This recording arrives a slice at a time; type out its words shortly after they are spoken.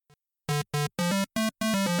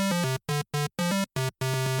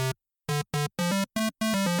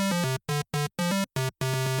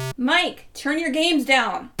Mike, turn your games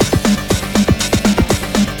down.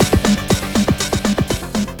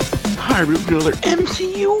 Hi, we're to another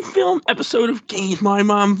MCU film episode of Games My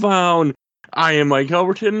Mom Found. I am Mike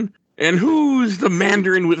Helberton, and who's the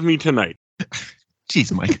Mandarin with me tonight?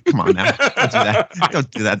 Jeez, Mike, come on now. Don't do that.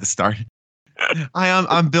 Don't do that at the start. Hi,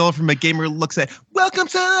 I'm Bill from A Gamer Looks At. Welcome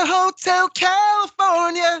to the Hotel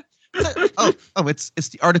California. It's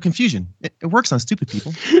the Art of Confusion. It works on stupid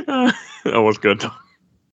people. That was good.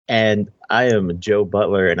 And I am Joe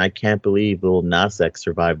Butler, and I can't believe Lil Nas X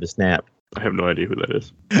survived the snap. I have no idea who that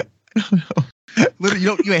is.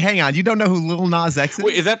 Hang on. You don't know who Lil Nas X is?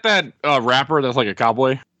 Wait, is that rapper that's like a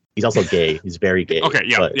cowboy? He's also gay. He's very gay. Okay,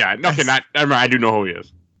 yeah. Okay, I do know who he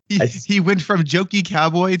is. He went from jokey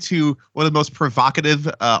cowboy to one of the most provocative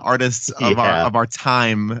artists of our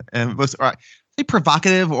time. And say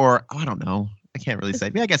provocative, or I don't know. I can't really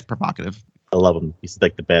say. Yeah, I guess provocative. I love him. He's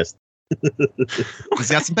like the best.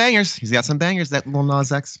 He's got some bangers. That Lil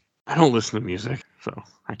Nas X. I don't listen to music, so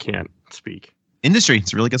I can't speak. Industry.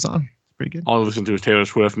 It's a really good song. It's pretty good. All I listen to is Taylor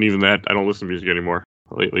Swift, and even that, I don't listen to music anymore.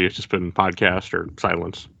 Lately, it's just been podcast or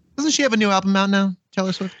silence. Doesn't she have a new album out now,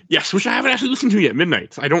 Taylor Swift? Yes, which I haven't actually listened to yet,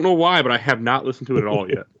 Midnights. I don't know why, but I have not listened to it at all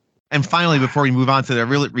yet. And finally, before we move on to the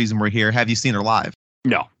real reason we're here, have you seen her live?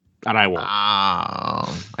 No, and I won't.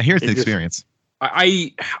 I hear it's an experience.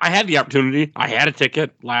 I had the opportunity. I had a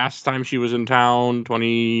ticket last time she was in town,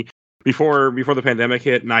 before the pandemic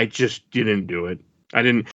hit, and I just didn't do it.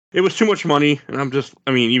 It was too much money, and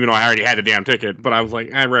even though I already had the damn ticket, but I was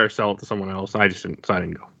like, I'd rather sell it to someone else. I didn't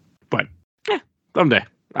go. But someday.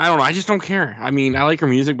 I don't know. I just don't care. I mean, I like her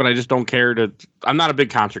music, but I just don't care I'm not a big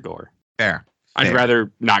concert goer. Fair. I'd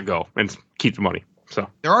rather not go and keep the money. So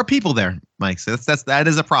there are people there, Mike. So that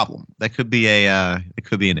is a problem. That could be an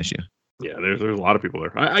issue. Yeah, there's a lot of people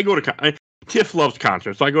there. I go to Tiff loves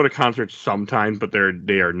concerts, so I go to concerts sometimes, but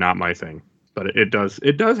they are not my thing. But it does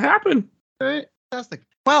happen. All right, fantastic.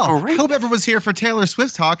 Well, I hope everyone's here for Taylor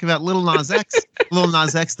Swift talk about Lil Nas X. Lil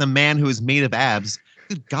Nas X, the man who is made of abs.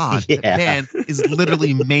 Good God, that man is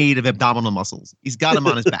literally made of abdominal muscles. He's got him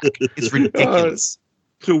on his back. It's ridiculous.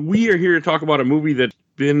 So we are here to talk about a movie that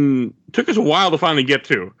took us a while to finally get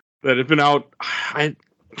to. That has been out.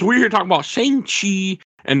 So we're here to talk about Shang-Chi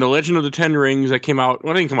and the Legend of the Ten Rings that came out.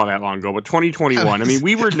 Well, it didn't come out that long ago, but 2021. I mean,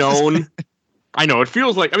 we were known. I know it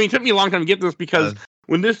feels like. I mean, it took me a long time to get this because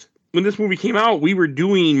when this movie came out, we were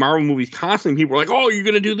doing Marvel movies constantly. People were like, "Oh, you're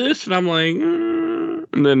gonna do this," and I'm like,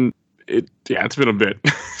 and then it's been a bit.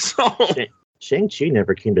 So Shang-Chi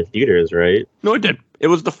never came to theaters, right? No, it did. It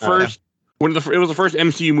was the first it was the first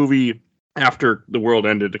MCU movie after the world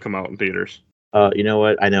ended to come out in theaters. You know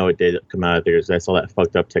what? I know it did come out of theaters. I saw that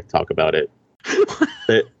fucked up TikTok about it.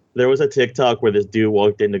 There was a TikTok where this dude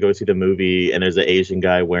walked in to go see the movie, and there's an Asian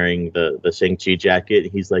guy wearing the Shang-Chi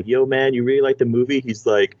jacket. He's like, "Yo, man, you really like the movie?" He's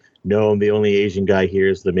like, "No, I'm the only Asian guy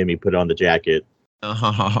here, so they made me put on the jacket."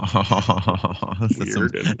 That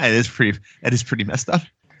is pretty messed up.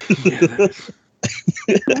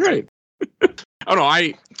 Right. Oh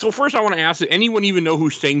no! So first, I want to ask: did anyone even know who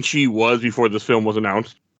Shang-Chi was before this film was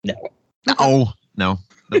announced? No.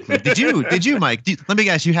 Did you, Mike? Let me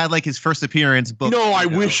guess. You had like his first appearance book. No, I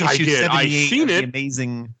wish I did. I seen it.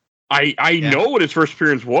 Amazing. I know what his first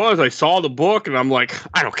appearance was. I saw the book, and I'm like,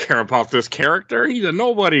 I don't care about this character. He's a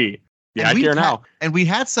nobody. Yeah, I care now. And we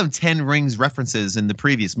had some Ten Rings references in the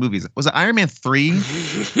previous movies. Was it Iron Man 3?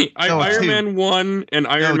 Iron Man 1 and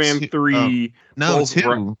Iron Man 3. No,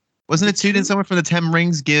 2. Wasn't it 2? Didn't someone from the Ten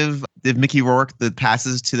Rings give Mickey Rourke the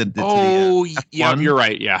passes to the yeah, you're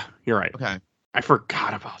right. Yeah, you're right. Okay. I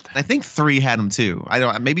forgot about that. I think 3 had him too. I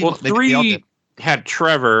don't. Maybe. Well, 3 had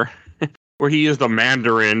Trevor, where he is the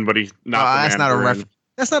Mandarin, but he's not. That's Mandarin.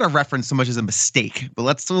 That's not a reference so much as a mistake.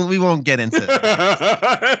 But we won't get into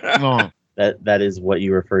it. We won't. That is what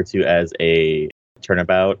you refer to as a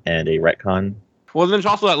turnabout and a retcon. Well, there's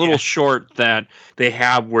also that little short that they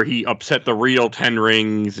have where he upset the real Ten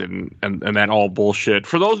Rings and that all bullshit.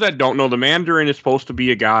 For those that don't know, the Mandarin is supposed to be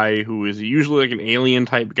a guy who is usually like an alien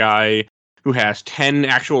type guy who has 10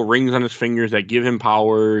 actual rings on his fingers that give him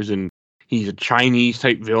powers, and he's a Chinese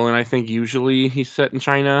type villain. I think usually he's set in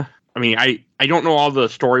China. I mean, I don't know all the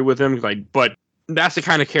story with him, but that's the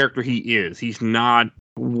kind of character he is. He's not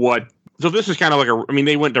what. So this is kind of like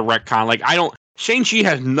they went to retcon. Shang-Chi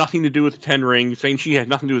has nothing to do with the Ten Rings. Shang-Chi has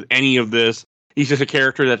nothing to do with any of this. He's just a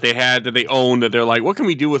character that they own, that they're like, what can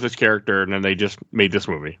we do with this character? And then they just made this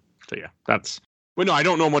movie. So yeah, that's. But no, I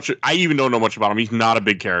don't know much. I even don't know much about him. He's not a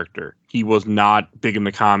big character. He was not big in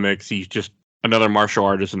the comics. He's just another martial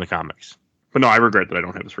artist in the comics. But no, I regret that I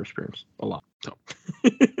don't have his first appearance a lot. So.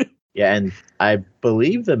 Yeah, and I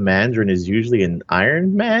believe the Mandarin is usually an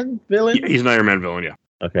Iron Man villain. Yeah, he's an Iron Man villain, yeah.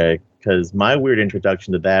 Okay, because my weird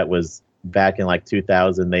introduction to that was back in like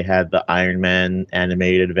 2000. They had the Iron Man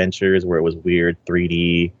animated adventures where it was weird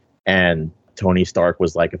 3D, and Tony Stark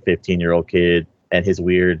was like a 15-year-old kid, and his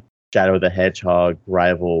weird Shadow the Hedgehog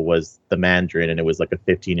rival was the Mandarin, and it was like a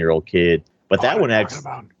 15-year-old kid. But that one actually,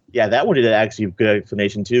 that one did actually a good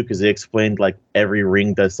explanation too, because it explained like every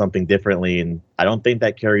ring does something differently, and I don't think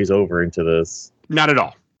that carries over into this. Not at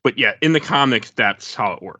all. But yeah, in the comics, that's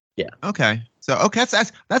how it works. Yeah. Okay. So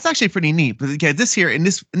that's actually pretty neat. But okay, this here in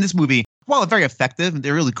this movie, while very effective,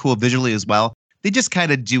 they're really cool visually as well. They just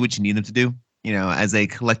kind of do what you need them to do. You know, as a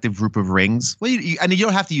collective group of rings. Well, you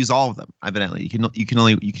don't have to use all of them. Evidently, you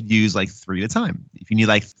can use like 3 at a time. If you need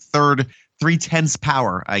like 3/10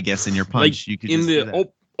 power, I guess, in your punch, like you could. In the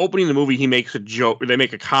opening of the movie, he makes a joke. They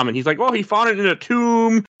make a comment. He's like, "Well, he found it in a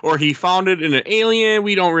tomb, or he found it in an alien.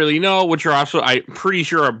 We don't really know." Which are also, I'm pretty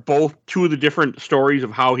sure, are both two of the different stories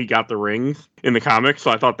of how he got the rings in the comics.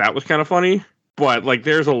 So I thought that was kind of funny. But like,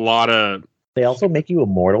 there's a lot of. They also make you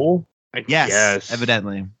immortal. Yes,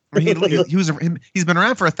 evidently. He's been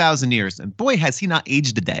around for 1,000 years, and boy, has he not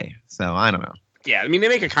aged a day. So I don't know. Yeah, I mean, they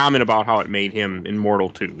make a comment about how it made him immortal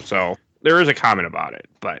too. So there is a comment about it.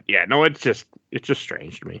 But yeah, no, it's just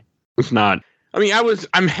strange to me. It's not. I mean,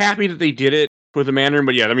 I'm happy that they did it with the Mandarin,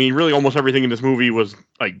 but yeah, I mean, really, almost everything in this movie was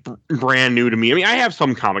like brand new to me. I mean, I have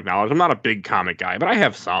some comic knowledge. I'm not a big comic guy, but I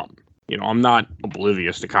have some. You know, I'm not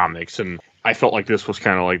oblivious to comics, and I felt like this was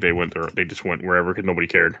kind of like they just went wherever because nobody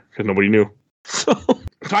cared, because nobody knew. So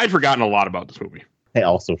I'd forgotten a lot about this movie. I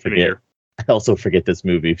also forget this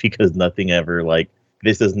movie because nothing ever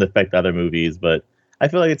this doesn't affect other movies. But I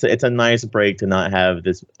feel like it's a nice break to not have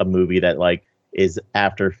a movie that like is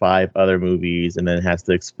after 5 other movies and then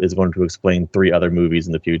is going to explain 3 other movies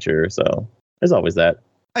in the future. So there's always that.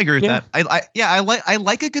 I agree with that. I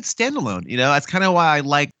like a good standalone. You know, that's kind of why I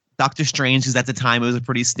like Doctor Strange, because at the time it was a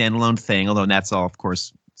pretty standalone thing. Although that's all, of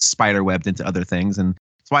course, spider-webbed into other things. And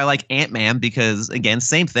that's why I like Ant-Man, because again,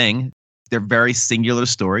 same thing. They're very singular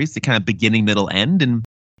stories. They kind of beginning, middle, end. And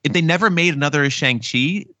if they never made another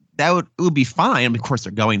Shang-Chi, it would be fine. I mean, of course,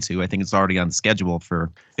 they're going to. I think it's already on schedule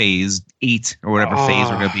for phase 8 or whatever phase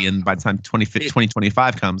we're going to be in by the time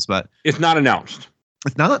 2025 comes. But it's not announced.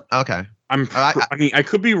 It's not? Okay. I mean, I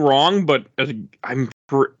could be wrong, but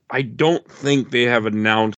I don't think they have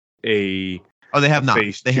announced a. Oh, they have not.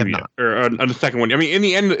 They have not. Or a second one. I mean, in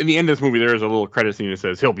the end of this movie, there is a little credit scene that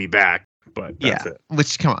says he'll be back. But that's it.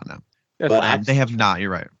 Which, come on now. They have not.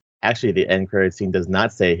 You're right. Actually, the end credit scene does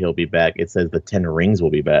not say he'll be back. It says the 10 rings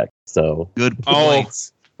will be back. So good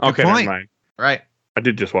point. Okay, never mind. Right. I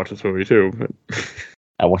did just watch this movie too. But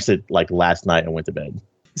I watched it like last night and went to bed.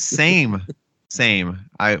 Same.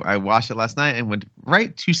 I watched it last night and went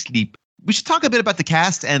right to sleep. We should talk a bit about the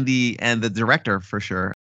cast and the director for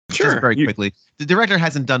sure. Sure. Just very quickly. The director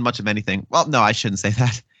hasn't done much of anything. Well, no, I shouldn't say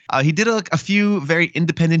that. He did a few very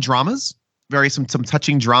independent dramas, some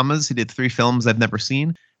touching dramas. He did 3 films I've never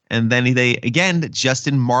seen. And then they, again, just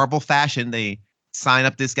in Marvel fashion, they sign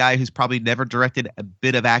up this guy who's probably never directed a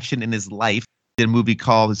bit of action in his life. Did a movie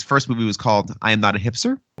his first movie was called I Am Not a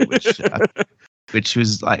Hipster, which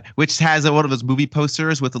has one of those movie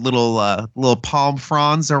posters with a little palm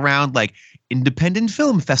fronds around like independent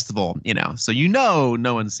film festival, you know, so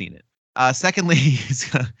no one's seen it. Secondly,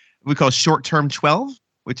 we call Short Term 12,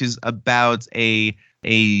 which is about I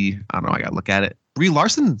don't know, I gotta look at it. Brie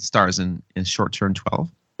Larson stars in Short Term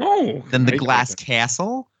 12. Oh, then The Glass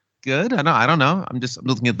Castle. Good. I don't know. I'm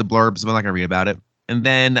looking at the blurbs, but I'm not gonna read about it. And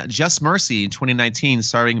then Just Mercy in 2019,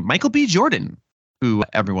 starring Michael B. Jordan, who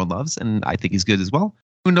everyone loves, and I think he's good as well.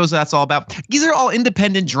 Who knows what that's all about? These are all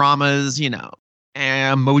independent dramas, you know,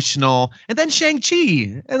 emotional. And then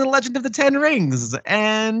Shang-Chi and The Legend of the Ten Rings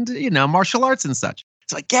and, you know, martial arts and such.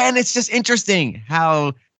 So again, it's just interesting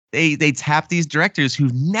how they tap these directors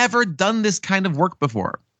who've never done this kind of work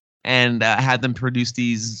before and had them produce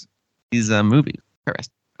these movies.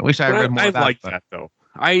 I wish I read more about like that, though.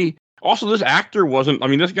 This actor wasn't, I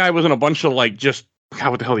mean, this guy wasn't a bunch of like just,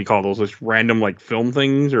 God, what the hell do you call those? Just random like film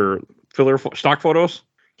things or filler stock photos.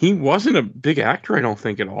 He wasn't a big actor, I don't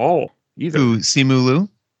think, at all either. Who, Simu Liu?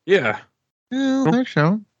 Yeah. Their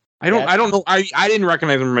show. I don't know. I didn't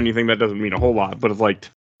recognize him from anything. That doesn't mean a whole lot, but it's like,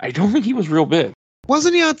 I don't think he was real big.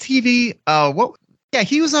 Wasn't he on TV? Yeah,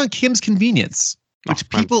 he was on Kim's Convenience, which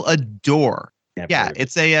people adore. Yeah,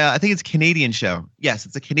 it's I think it's a Canadian show. Yes,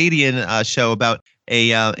 it's a Canadian show about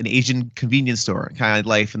an Asian convenience store kind of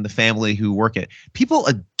life and the family who work it. People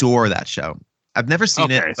adore that show. I've never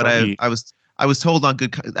seen it, but I was told on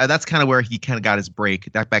good. That's kind of where he kind of got his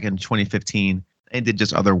break back in 2015. and did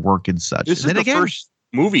just other work and such. This and is the first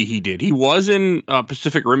movie he did. He was in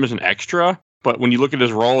Pacific Rim as an extra, but when you look at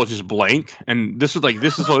his role, it's just blank. And this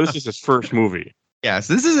is his first movie. Yes,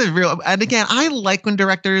 this is a real. And again, I like when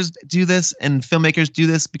directors do this and filmmakers do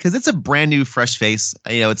this because it's a brand new, fresh face.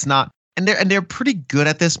 It's not, and they're pretty good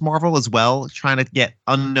at this, Marvel as well, trying to get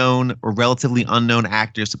unknown or relatively unknown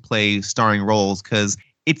actors to play starring roles because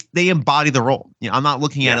they embody the role. I'm not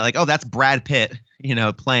looking at it like, oh, that's Brad Pitt,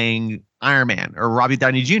 playing Iron Man, or Robbie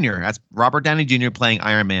Downey Jr. That's Robert Downey Jr. playing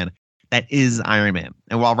Iron Man. That is Iron Man.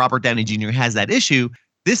 And while Robert Downey Jr. has that issue,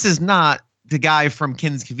 this is not the guy from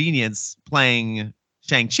Kim's Convenience playing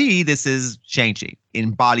Shang-Chi. This is Shang-Chi.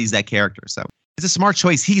 Embodies that character. So it's a smart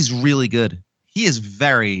choice. He's really good. He is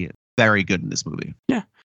very, very good in this movie. Yeah,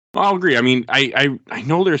 I'll agree. I mean, I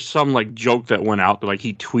know there's some like joke that went out that like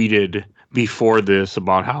he tweeted before this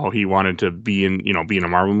about how he wanted to be in a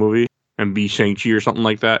Marvel movie and be Shang-Chi or something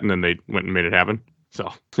like that. And then they went and made it happen.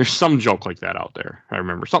 So there's some joke like that out there. I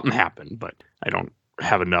remember something happened, but I don't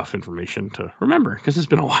have enough information to remember because it's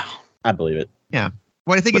been a while. I believe it. Yeah.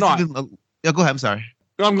 Well, I think go ahead. I'm sorry.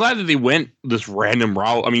 No, I'm glad that they went this random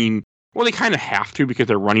route. I mean, well, they kind of have to because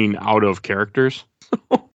they're running out of characters.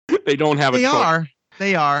 They don't have They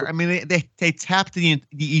are. I mean, they tapped the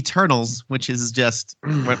Eternals, which is just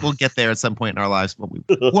we'll get there at some point in our lives, won't we?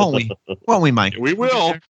 Won't we, Mike? We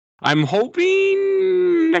will. I'm hoping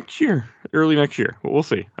early next year. But we'll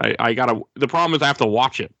see. The problem is I have to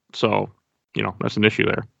watch it, so that's an issue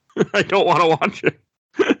there. I don't want to watch it.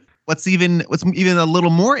 What's even a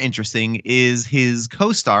little more interesting is his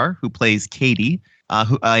co-star who plays Katie,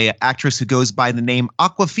 a actress who goes by the name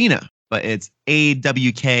Awkwafina, but it's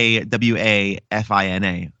Awkwafina,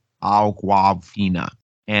 Awkwafina,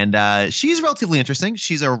 and she's relatively interesting.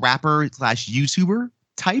 She's a rapper / YouTuber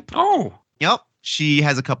type. Oh, yep. She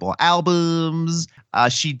has a couple of albums.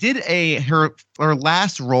 She did her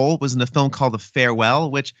last role was in a film called The Farewell,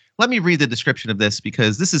 which let me read the description of this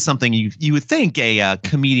because this is something you would think a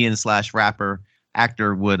comedian / rapper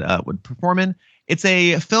actor would perform in. It's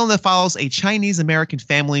a film that follows a Chinese American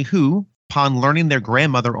family who, upon learning their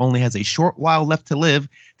grandmother only has a short while left to live,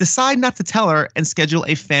 decide not to tell her and schedule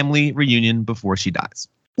a family reunion before she dies.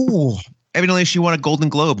 Ooh, evidently she won a Golden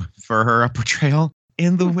Globe for her portrayal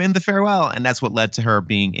in the Farewell, and that's what led to her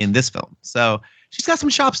being in this film. So she's got some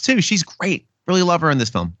chops too. She's great. Really love her in this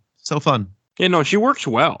film. So fun. Yeah, no, she works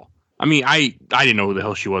well. I mean, I didn't know who the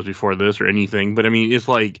hell she was before this or anything, but I mean, it's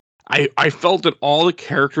like I felt that all the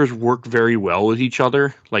characters work very well with each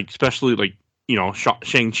other. Like especially like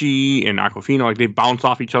Shang-Chi and Awkwafina, like they bounce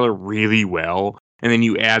off each other really well. And then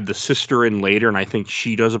you add the sister in later, and I think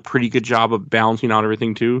she does a pretty good job of balancing out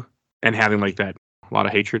everything too, and having like that a lot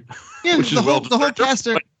of hatred. Yeah, which is the whole cast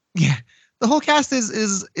the whole cast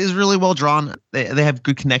is really well drawn. They have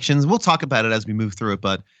good connections. We'll talk about it as we move through it,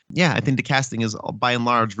 but yeah, I think the casting is by and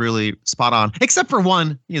large really spot on. Except for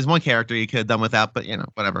one character you could have done without, but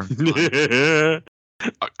whatever.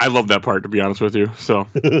 I love that part, to be honest with you. So,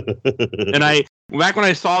 and back when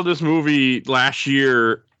I saw this movie last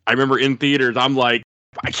year, I remember in theaters, I'm like,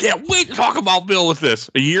 I can't wait to talk about Bill with this.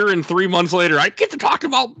 A year and 3 months later, I get to talk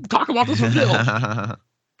about this with Bill.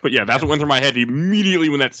 But yeah, that's what went through my head immediately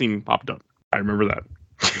when that scene popped up. I remember that.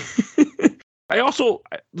 I also,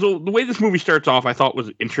 the way this movie starts off, I thought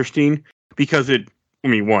was interesting because it's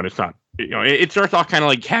not, it starts off kind of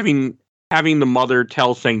like having the mother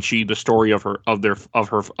tell Shang-Chi the story of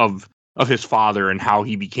his father and how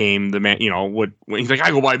he became the man, when he's like,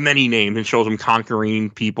 I go by many names, and shows him conquering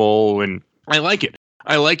people. And I like it.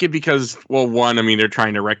 I like it because, well, one, I mean, they're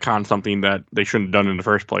trying to retcon something that they shouldn't have done in the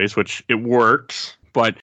first place, which it works,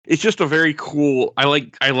 but it's just a very cool, I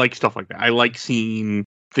like stuff like that. I like seeing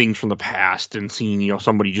things from the past and seeing,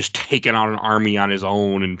 somebody just taking out an army on his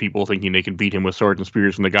own and people thinking they can beat him with swords and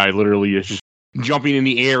spears, and the guy literally is just jumping in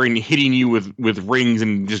the air and hitting you with rings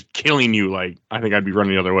and just killing you. Like, I think I'd be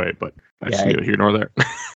running the other way, but that's neither here nor there.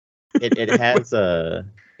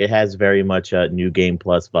 It has very much New Game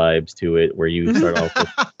Plus vibes to it, where you start off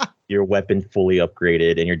with your weapon fully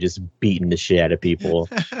upgraded and you're just beating the shit out of people.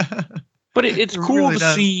 But it's cool really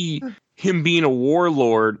to see him being a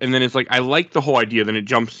warlord, and then it's like, I like the whole idea. Then it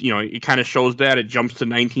jumps, it kind of shows that it jumps to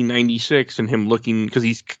 1996 and him looking, because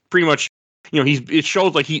he's pretty much, it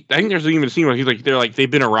shows like I think there's even a scene where he's like, they've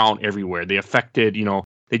been around everywhere. They affected,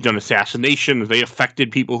 they've done assassinations. They affected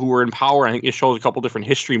people who were in power. I think it shows a couple different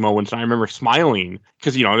history moments. And I remember smiling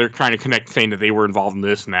because, they're trying to connect, saying that they were involved in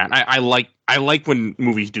this and that. I like when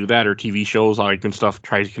movies do that, or TV shows. I like when stuff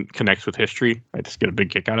connects with history. I just get a big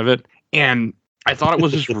kick out of it. And I thought it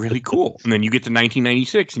was just really cool. And then you get to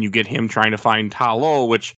 1996 and you get him trying to find Ta Lo,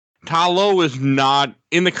 which Ta Lo is not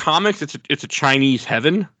in the comics. It's a Chinese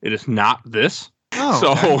heaven. It is not this. Oh,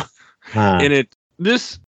 So, okay.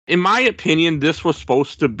 in my opinion, this was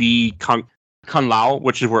supposed to be Kun Lao,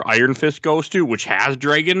 which is where Iron Fist goes to, which has a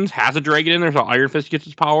dragon in there, so Iron Fist gets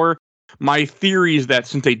its power. My theory is that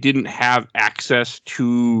since they didn't have access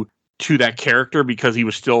to that character because he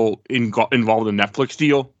was still involved in the Netflix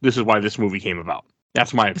deal, this is why this movie came about.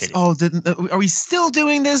 That's my opinion. Oh, are we still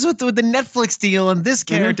doing this with the Netflix deal? And this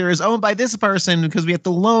character is owned by this person because we have to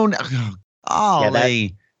loan.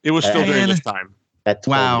 It was still during this time. That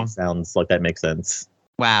totally sounds like that makes sense.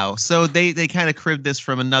 Wow. So they kind of cribbed this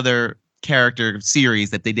from another character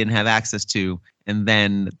series that they didn't have access to, and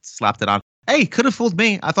then slapped it on. Hey, could have fooled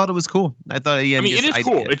me. I thought it was cool. It is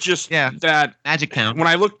cool. It's just that Magic Town. When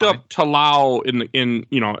I looked up Ta Lao and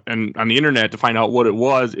on the internet to find out what it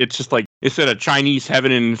was, it's just like it said a Chinese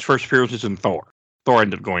heaven in its first appearances in Thor. Thor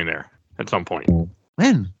ended up going there at some point.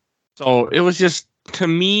 When? So it was just, to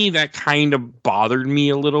me, that kind of bothered me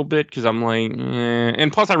a little bit because I'm like,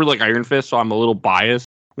 and plus I really like Iron Fist, so I'm a little biased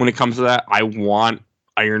when it comes to that. I want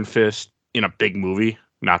Iron Fist in a big movie,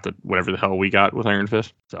 not that whatever the hell we got with Iron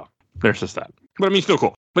Fist. So there's just that. But I mean, still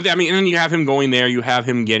cool. But I mean, and then you have him going there, you have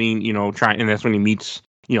him getting, and that's when he meets,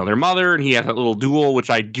 their mother, and he has that little duel, which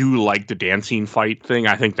I do like the dancing fight thing.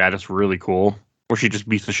 I think that is really cool. Where she just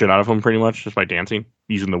beats the shit out of him pretty much just by dancing,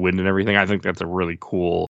 using the wind and everything. I think that's a really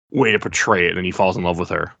cool way to portray it. And he falls in love with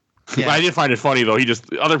her. Yeah. I did find it funny though.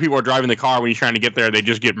 Other people are driving the car when he's trying to get there. They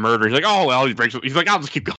just get murdered. He's like, oh, well, he's like, I'll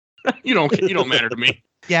just keep going. You don't matter to me.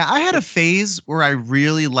 Yeah, I had a phase where I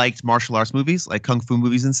really liked martial arts movies, like kung fu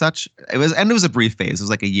movies and such. It was a brief phase. It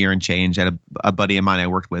was like a year and change. I had a buddy of mine I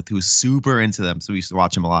worked with who was super into them, so we used to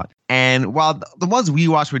watch them a lot. And while the ones we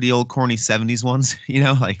watched were the old corny 70s ones,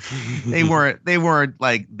 like they weren't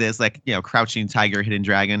like this, like, Crouching Tiger, Hidden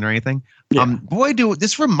Dragon or anything. Yeah.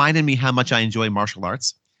 This reminded me how much I enjoy martial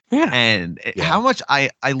arts. Yeah. And how much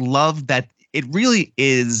I love that it really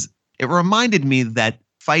is. It reminded me that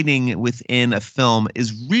fighting within a film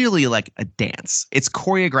is really like a dance. It's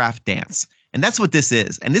choreographed dance. And that's what this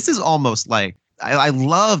is. And this is almost like, I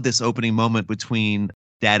love this opening moment between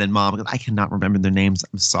dad and mom. I cannot remember their names.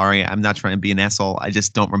 I'm sorry. I'm not trying to be an asshole. I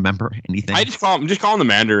just don't remember anything. I just call him the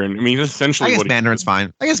Mandarin. I mean, that's essentially I guess Mandarin's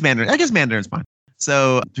fine. I guess Mandarin's fine.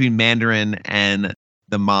 So between Mandarin and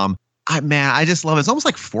the mom, I just love it. It's almost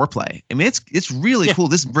like foreplay. I mean, it's really cool.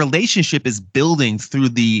 This relationship is building through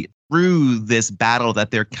this battle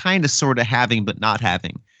that they're kind of sort of having but not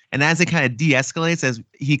having. And as it kind of de-escalates, as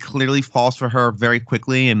he clearly falls for her very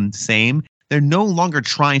quickly and they're no longer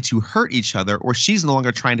trying to hurt each other, or she's no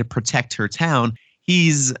longer trying to protect her town.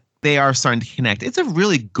 They are starting to connect. It's a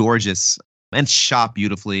really gorgeous and shot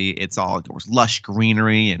beautifully. It's all lush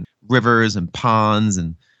greenery and rivers and ponds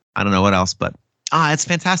and I don't know what else, but it's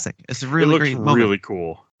fantastic. It's a really great moment. Really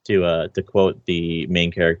cool. To quote the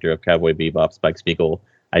main character of Cowboy Bebop, Spike Spiegel,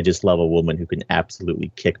 I just love a woman who can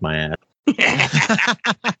absolutely kick my ass.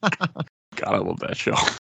 God, I love that show.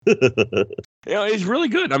 It's really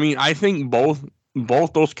good. I mean, I think both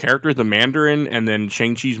those characters, the Mandarin and then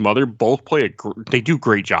Shang-Chi's mother, both they do a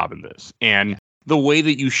great job in this. And the way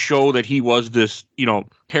that you show that he was this,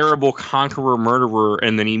 terrible conqueror, murderer,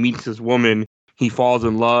 and then he meets this woman, he falls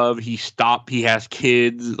in love, he has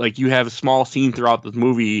kids. Like, you have a small scene throughout this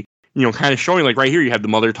movie, kind of showing, like, right here, you have the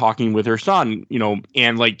mother talking with her son,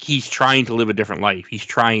 and, like, he's trying to live a different life. He's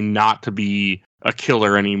trying not to be a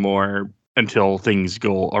killer anymore until things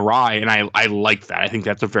go awry. And I like that. I think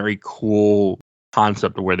that's a very cool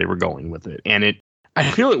concept of where they were going with it. And I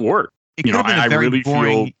feel it worked. I really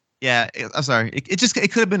feel... Yeah, I'm sorry. It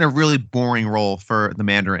could have been a really boring role for the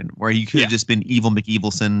Mandarin, where he could have just been evil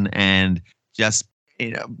McEvilson and just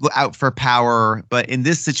out for power. But in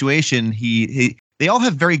this situation, they all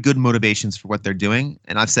have very good motivations for what they're doing.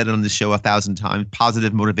 And I've said it on the show 1,000 times.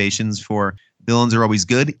 Positive motivations for villains are always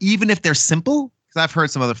good, even if they're simple. Because I've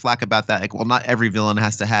heard some other flack about that. Like, well, not every villain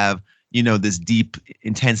has to have, this deep,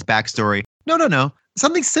 intense backstory. No.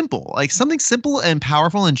 Something simple and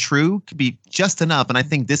powerful and true could be just enough. And I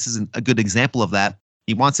think this is a good example of that.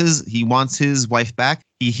 He wants his wife back.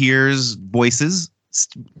 He hears voices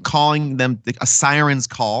calling them a siren's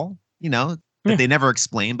call, that they never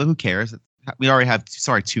explain, but who cares? We already have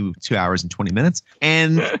 2 hours and 20 minutes.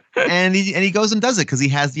 And he goes and does it because he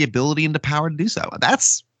has the ability and the power to do so.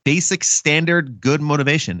 That's basic, standard, good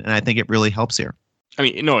motivation. And I think it really helps here. I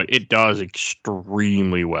mean, it does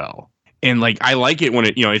extremely well. And, like, I like it when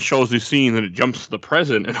it shows this scene and it jumps to the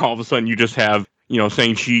present, and all of a sudden you just have,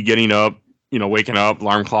 Shang-Chi getting up, waking up,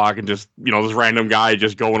 alarm clock, and just, this random guy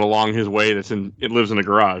just going along his way it lives in a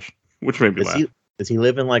garage, which made me laugh. Does he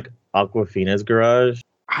live in, like, Aquafina's garage?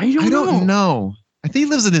 I I don't don't know. I think he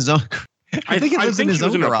lives in his own. I think he lives in his she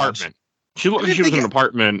was own in an garage. apartment. She looked like she was in an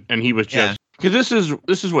apartment, and he was just because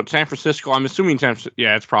this is what San Francisco. I'm assuming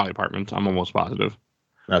yeah, it's probably apartments. I'm almost positive.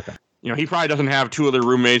 Okay. He probably doesn't have two other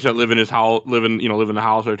roommates that live in his house, live in the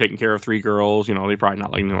house. They're taking care of 3 girls. They probably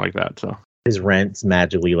not like anything like that. So His rent's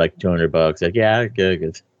magically like $200. Like, yeah,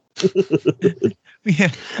 good. Yeah,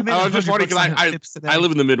 I was just wondering because I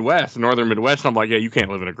live in the Midwest, northern Midwest. And I'm like, yeah, you can't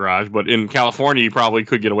live in a garage, but in California, you probably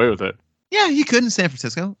could get away with it. Yeah, you could in San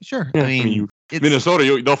Francisco. Sure. Yeah,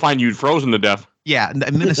 Minnesota, they'll find you frozen to death. Yeah,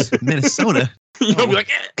 Minnesota. You'll be like,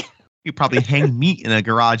 you probably hang meat in a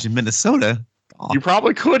garage in Minnesota. You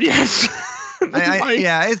probably could, yes.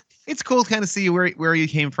 It's cool to kind of see where you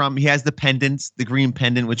came from. He has the pendant, the green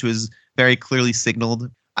pendant, which was very clearly signaled.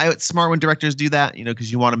 It's smart when directors do that,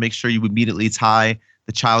 because you want to make sure you immediately tie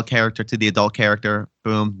the child character to the adult character.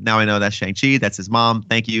 Boom. Now I know that's Shang-Chi. That's his mom.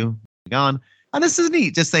 Thank you. Gone. And this is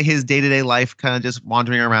neat. Just like his day-to-day life, kind of just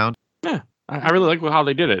wandering around. Yeah, I really like how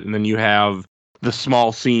they did it. And then you have the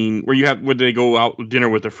small scene where they go out with dinner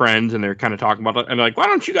with their friends and they're kind of talking about it and they're like, why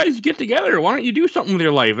don't you guys get together? Why don't you do something with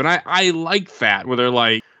your life? And I like that where they're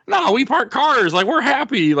like, no, we park cars. Like, we're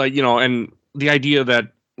happy. Like, and the idea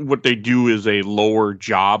that what they do is a lower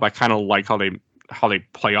job. I kind of like how they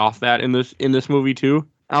play off that in this movie too.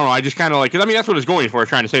 I don't know. I just kind of like, because that's what it's going for. It's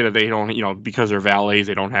trying to say that they don't, because they're valets,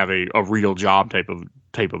 they don't have a real job type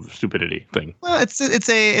of stupidity thing. Well,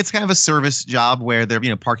 it's kind of a service job where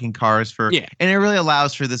they're parking cars for, and it really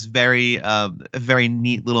allows for this very very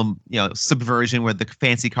neat little subversion where the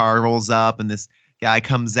fancy car rolls up and this guy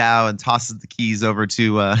comes out and tosses the keys over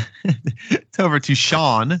to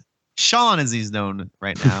Sean. Sean, as he's known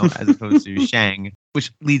right now, as opposed to Shang, which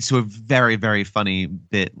leads to a very, very funny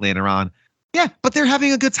bit later on. Yeah, but they're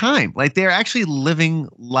having a good time. Like, they're actually living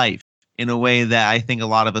life in a way that I think a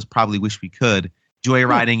lot of us probably wish we could.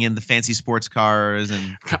 Joyriding in the fancy sports cars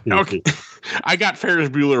and. Okay. I got Ferris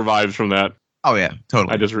Bueller vibes from that. Oh yeah,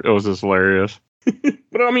 totally. It was just hilarious.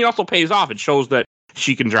 But it also pays off. It shows that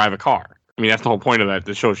she can drive a car. That's the whole point of that.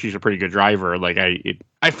 To show she's a pretty good driver. Like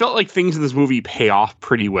I felt like things in this movie pay off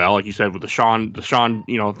pretty well. Like you said, with the Sean,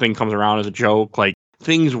 thing comes around as a joke. Like,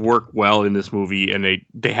 things work well in this movie, and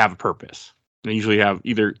they have a purpose. They usually have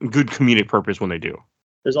either good comedic purpose when they do.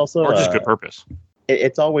 There's also or just good purpose.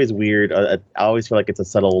 It's always weird. I always feel like it's a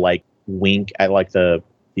subtle like wink at like the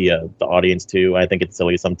audience too. I think it's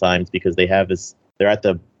silly sometimes because they have this. They're at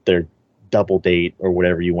their double date or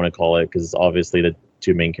whatever you want to call it, because obviously the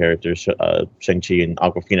two main characters, Shang-Chi and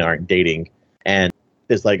Awkwafina, aren't dating, and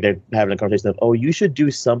it's like they're having a conversation of, oh, you should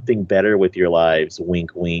do something better with your lives.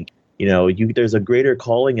 Wink, wink. There's a greater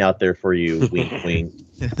calling out there for you. Wink, wink.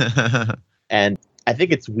 And I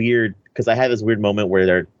think it's weird because I had this weird moment where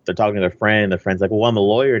they're talking to their friend. The friend's like, well, I'm a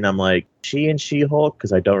lawyer. And I'm like, she in She-Hulk?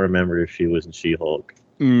 Because I don't remember if she was in She-Hulk.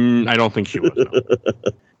 I don't think she was. No.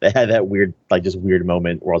 They had that weird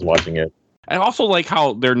moment where I was watching it. I also like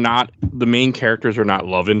how the main characters are not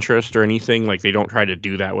love interest or anything. Like, they don't try to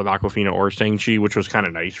do that with Awkwafina or Shang-Chi, which was kind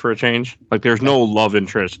of nice for a change. Like, there's no love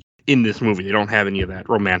interest in this movie. They don't have any of that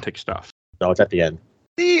romantic stuff. No, it's at the end.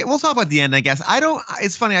 We'll talk about the end, I guess.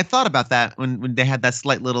 It's funny. I thought about that when they had that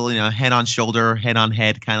slight little, head on shoulder, head on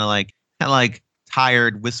head, kind of like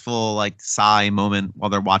tired, wistful, like sigh moment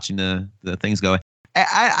while they're watching the things go.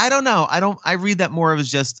 I don't know. I read that more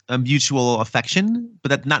as just a mutual affection,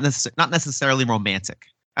 but that's not necessarily romantic.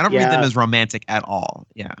 I don't read them as romantic at all.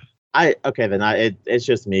 Yeah. It's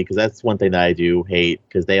just me, because that's one thing that I do hate,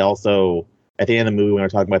 because they also, at the end of the movie when they're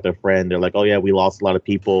talking about their friend, they're like, oh yeah, we lost a lot of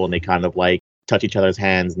people, and they kind of like touch each other's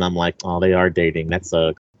hands, and I'm like, oh, they are dating. That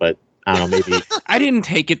sucks. But I don't know, maybe I didn't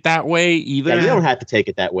take it that way either. Yeah, you don't have to take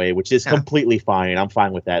it that way, which is completely fine. I'm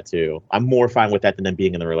fine with that too. I'm more fine with that than them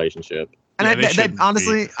being in the relationship. And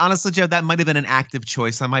honestly, Joe, that might have been an active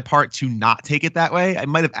choice on my part to not take it that way. I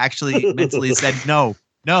might have actually mentally said,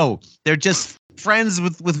 no, they're just friends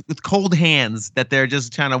with cold hands that they're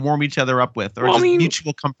just trying to warm each other up with, or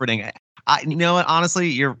mutual comforting. You know what? Honestly,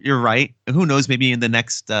 you're right. Who knows? Maybe in the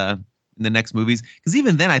next movies, because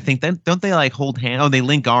even then, I think don't they like hold hands? Oh, they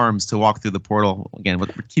link arms to walk through the portal again. We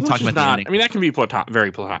keep talking about the ending. That can be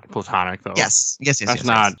very platonic, though. Yes. That's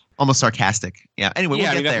not almost sarcastic. Yeah. Anyway, we'll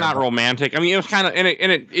get that's there. not romantic. It was kind of, and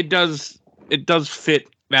it does fit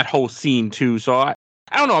that whole scene too. So I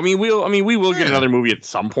don't know. We will get another movie at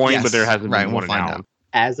some point, but there hasn't been one announced.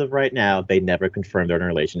 As of right now, they never confirmed they're in a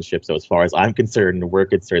relationship. So as far as I'm concerned, we're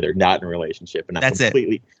concerned they're not in a relationship, and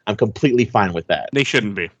I'm completely fine with that. They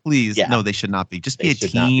shouldn't be. Please, no, they should not be. Just be a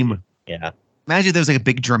team. Yeah. Imagine there's like a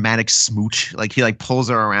big dramatic smooch, like he like pulls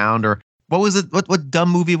her around, or what was it? What dumb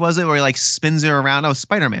movie was it where he like spins her around? Oh,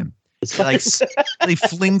 Spider-Man. It's He, like fine. he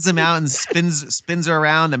flings him out and spins her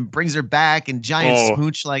around and brings her back and giant Oh.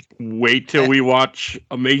 smooch like. Wait till we watch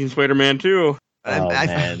Amazing Spider-Man 2. Oh, I-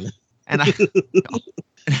 man. And I,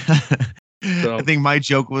 So- I think my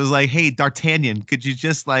joke was like, "Hey, D'Artagnan, could you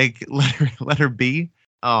just like let her be?"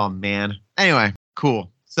 Oh man. Anyway,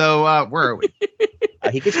 cool. So where are we?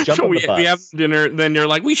 He gets jumped So on the bus. we have dinner. Then you're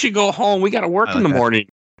like, we should go home. We got to work I in the like that. morning.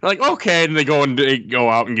 They're like, okay. And they go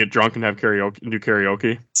out and get drunk and have karaoke and do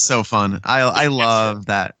karaoke. So fun. I love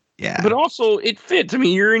that. Yeah. But also, it fits. I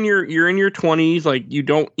mean, you're in your 20s. Like, you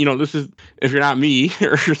don't, this is, if you're not me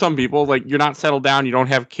or some people, like, you're not settled down. You don't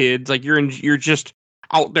have kids. Like, you're just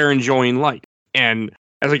out there enjoying life. And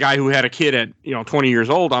as a guy who had a kid at 20 years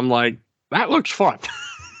old, I'm like, that looks fun.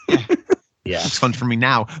 Yeah. It's fun for me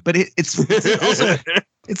now, but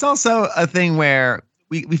it's also a thing where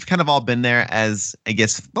we've kind of all been there as, I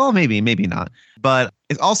guess, well, maybe not, but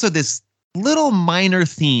it's also this little minor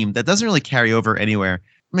theme that doesn't really carry over anywhere.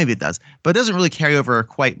 Maybe it does, but it doesn't really carry over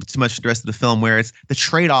quite too much to the rest of the film, where it's the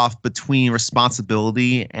trade-off between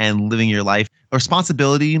responsibility and living your life, or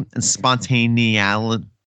responsibility and spontaneity.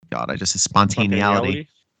 God, I just said spontaneity.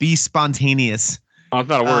 Be spontaneous. Oh, it's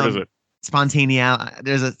not a word, is it? Spontaneity.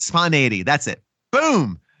 There's a spontaneity. That's it.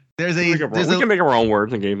 Boom. There's We can make up our own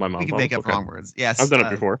words and game my mouth. we can make up wrong words. Yes. I've done it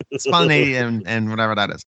before. Spontaneity and whatever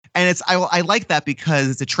that is. And I like that because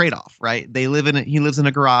it's a trade-off, right? He lives in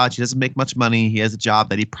a garage. He doesn't make much money. He has a job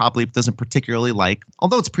that he probably doesn't particularly like.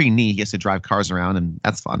 Although it's pretty neat. He has to drive cars around and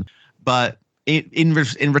that's fun. But in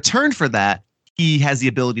return for that, he has the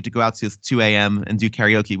ability to go out to 2 a.m. and do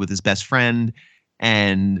karaoke with his best friend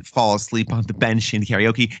and fall asleep on the bench in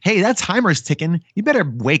karaoke. Hey, that timer's ticking. You better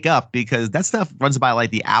wake up because that stuff runs by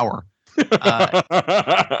like the hour.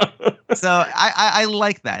 So I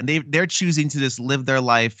like that. And they're choosing to just live their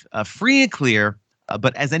life free and clear.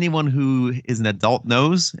 But as anyone who is an adult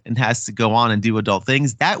knows and has to go on and do adult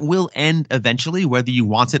things, that will end eventually, whether you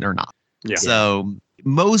want it or not. Yeah. So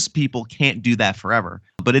most people can't do that forever.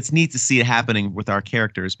 But it's neat to see it happening with our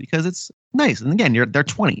characters because it's nice. And again, they're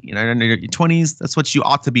 20. In your 20s, that's what you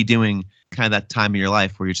ought to be doing, kind of that time of your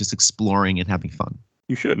life where you're just exploring and having fun.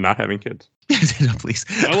 You should, not having kids. No, please.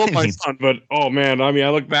 I love my son, but oh man, I mean, I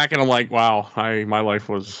look back and I'm like, wow, my life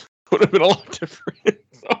would have been a lot different.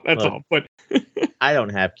 So that's all. But I don't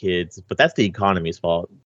have kids, but that's the economy's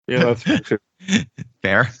fault. yeah, that's true.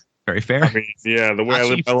 Fair. Very fair. I mean, yeah, the way I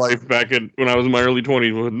lived my life back when I was in my early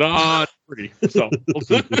 20s was not pretty. So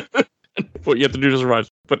what you have to do to survive.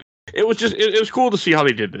 But it was just it was cool to see how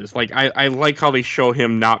they did this. Like I like how they show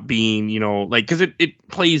him not being, like, because it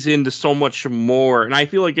plays into so much more, and I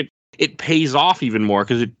feel like it pays off even more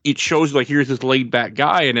because it shows like here's this laid back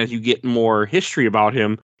guy, and as you get more history about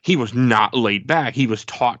him, he was not laid back. He was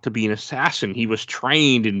taught to be an assassin. He was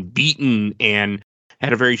trained and beaten and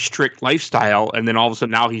had a very strict lifestyle, and then all of a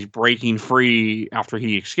sudden now he's breaking free after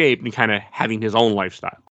he escaped and kind of having his own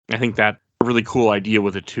lifestyle. I think that's a really cool idea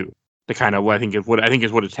with it too. To kind of, I think is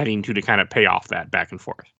what it's heading to kind of pay off that back and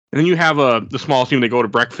forth. And then you have the small team. They go to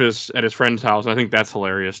breakfast at his friend's house. And I think that's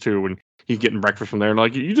hilarious too when he's getting breakfast from there. And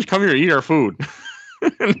like, you just come here and eat our food.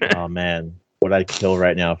 Oh man, what I'd kill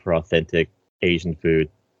right now for authentic Asian food.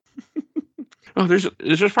 Oh, there's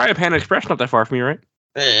just probably a Panda Express not that far from you, right?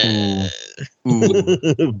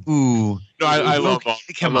 Ooh. No, I love.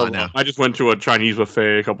 Okay, come I love on now. I just went to a Chinese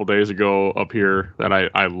buffet a couple days ago up here that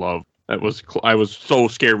I love. That was I was so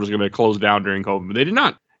scared it was going to close down during COVID, but they did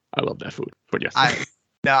not. I love that food. But yes, I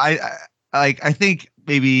think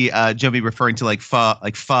maybe Joe be referring to like pho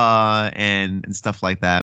and stuff like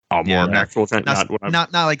that. more actual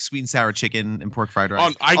Not like sweet and sour chicken and pork fried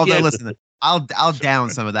rice. I Although get- listen, I'll down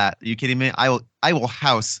some of that. Are you kidding me? I will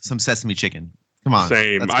house some sesame chicken. Come on.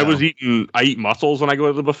 Same. let's I go. I eat mussels when I go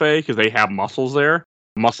to the buffet because they have mussels there.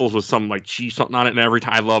 Mussels with some like cheese something on it, and every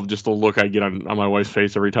time I love just the look I get on my wife's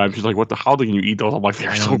face every time. She's like, "What the hell can you eat those?" I'm like, "They're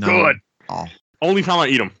I so don't know. good." Oh. Only time I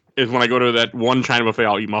eat them is when I go to that one China buffet.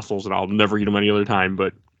 I'll eat mussels, and I'll never eat them any other time.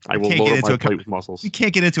 But I will can't load get up into my a plate with mussels. We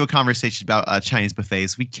can't get into a conversation about Chinese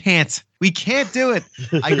buffets. We can't do it.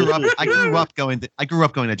 I grew up going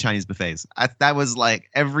to Chinese buffets. That was like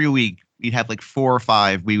every week we'd have like 4 or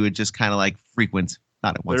 5. We would just kind of like frequent,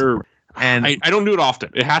 not at once. And I don't do it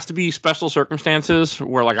often. It has to be special circumstances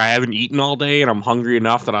where like I haven't eaten all day and I'm hungry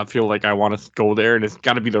enough that I feel like I want to go there, and it's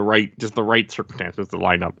got to be the right circumstances to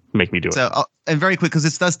line up make me do it. So, and very quick, because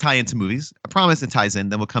this does tie into movies. I promise it ties in.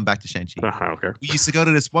 Then we'll come back to Shang-Chi. Okay. We used to go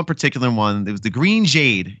to this one particular one. It was the Green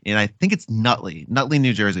Jade, and I think it's Nutley,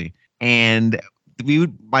 New Jersey. And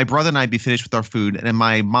my brother and I'd be finished with our food, and then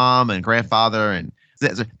my mom and grandfather and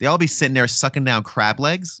they all be sitting there sucking down crab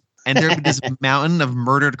legs. and there'd be this mountain of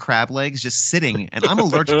murdered crab legs just sitting, and I'm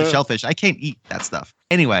allergic to shellfish. I can't eat that stuff.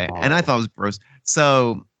 Anyway, and I thought it was gross.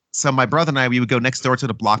 So my brother and I, we would go next door to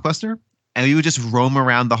the Blockbuster, and we would just roam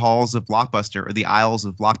around the halls of Blockbuster or the aisles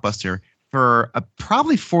of Blockbuster for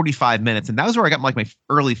probably 45 minutes. And that was where I got my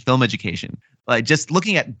early film education. Like just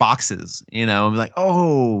looking at boxes, and like,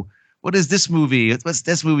 oh, what is this movie? What's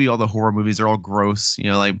this movie? All the horror movies are all gross.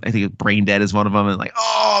 Like I think Brain Dead is one of them. And like,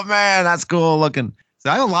 oh man, that's cool looking. So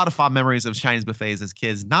I have a lot of fond memories of Chinese buffets as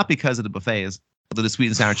kids, not because of the buffets, although the sweet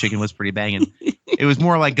and sour chicken was pretty banging. It was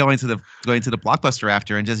more like going to the Blockbuster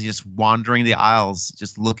after and just wandering the aisles,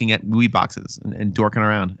 just looking at movie boxes and dorking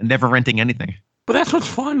around and never renting anything. But that's what's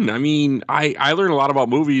fun. I mean, I learned a lot about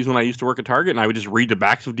movies when I used to work at Target, and I would just read the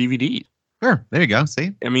backs of DVDs. Sure, there you go.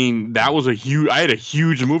 See, I mean, that was I had a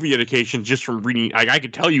huge movie education just from reading. I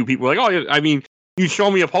could tell you, people were like, oh, yeah, I mean, you show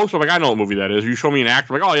me a poster, I'm like, I know what movie that is. You show me an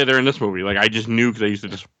actor, I'm like, oh yeah, they're in this movie. Like I just knew because I used to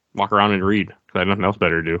just walk around and read because I had nothing else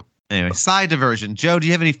better to do. Anyway, side diversion. Joe, do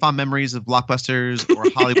you have any fond memories of Blockbusters or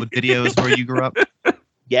Hollywood videos where you grew up?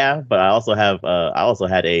 Yeah, but I also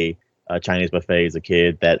had a Chinese buffet as a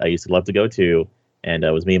kid that I used to love to go to. And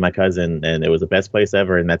it was me and my cousin, and it was the best place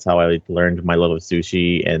ever. And that's how I learned my love of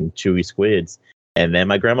sushi and chewy squids. And then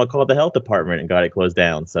my grandma called the health department and got it closed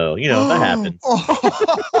down. So, that happens.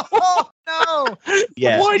 Oh, no.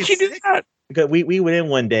 Yeah. Why'd she do that? Because we went in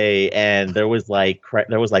one day and there was like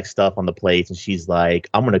stuff on the plates, and she's like,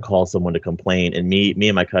 I'm going to call someone to complain. And me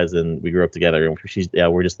and my cousin, we grew up together, and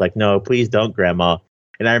we're just like, no, please don't, Grandma.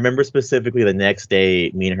 And I remember specifically the next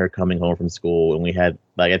day, me and her coming home from school, and we had,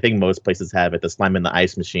 like, I think most places have it, the slime in the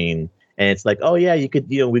ice machine. And it's like, oh yeah, you could,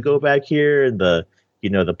 we go back here, and the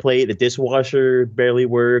plate, the dishwasher barely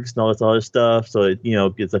works and all this other stuff. So,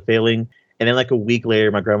 it's a failing. And then like a week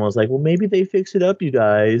later, my grandma was like, well, maybe they fixed it up, you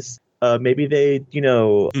guys. Maybe they,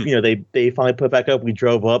 they finally put it back up. We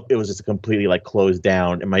drove up. It was just completely like closed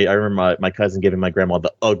down. And I remember my cousin giving my grandma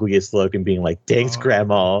the ugliest look and being like, thanks,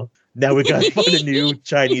 Grandma. Now we got to find a new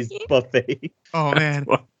Chinese buffet. Oh man.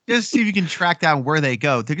 Just see if you can track down where they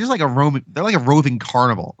go. They're just like a roving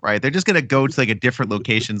carnival, right? They're just going to go to like a different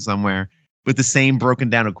location somewhere with the same broken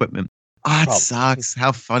down equipment. Oh, it sucks.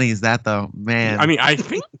 How funny is that though, man? I mean, I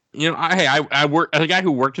think, I work as a guy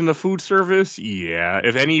who worked in the food service. Yeah.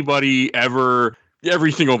 If anybody ever,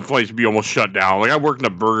 every single place would be almost shut down. Like I worked in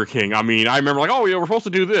a Burger King. I mean, I remember like, oh yeah, we're supposed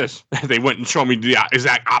to do this. They went and showed me the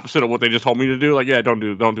exact opposite of what they just told me to do. Like, yeah, don't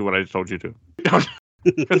do what I just told you to.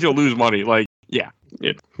 Because you'll lose money. Like, yeah,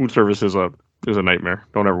 food service is a nightmare.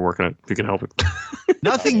 Don't ever work in it if you can help it.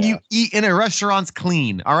 Nothing you eat in a restaurant's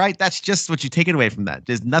clean. All right, that's just what you take it away from that.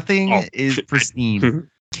 There's nothing is pristine.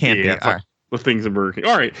 Can't be. All right. The things in Burger King.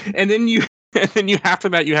 All right, and then after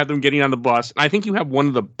that you have them getting on the bus. I think you have one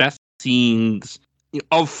of the best scenes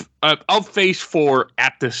of Phase 4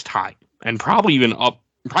 at this time, and probably one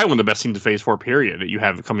of the best scenes of Phase 4 period that you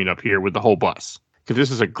have coming up here with the whole bus, because this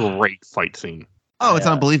is a great fight scene. Oh, it's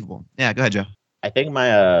unbelievable. Yeah, go ahead, Joe. I think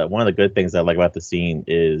my one of the good things I like about the scene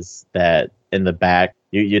is that in the back,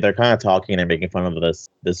 they're kind of talking and making fun of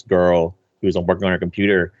this girl who's working on her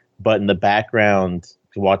computer, but in the background,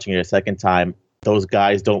 watching it a second time, those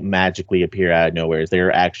guys don't magically appear out of nowhere.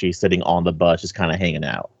 They're actually sitting on the bus, just kind of hanging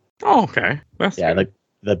out. Oh, okay. That's good. Like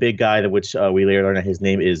the big guy, which we later learn that his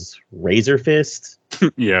name is Razor Fist.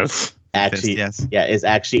 Yes. Actually, yes. Yeah, is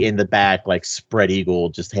actually in the back, like spread eagle,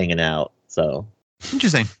 just hanging out. So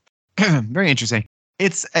interesting. Very interesting.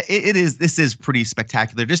 This is pretty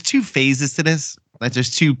spectacular. There's two phases to this. Like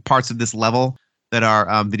there's two parts of this level that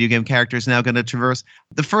our video game characters now going to traverse.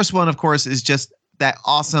 The first one, of course, is just that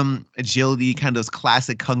awesome agility, kind of those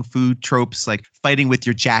classic kung fu tropes, like fighting with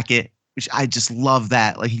your jacket, which I just love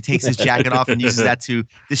that. Like he takes his jacket off and uses that to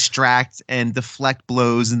distract and deflect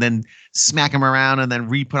blows and then smack him around and then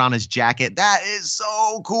re-put on his jacket. That is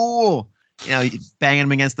so cool. Banging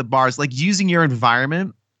him against the bars, like using your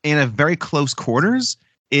environment in a very close quarters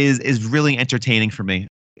is really entertaining for me.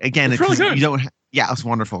 Again, it's really good. It's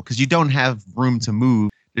wonderful because you don't have room to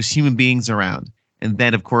move. There's human beings around. And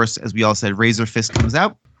then, of course, as we all said, Razor Fist comes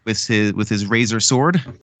out with his razor sword,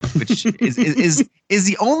 which is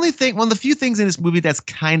the only thing, one of the few things in this movie that's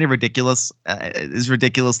kind of ridiculous. Is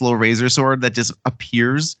ridiculous little razor sword that just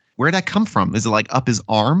appears. Where'd that come from? Is it like up his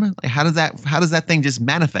arm? Like how does that thing just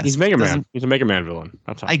manifest? He's Mega Man. He's a Mega Man villain.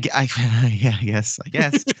 That's how. I guess.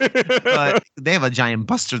 But they have a giant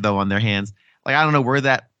buster though on their hands. Like I don't know where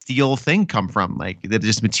that steel thing come from. Like did it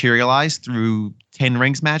just materialize through 10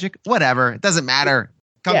 Rings magic? Whatever. It doesn't matter.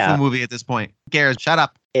 Kung fu movie at this point. Who cares? Shut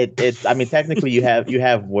up. I mean, technically you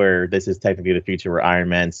have where this is technically the future where Iron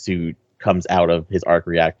Man's suit comes out of his arc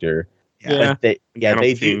reactor. Yeah. But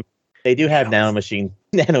they do. They do have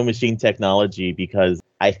nanomachine technology, because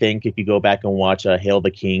I think if you go back and watch Hail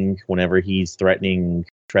the King, whenever he's threatening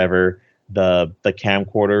Trevor, the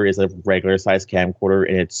camcorder is a regular size camcorder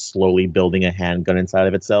and it's slowly building a handgun inside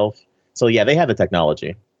of itself. So yeah, they have the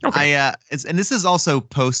technology. Okay. And this is also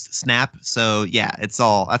post snap, so yeah, that's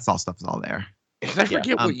all stuff's all there. I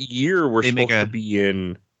forget what year we're supposed to be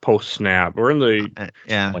in post snap. We're in the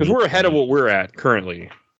because we're ahead of what we're at currently.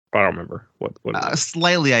 I don't remember what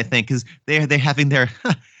slightly, I think, because they're having their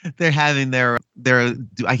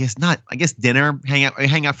I guess dinner,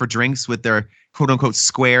 hang out for drinks with their quote unquote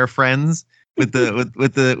square friends with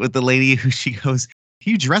the lady who she goes,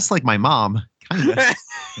 you dress like my mom, kind of.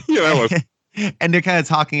 Yeah, that was. And they're kind of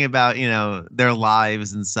talking about, their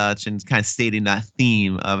lives and such, and kind of stating that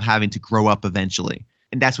theme of having to grow up eventually.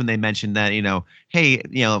 And that's when they mentioned that, hey,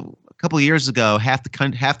 a couple of years ago, half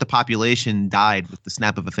the population died with the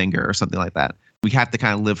snap of a finger or something like that. We have to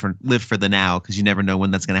kind of live for the now, because you never know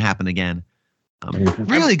when that's going to happen again.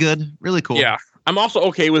 Really good, really cool. Yeah, I'm also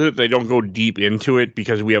okay with it. They don't go deep into it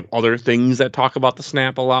because we have other things that talk about the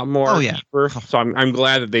snap a lot more. Oh yeah. So I'm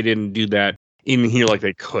glad that they didn't do that in here like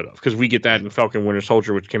they could have, because we get that in Falcon Winter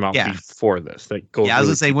Soldier, which came out before this. That goes. Yeah, I was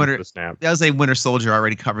gonna say snap. I was gonna say Winter Soldier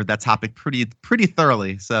already covered that topic pretty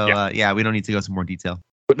thoroughly. So we don't need to go into more detail.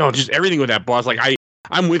 But no, just everything with that boss. Like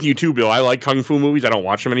I'm with you too, Bill. I like kung fu movies. I don't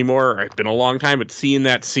watch them anymore. It's been a long time, but seeing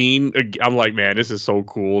that scene, I'm like, man, this is so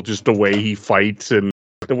cool. Just the way he fights and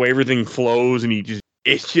the way everything flows, and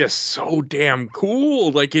it's just so damn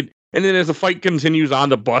cool. Like it. And then as the fight continues on,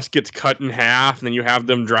 the bus gets cut in half, and then you have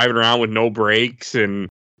them driving around with no brakes, and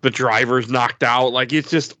the driver's knocked out. Like, it's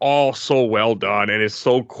just all so well done, and it's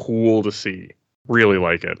so cool to see. Really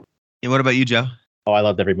like it. And what about you, Joe? Oh, I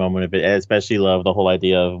loved every moment of it. I especially love the whole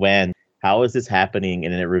idea of how is this happening?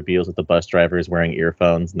 And then it reveals that the bus driver is wearing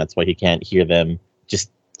earphones, and that's why he can't hear them.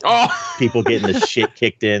 Just people getting the shit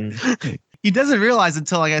kicked in. He doesn't realize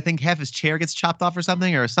until I think half his chair gets chopped off or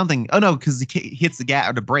something. Oh no, because he hits the gas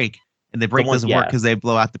or the brake, and the brake doesn't work because they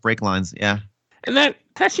blow out the brake lines. Yeah, and that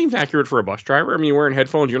seems accurate for a bus driver. I mean, wearing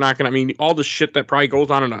headphones, you're not gonna. I mean, all the shit that probably goes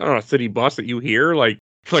on a city bus that you hear, like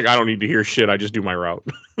I don't need to hear shit. I just do my route.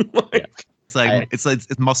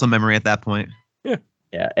 It's muscle memory at that point. Yeah,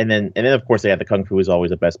 yeah, and then of course the kung fu is always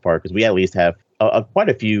the best part, because we at least have quite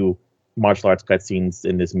a few martial arts cutscenes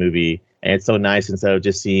in this movie. And it's so nice instead of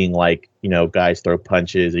just seeing guys throw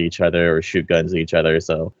punches at each other or shoot guns at each other.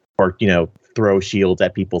 Or throw shields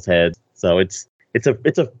at people's heads. So it's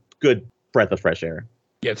a good breath of fresh air.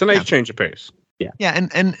 Yeah, it's a nice change of pace. Yeah. Yeah,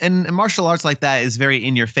 and martial arts like that is very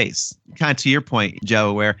in your face. Kind of to your point,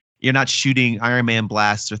 Joe, where you're not shooting Iron Man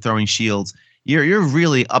blasts or throwing shields. You're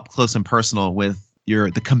really up close and personal with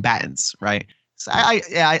the combatants, right? So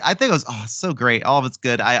I think it was so great. All of it's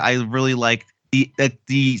good. I really like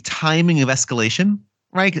the timing of escalation,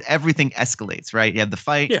 right? 'Cause everything escalates, right? You have the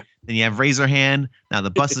fight, then you have Razorhand. Now the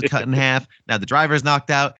bus is cut in half. Now the driver's knocked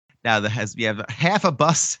out. Now you have half a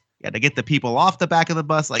bus. You got to get the people off the back of the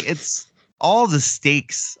bus. Like, it's all the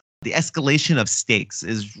stakes. The escalation of stakes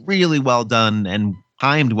is really well done and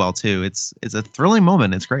timed well too. It's a thrilling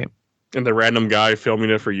moment. It's great. And the random guy filming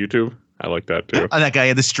it for YouTube, I like that too. Oh, that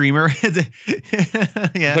guy, the streamer.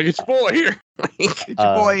 Yeah, like, it's your boy here. It's your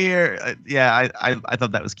boy here. Yeah, I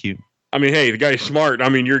thought that was cute. I mean, hey, the guy's smart. I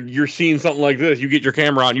mean, you're seeing something like this. You get your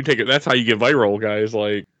camera on, you take it. That's how you get viral, guys.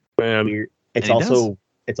 Like, man. It's also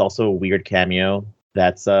a weird cameo.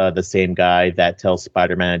 That's the same guy that tells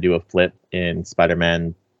Spider-Man to do a flip in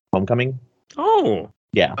Spider-Man Homecoming. Oh.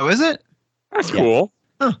 Yeah. Oh, is it? That's cool.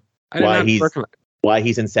 Huh. Why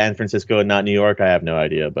he's in San Francisco and not New York, I have no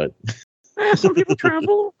idea, but some people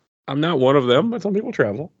travel. I'm not one of them, but some people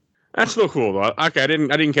travel. That's still cool though. Okay, I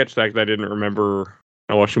didn't catch that because I didn't remember.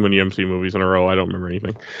 I watched too many MC movies in a row. I don't remember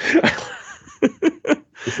anything.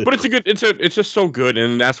 But it's just so good,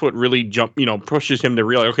 and that's what really pushes him to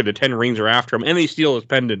realize, okay, the 10 rings are after him, and they steal his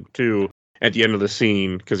pendant too at the end of the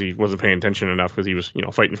scene because he wasn't paying attention enough because he was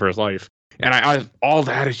fighting for his life. And I all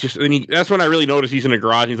that is just, and that's when I really noticed he's in the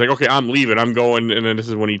garage. He's like, okay, I'm leaving, I'm going, and then this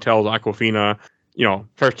is when he tells Aquafina,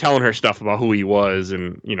 starts telling her stuff about who he was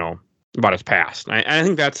and about his past. And I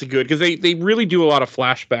think that's good because they really do a lot of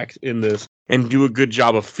flashbacks in this and do a good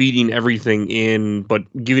job of feeding everything in, but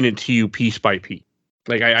giving it to you piece by piece.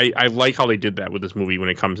 Like I like how they did that with this movie when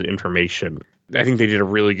it comes to information. I think they did a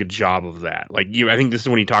really good job of that. Like I think this is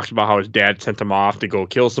when he talks about how his dad sent him off to go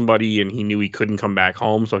kill somebody and he knew he couldn't come back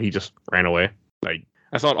home, so he just ran away. Like,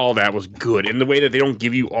 I thought all that was good. And the way that they don't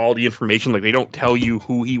give you all the information, like they don't tell you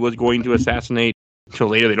who he was going to assassinate until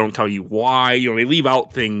later. They don't tell you why. They leave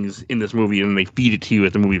out things in this movie and they feed it to you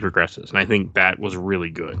as the movie progresses. And I think that was really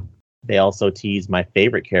good. they also tease my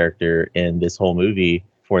favorite character in this whole movie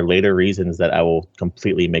for later reasons that I will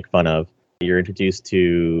completely make fun of. You're introduced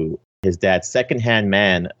to his dad's secondhand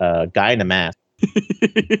man, guy in a mask.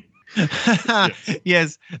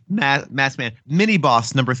 Yes, mask man, mini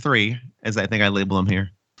boss number 3, as I think I label him here.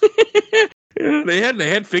 Yeah, they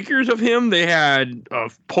had figures of him. They had a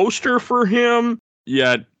poster for him.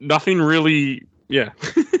 Yet nothing really. Yeah,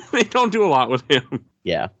 they don't do a lot with him.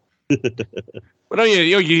 Yeah. But oh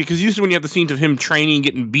yeah, because usually when you have the scenes of him training,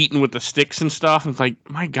 getting beaten with the sticks and stuff, it's like,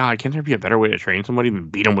 my God, can't there be a better way to train somebody than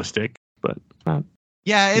beat them with sticks? But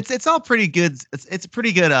yeah, it's all pretty good. It's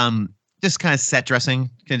pretty good. Just kind of set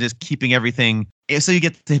dressing, kind of just keeping everything. So you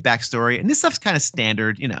get the backstory, and this stuff's kind of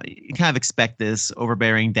standard. You kind of expect this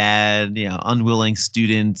overbearing dad, unwilling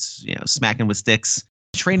student, smacking with sticks.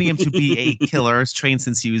 Training him to be a killer. He's trained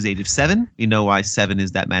since he was age of 7. You know why 7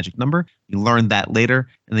 is that magic number. You learn that later.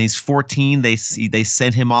 And then he's 14. They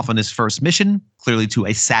send him off on his first mission, clearly to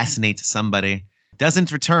assassinate somebody.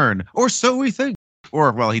 Doesn't return, or so we think.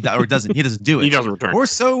 Or well, he doesn't. He doesn't do it. He doesn't return, or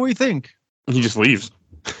so we think. He just leaves.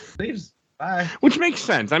 Bye. Which makes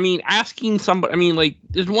sense. I mean, asking somebody. I mean, like,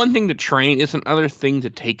 there's one thing to train. It's another thing to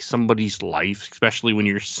take somebody's life, especially when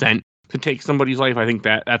you're sent to take somebody's life. I think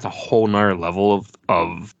that's a whole nother level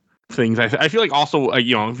of things. I feel like also,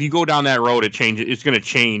 if you go down that road, it's going to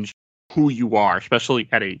change who you are, especially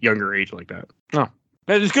at a younger age like that. No,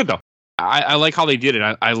 it's good though. I like how they did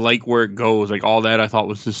it. I like where it goes. Like all that I thought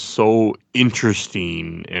was just so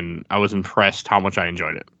interesting, and I was impressed how much I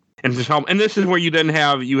enjoyed it. And this is where you then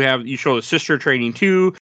you show the sister training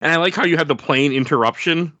too. And I like how you have the plane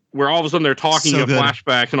interruption where all of a sudden they're talking, you have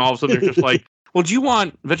flashbacks, and all of a sudden they're just like, well, do you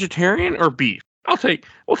want vegetarian or beef? We'll take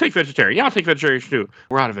vegetarian. Yeah, I'll take vegetarian too.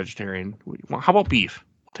 We're out of vegetarian. How about beef?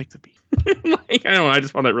 We'll take the beef. Like, I don't know. I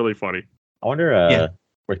just found that really funny. I wonder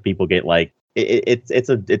where people get like it's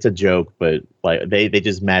a joke, but like they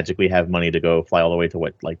just magically have money to go fly all the way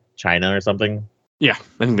to China or something. Yeah,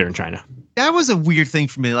 I think they're in China. That was a weird thing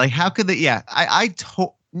for me. Like, how could they? Yeah, I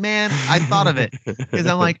thought of it because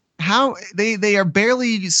I'm like, how they are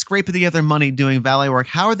barely scraping together money doing valet work.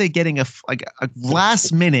 How are they getting a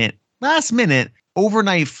last minute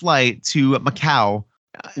overnight flight to Macau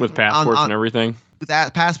with passports and everything? With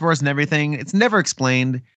that passports and everything, it's never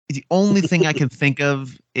explained. The only thing I can think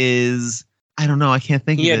of is I don't know. I can't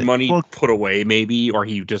think. He of had it. money put away, maybe, or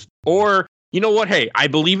you know what? Hey, I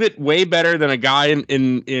believe it way better than a guy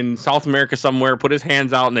in South America somewhere put his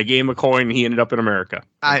hands out and they gave him a coin and he ended up in America.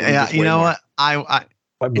 You know what?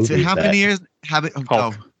 How many years?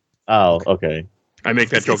 Oh, okay. I make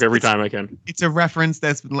that joke every time I can. It's a reference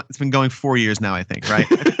it's been going 4 years now, I think, right?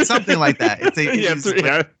 Something like that.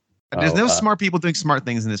 There's no smart people doing smart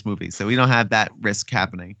things in this movie, so we don't have that risk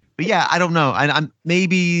happening. But yeah, I don't know. I'm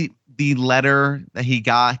maybe the letter that he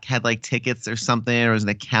got had like tickets or something, or was an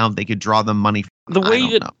account they could draw them money. The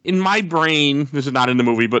way that in my brain, this is not in the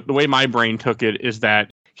movie, but the way my brain took it is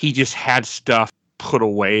that he just had stuff put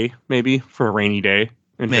away, maybe for a rainy day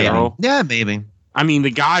in general. Yeah, maybe. I mean, the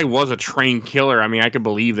guy was a trained killer. I mean, I could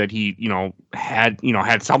believe that he,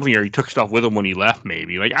 had something, or he took stuff with him when he left.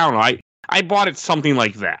 Maybe, like, I don't know. I bought it something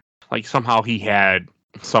like that. Like somehow he had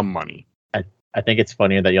some money. I think it's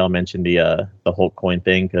funnier that y'all mentioned the Hulk coin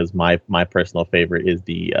thing because my personal favorite is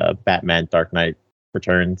the Batman Dark Knight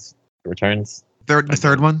Returns. The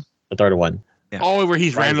third one. The third one. Yeah. Oh, where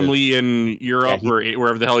he's randomly in Europe or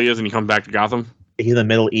wherever the hell he is, and he comes back to Gotham. He's in the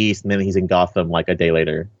Middle East, and then he's in Gotham like a day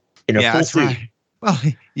later. That's right. Well,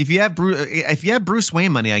 if you have Bruce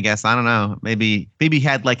Wayne money, I guess I don't know. Maybe he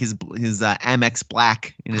had like his Amex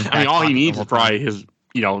Black in his. I mean, all he needs is probably his.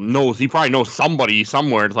 He probably knows somebody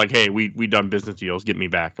somewhere. It's like, hey, we done business deals. Get me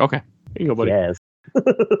back. Okay, here you go, buddy. Yes.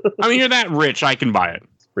 I mean, you're that rich. I can buy it.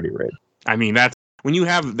 It's pretty rich. I mean, that's when you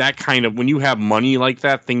have when you have money like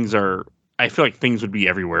that. I feel like things would be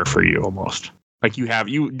everywhere for you almost. Like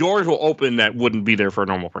doors will open that wouldn't be there for a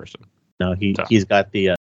normal person. No, he's got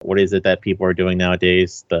the what is it that people are doing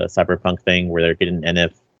nowadays? The cyberpunk thing where they're getting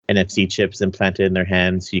NFC chips implanted in their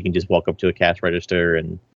hands, so you can just walk up to a cash register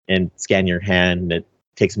and scan your hand. And it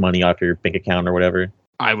takes money off your bank account or whatever.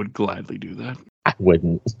 I would gladly do that. I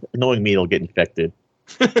wouldn't. Knowing me, it'll get infected.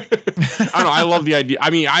 I don't know. I love the idea. I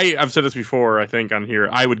mean, I've said this before, I think, on here.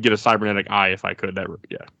 I would get a cybernetic eye if I could.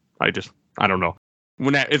 I don't know.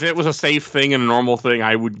 If it was a safe thing and a normal thing,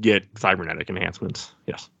 I would get cybernetic enhancements.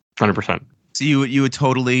 Yes, 100%. So you would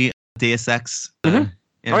totally Deus Ex? Mm-hmm.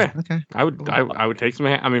 Yeah. Oh yeah. Okay. I would take some.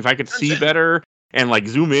 I mean, if I could see better and like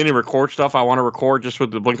zoom in and record stuff I want to record just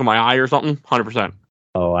with the blink of my eye or something, 100%.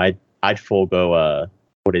 Oh, I'd full go.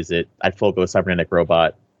 What is it? I'd full go cybernetic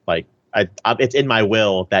robot. Like It's in my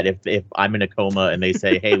will that if I'm in a coma and they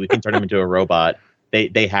say, "Hey, we can turn him into a robot,"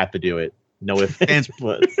 they have to do it. No ifs, ands,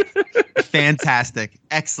 buts. Fantastic.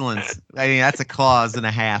 Excellent. I mean, that's a clause and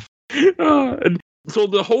a half. And so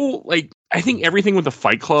the whole, like, I think everything with the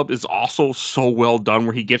Fight Club is also so well done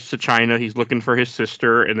where he gets to China, he's looking for his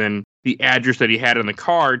sister, and then the address that he had in the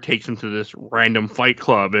card takes him to this random Fight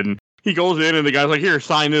Club, and he goes in and the guy's like, here,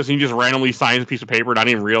 sign this, and he just randomly signs a piece of paper not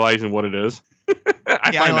even realizing what it is.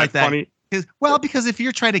 I find like that funny. Because if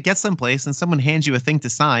you're trying to get someplace and someone hands you a thing to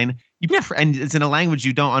sign, and it's in a language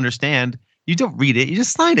you don't understand, you don't read it, you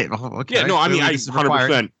just sign it. Oh, okay. Yeah, no, I mean, I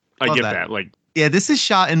 100%, I get that. Like, yeah, this is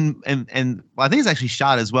shot in, and well, I think it's actually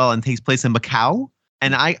shot as well and takes place in Macau.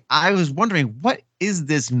 And I was wondering, what is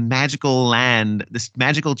this magical land, this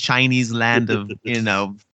magical Chinese land of,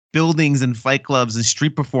 buildings and fight clubs and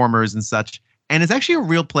street performers and such? And it's actually a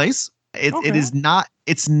real place. It is not,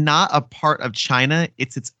 it's not a part of China.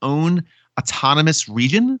 It's its own autonomous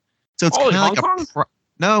region. So it's kind of like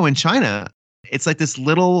no, in China, it's like this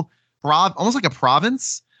little almost like a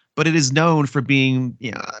province, but it is known for being,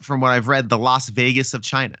 from what I've read, the Las Vegas of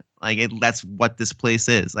China. Like that's what this place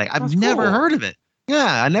is. Like I've never heard of it.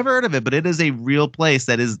 Yeah, I never heard of it, but it is a real place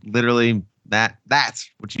that is literally that's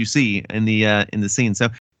what you see in the scene. So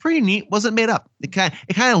pretty neat. Wasn't made up. It kind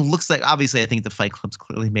of looks like, obviously I think the Fight Club's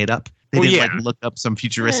clearly made up. They didn't look up some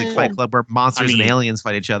futuristic Fight Club where monsters and aliens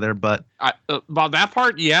fight each other, but about that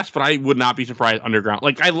part, yes, but I would not be surprised underground.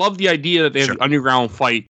 Like I love the idea that they have the underground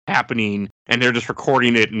fight happening and they're just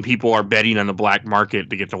recording it and people are betting on the black market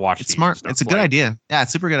to get to watch it. It's smart. It's a good idea. Yeah, it's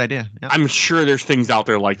a super good idea. Yeah. I'm sure there's things out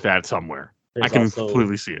there like that somewhere. I can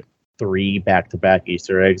completely see it. 3 back-to-back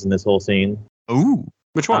Easter eggs in this whole scene. Ooh.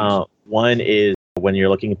 Which one? One is when you're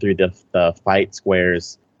looking through the fight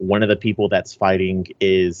squares, one of the people that's fighting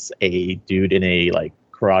is a dude in a like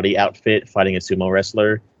karate outfit fighting a sumo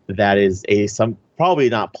wrestler. That is probably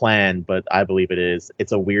not planned, but I believe it is.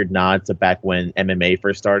 It's a weird nod to back when MMA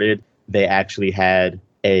first started. They actually had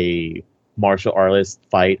a martial artist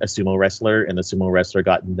fight a sumo wrestler, and the sumo wrestler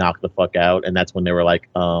got knocked the fuck out. And that's when they were like,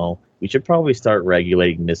 oh, we should probably start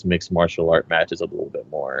regulating this mixed martial art matches a little bit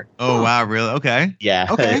more. Oh, wow. Really? Okay. Yeah.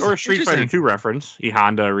 Okay. Or a Street Fighter 2 reference.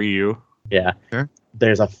 Honda Ryu. Yeah. Sure.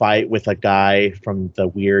 There's a fight with a guy from the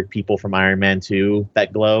weird people from Iron Man 2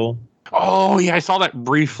 that glow. Oh, yeah. I saw that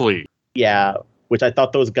briefly. Yeah. Which I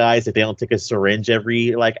thought those guys, if they don't take a syringe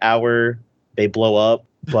every hour, they blow up.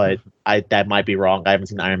 But that might be wrong. I haven't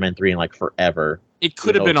seen Iron Man 3 in forever. It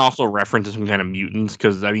could have been also referenced to some kind of mutants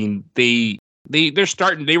because, I mean, they're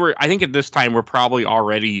starting. I think at this time, we're probably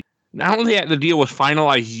already, not only the deal was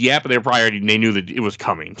finalized yet, but they knew that it was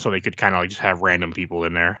coming. So they could kind of just have random people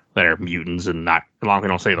in there that are mutants and not, as long as they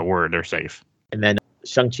don't say the word, they're safe. And then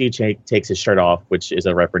Shang-Chi takes his shirt off, which is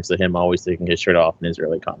a reference to him always taking his shirt off in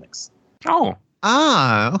Israeli comics. Oh.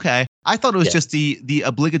 Ah, okay. I thought it was just the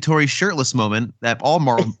obligatory shirtless moment that all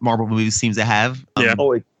Marvel movies seem to have. Yeah.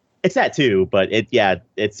 It's that too, but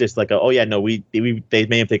it's just like they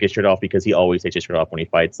made him take his shirt off because he always takes his shirt off when he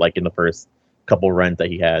fights, like in the first couple runs that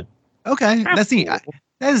he had. Okay, that's neat.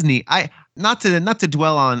 That is neat. I not to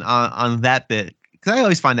dwell on that bit because I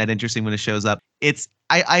always find that interesting when it shows up.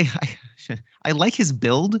 I like his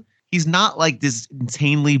build. He's not like this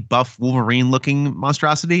insanely buff Wolverine looking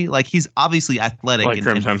monstrosity. Like he's obviously athletic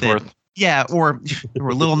and fit. Yeah, or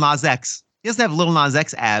Lil Nas X. He doesn't have Lil Nas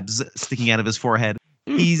X abs sticking out of his forehead.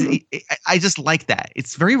 I just like that.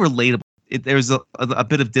 It's very relatable. There's a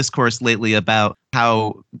bit of discourse lately about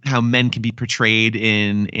how men can be portrayed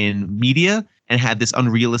in media and have this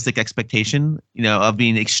unrealistic expectation, of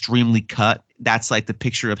being extremely cut. That's like the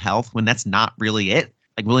picture of health when that's not really it.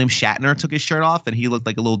 Like William Shatner took his shirt off and he looked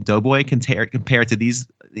like a little doughboy compared to these,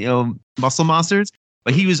 muscle monsters.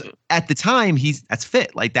 But he was at the time that's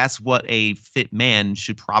fit. Like that's what a fit man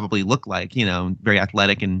should probably look like. Very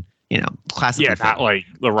athletic and classically. Yeah, not like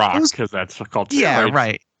The Rock because that's called. Yeah,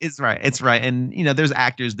 right. It's right. And there's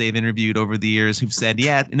actors they've interviewed over the years who've said,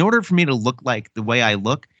 yeah, in order for me to look like the way I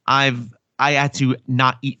look, I had to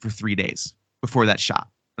not eat for 3 days before that shot,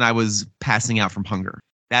 and I was passing out from hunger.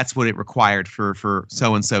 That's what it required for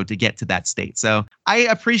so-and-so to get to that state. So I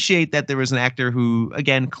appreciate that there was an actor who,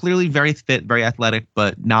 again, clearly very fit, very athletic,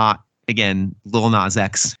 but not, again, Lil Nas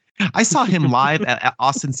X. I saw him live at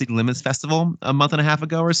Austin City Limits Festival a month and a half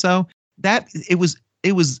ago or so. It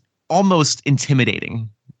was almost intimidating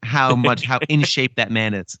how in shape that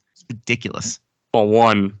man is. It's ridiculous. Well,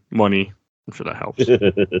 money. I'm sure that helps.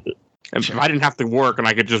 And if I didn't have to work and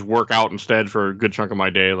I could just work out instead for a good chunk of my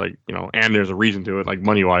day, and there's a reason to it, like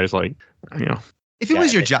money wise, If it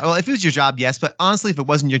was your job, well, if it was your job, yes. But honestly, if it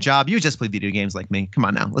wasn't your job, you would just play video games like me. Come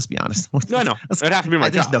on now, let's be honest. No, it'd have to be my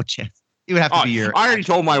There's job. no chance. It would have to be your. I already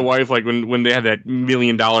told my wife, like when they had that $1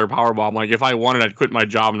 million Powerball, like if I wanted, I'd quit my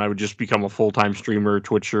job and I would just become a full-time streamer,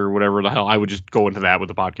 Twitcher, whatever the hell. I would just go into that with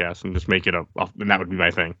the podcast and just make it and that would be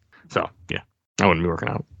my thing. So yeah, I wouldn't be working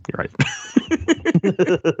out. You're right.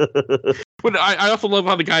 But I also love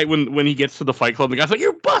how the guy when he gets to the Fight Club, the guy's like,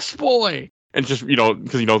 "You're bus boy," and just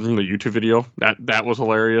because he knows from the YouTube video that was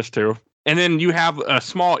hilarious too. And then you have a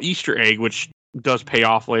small Easter egg which does pay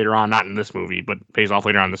off later on, not in this movie, but pays off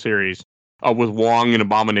later on in the series. With Wong and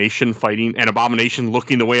Abomination fighting, and Abomination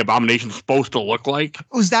looking the way Abomination's supposed to look like.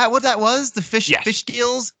 Was that what that was? The fish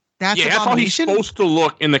gills? That's how he's supposed to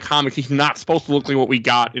look in the comics. He's not supposed to look like what we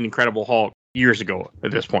got in Incredible Hulk years ago at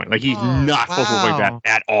this point. Like, he's not supposed to look like that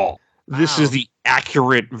at all. Wow. This is the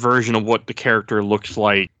accurate version of what the character looks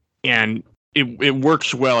like, and it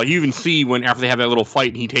works well. You even see when after they have that little fight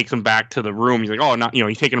and he takes him back to the room, he's like,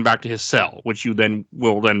 he's taking him back to his cell, which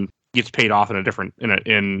gets paid off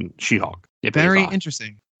in She-Hulk. Very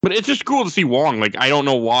interesting. But it's just cool to see Wong. Like, I don't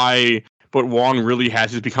know why, but Wong really has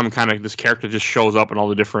just become kind of this character that just shows up in all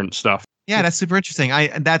the different stuff. Yeah, that's super interesting.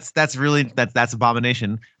 That's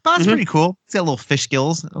Abomination. But that's pretty cool. He's got little fish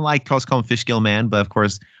gills. I like call him Fish Gill Man, but of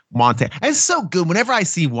course, it's so good. Whenever I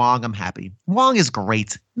see Wong, I'm happy. Wong is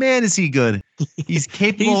great. Man, is he good. He's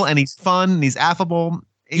capable and he's fun and he's affable.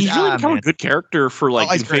 He's really become a good character for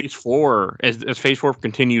in Phase 4. As Phase 4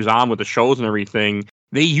 continues on with the shows and everything,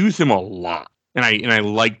 they use him a lot. And I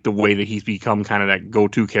like the way that he's become kind of that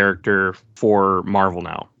go-to character for Marvel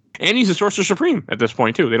now. And he's the Sorcerer Supreme at this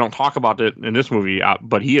point, too. They don't talk about it in this movie,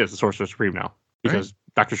 but he is the Sorcerer Supreme now. Because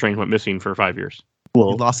Doctor Strange went missing for 5 years.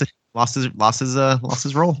 Well, he lost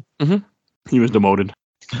his role. Mm-hmm. He was demoted.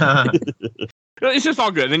 It's just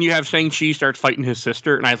all good. And then you have Shang-Chi starts fighting his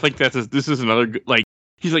sister. And I think this is another,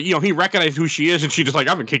 he's like, he recognized who she is, and she just like,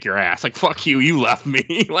 I'm gonna kick your ass. Like, fuck you, you left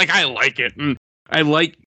me. Like, I like it. And I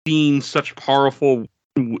like seeing seeing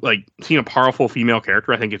a powerful female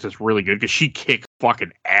character. I think it's just really good because she kicks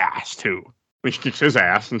fucking ass too. I mean, she kicks his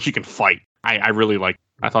ass and she can fight. I really like.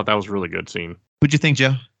 I thought that was a really good scene. What'd you think,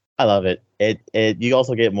 Joe? I love it. You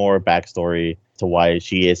also get more backstory to why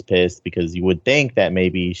she is pissed, because you would think that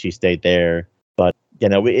maybe she stayed there, but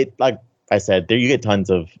like I said, you get tons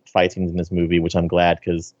of fight scenes in this movie, which I'm glad,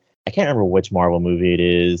 because I can't remember which Marvel movie it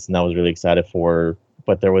is, and I was really excited for,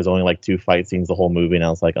 but there was only 2 fight scenes the whole movie, and I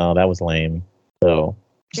was like, oh, that was lame. So,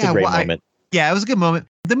 just a great moment. It was a good moment.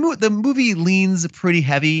 The movie leans pretty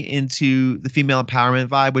heavy into the female empowerment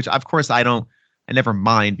vibe, which of course I never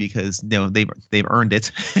mind, because they've earned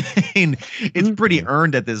it. And it's pretty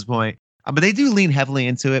earned at this point. But they do lean heavily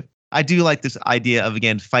into it. I do like this idea of,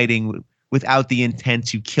 again, fighting without the intent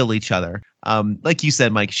to kill each other. Like you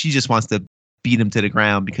said, Mike, she just wants to beat him to the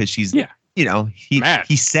ground because she's,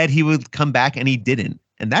 he said he would come back and he didn't.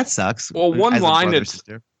 And that sucks. Well, one line that's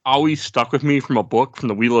always stuck with me from a book from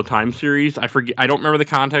the Wheel of Time series. I forget. I don't remember the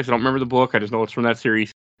context. I don't remember the book. I just know it's from that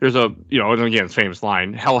series. There's and again, it's a famous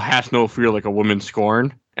line. Hell has no fear like a woman's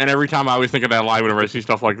scorn. And every time I always think of that line whenever I see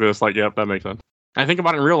stuff like this, yep, that makes sense. I think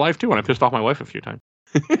about it in real life too when I pissed off my wife a few times.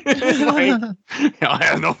 Hell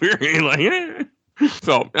has no fear.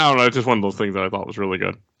 So I don't know. It's just one of those things that I thought was really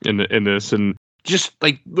good in this, and just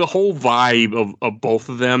the whole vibe of both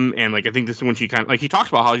of them. And I think this is when she kind of he talks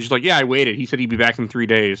about how she's like, yeah, I waited. He said he'd be back in 3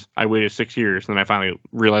 days. I waited 6 years, and then I finally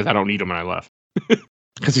realized I don't need him, and I left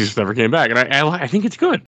because he just never came back. And I think it's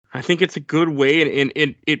good. I think it's a good way, and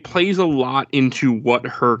it plays a lot into what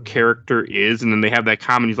her character is. And then they have that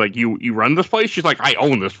comment. He's like, you run this place? She's like, I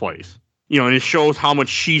own this place. And it shows how much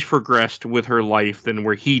she's progressed with her life than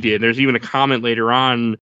where he did. There's even a comment later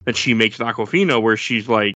on that she makes to Awkwafina where she's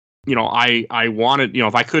like, I wanted,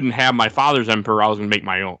 if I couldn't have my father's empire, I was going to make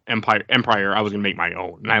my own empire. I was going to make my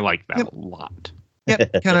own. And I like that a lot.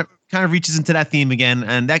 Yep, kind of reaches into that theme again.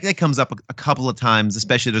 And that comes up a couple of times,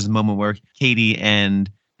 especially there's a moment where Katie and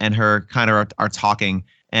her kind of are talking,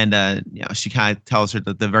 and she kind of tells her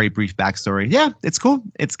the very brief backstory. Yeah, it's cool.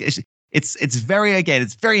 It's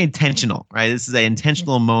very intentional, right? This is an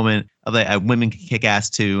intentional moment of a women can kick ass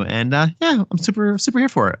too, and I'm super here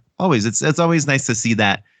for it. Always, it's always nice to see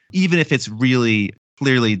that, even if it's really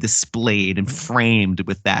clearly displayed and framed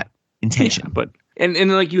with that intention. Yeah, but and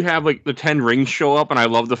you have the 10 rings show up, and I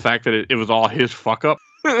love the fact that it was all his fuck up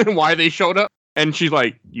why they showed up, and she's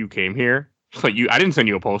like, you came here. It's like, I didn't send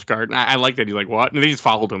you a postcard. And I like that. He's like, what? And they just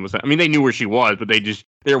followed him. I mean, they knew where she was, but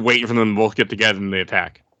they're waiting for them to both get together and they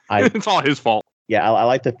attack. It's all his fault. Yeah, I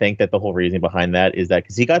like to think that the whole reason behind that is that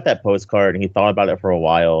because he got that postcard and he thought about it for a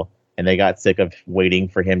while, and they got sick of waiting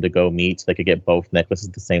for him to go meet so they could get both necklaces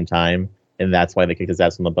at the same time. and that's why they kicked his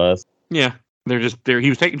ass on the bus. Yeah, they're just there. He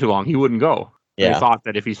was taking too long. He wouldn't go. Yeah. They thought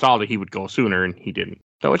that if he saw that he would go sooner, and he didn't.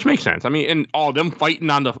 So which makes sense. I mean, and all them fighting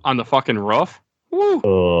on the fucking roof. Woo.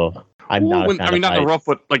 Oh, I'm not. Not the roof,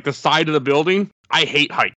 but like the side of the building. I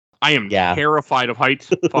hate heights. I am terrified of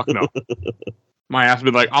heights. Fuck no. My ass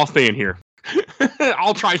would be like, I'll stay in here.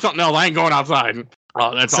 I'll try something else. I ain't going outside.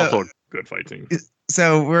 Oh, that's also a good fight scene.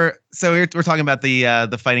 So we're talking about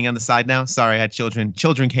the fighting on the side now. Sorry, I had children.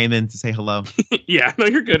 Children came in to say hello. Yeah, no,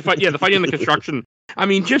 you're good. The fighting in the construction. I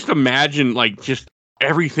mean, just imagine like just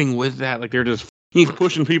everything with that. Like he's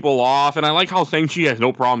pushing people off, and I like how Shang-Chi has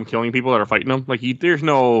no problem killing people that are fighting him. Like there's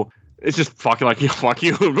no. It's just fucking like fuck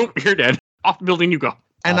you. You're dead. Off the building you go.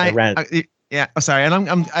 And sorry,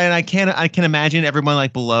 and I can't imagine everyone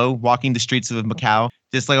like below walking the streets of Macau.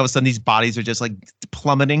 Just like all of a sudden these bodies are just like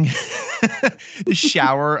plummeting. The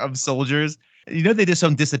shower of soldiers. You know, they just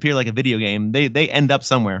don't disappear like a video game. They end up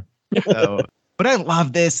somewhere. So, but I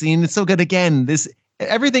love this scene. It's so good. Again,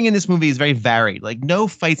 everything in this movie is very varied. Like no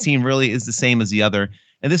fight scene really is the same as the other.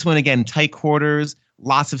 And this one again, tight quarters,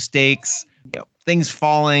 lots of stakes, things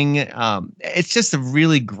falling. It's just a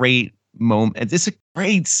really great moment. It's a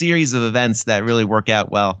great series of events that really work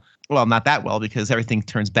out well. Well, not that well because everything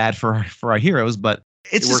turns bad for our heroes, but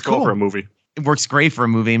it works cool. Well for a movie. It works great for a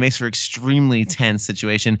movie. It makes for an extremely tense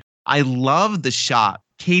situation. I love the shot.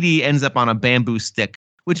 Katie ends up on a bamboo stick,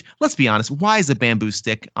 which let's be honest, why is a bamboo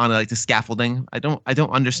stick on like the scaffolding? I don't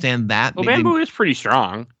understand that. Well, bamboo is pretty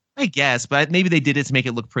strong. I guess, but maybe they did it to make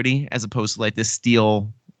it look pretty as opposed to like this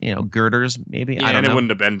steel, girders, maybe. Yeah, I don't know. It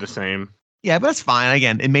wouldn't have been the same. Yeah, but that's fine.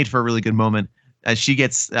 Again, it made for a really good moment as she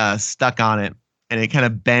gets stuck on it and it kind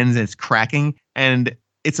of bends and it's cracking. And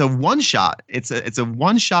it's a one shot. It's a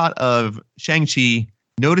one shot of Shang-Chi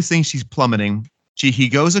noticing she's plummeting. He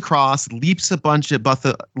goes across, leaps upon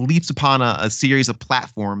a series of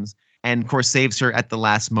platforms, and of course saves her at the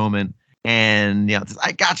last moment. And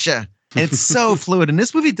I gotcha. And it's so fluid. And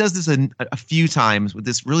this movie does this a few times with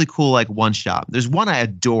this really cool like one shot. There's one I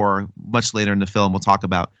adore much later in the film we'll talk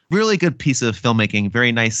about. Really good piece of filmmaking.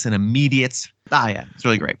 Very nice and immediate. Yeah, it's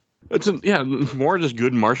really great. It's more just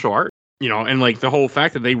good martial art. And like the whole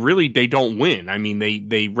fact that they don't win. I mean,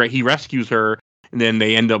 he rescues her and then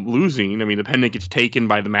they end up losing. I mean, the pendant gets taken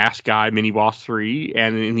by the masked guy, Mini Boss 3,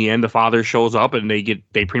 and in the end, the father shows up and they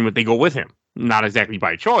pretty much go with him. Not exactly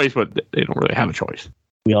by choice, but they don't really have a choice.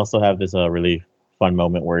 We also have this really fun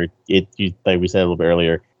moment where like we said a little bit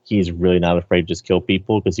earlier, he's really not afraid to just kill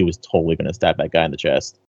people because he was totally going to stab that guy in the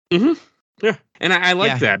chest. Mm-hmm. Yeah, and I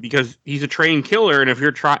like that because he's a trained killer, and if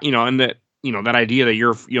you're trying, and that. That idea that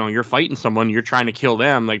you're fighting someone, you're trying to kill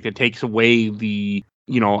them, like that takes away the,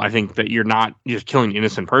 I think that you're not just killing an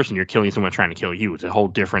innocent person, you're killing someone trying to kill you. It's a whole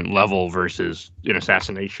different level versus an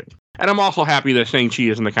assassination. And I'm also happy that Shang-Chi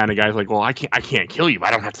isn't the kind of guy who's like, well, I can't kill you, but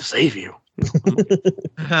I don't have to save you.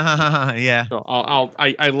 Yeah. So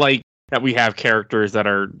I like that we have characters that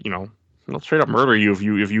are, they'll straight up murder you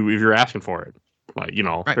if you're asking for it. Like,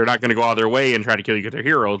 right. They're not going to go out of their way and try to kill you because they're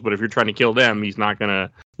heroes. But if you're trying to kill them, he's not going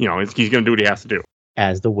to, he's going to do what he has to do.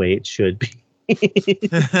 As the way it should be.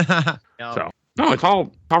 So, no, it's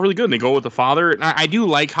all really good. And they go with the father. And I do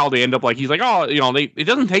like how they end up like, he's like, oh, it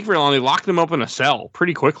doesn't take very long. They lock them up in a cell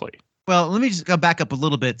pretty quickly. Well, let me just go back up a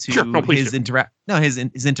little bit to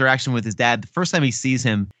his interaction with his dad. The first time he sees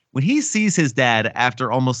him, when he sees his dad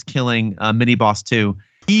after almost killing Mini Boss 2,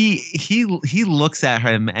 he looks at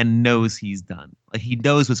him and knows he's done. Like he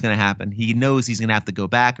knows what's going to happen. He knows he's going to have to go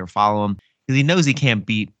back or follow him because he knows he can't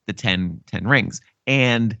beat the 10 rings.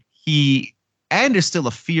 And there's still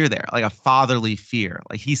a fear there, like a fatherly fear.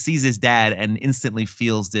 Like he sees his dad and instantly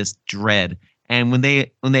feels this dread. And when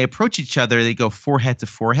they approach each other, they go forehead to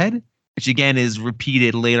forehead, which again is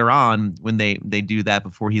repeated later on when they do that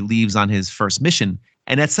before he leaves on his first mission.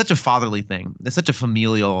 And that's such a fatherly thing. That's such a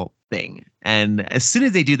familial thing. And as soon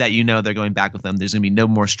as they do that, they're going back with them. There's going to be no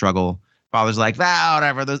more struggle. Father's like,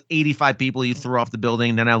 whatever. Those 85 people you threw off the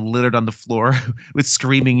building, they're now littered on the floor with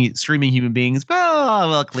screaming human beings. Well,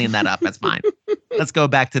 we'll clean that up. That's fine. Let's go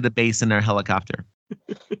back to the base in our helicopter.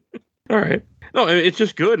 All right. No, it's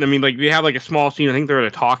just good. I mean, like, they have like a small scene. I think they're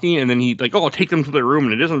talking, and then he like, I'll take them to their room,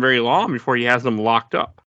 and it isn't very long before he has them locked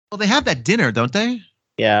up. Well, they have that dinner, don't they?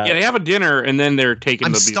 Yeah. Yeah, they have a dinner, and then they're taking.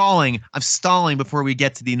 I'm stalling before we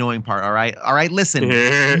get to the annoying part. All right. Listen.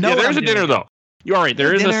 There's a dinner though. You're right.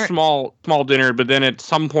 There is a small dinner, but then at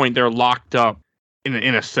some point they're locked up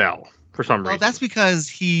in a cell for some reason. That's because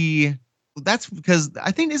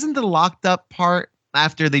I think isn't the locked up part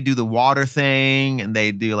after they do the water thing and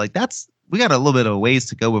they do like we got a little bit of ways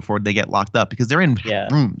to go before they get locked up because they're in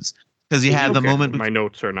rooms. because you have the moment. My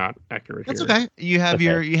notes are not accurate. That's here. okay. You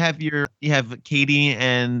have Katie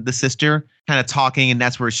and the sister kind of talking, and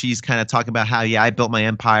that's where she's kind of talking about how I built my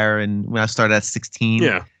empire, and when I started at 16.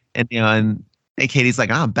 Yeah. And and Katie's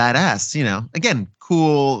like, I'm badass. Again,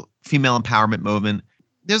 cool female empowerment moment.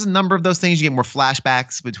 There's a number of those things. You get more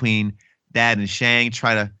flashbacks between Dad and Shang,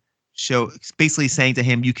 try to show, basically saying to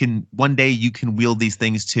him, one day you can wield these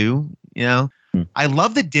things too. I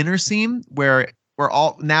love the dinner scene where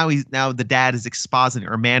now the dad is expositing,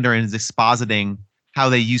 or Mandarin is expositing how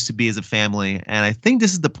they used to be as a family. And I think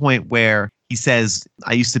this is the point where he says,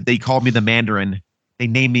 they called me the Mandarin. They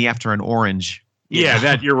named me after an orange.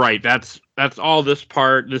 Yeah, you're right. That's all this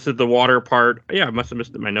part. This is the water part. Yeah, I must have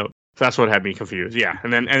missed it in my note. So that's what had me confused. Yeah.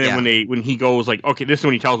 And then when he goes like, okay, this is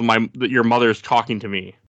when he tells him that your mother's talking to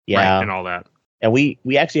me. Yeah. Right, and all that. And we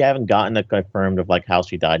actually haven't gotten a confirmed of like how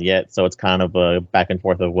she died yet. So it's kind of a back and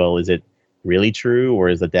forth of, well, is it really true, or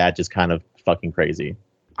is the dad just kind of fucking crazy?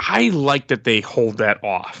 I like that they hold that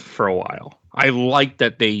off for a while. I like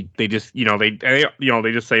that they just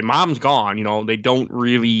they just say mom's gone. They don't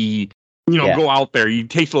really go out there. It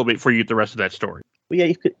takes a little bit before you get the rest of that story. Well,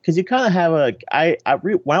 yeah, because you kind of have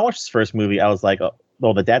when I watched this first movie, I was like, oh,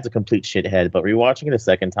 well, the dad's a complete shithead. But rewatching it a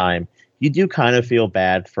second time, you do kind of feel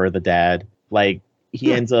bad for the dad. Like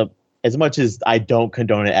he ends up, as much as I don't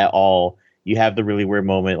condone it at all, you have the really weird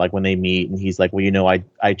moment like when they meet and he's like, well,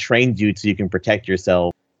 I trained you so you can protect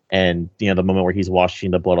yourself. And, the moment where he's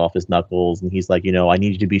washing the blood off his knuckles and he's like, I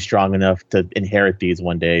need you to be strong enough to inherit these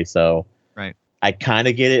one day. So right. I kind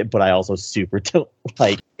of get it, but I also super don't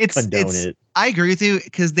condone it. I agree with you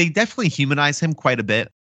because they definitely humanize him quite a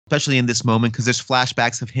bit, especially in this moment, because there's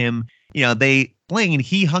flashbacks of him,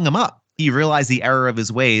 he hung him up. He realized the error of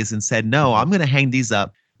his ways and said, no, I'm going to hang these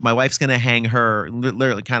up. My wife's going to hang her,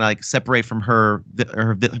 literally kind of like separate from her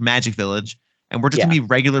magic village. And we're just going to be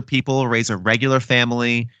regular people, raise a regular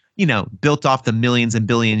family, built off the millions and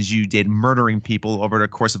billions you did murdering people over the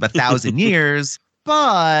course of 1,000 years.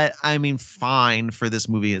 But I mean, fine for this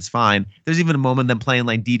movie, it's fine. There's even a moment of them playing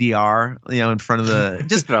like DDR, in front of the,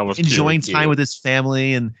 just enjoying time with his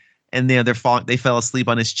family. And they fell asleep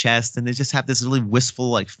on his chest and they just have this really wistful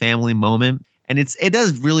like family moment. And it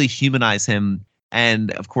does really humanize him.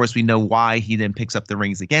 And of course, we know why he then picks up the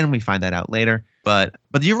rings again. We find that out later. But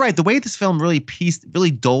you're right. The way this film really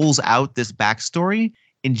doles out this backstory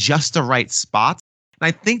in just the right spots. And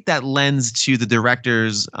I think that lends to the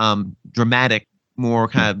director's dramatic, more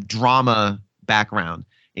kind of drama background.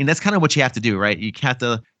 And that's kind of what you have to do, right? You have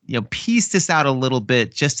to, piece this out a little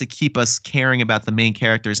bit just to keep us caring about the main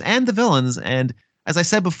characters and the villains. And as I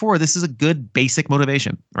said before, this is a good basic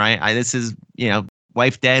motivation, right? This is,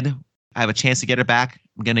 wife dead. I have a chance to get her back.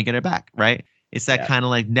 I'm going to get her back, right? It's that kind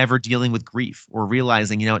of like never dealing with grief or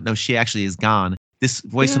realizing, no, she actually is gone. This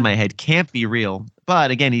voice in my head can't be real.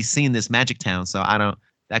 But again, he's seen this magic town. So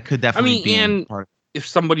that could definitely be part of it. If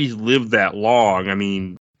somebody's lived that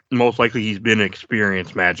long, most likely he's been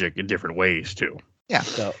experienced magic in different ways too. Yeah.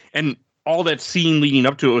 So, and all that scene leading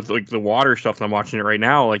up to it with like the water stuff, and I'm watching it right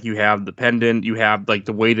now, like you have the pendant, you have like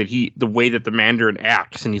the way that the Mandarin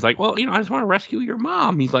acts, and he's like, well, I just want to rescue your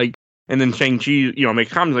mom. He's like, and then Shang-Chi,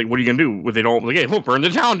 makes comments like, what are you gonna do? What they don't like, hey, we'll burn the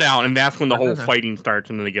town down, and that's when the whole fighting starts,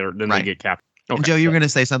 and then they get captured. Okay. And Joe, you were gonna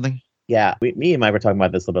say something? Yeah, me and Mike were talking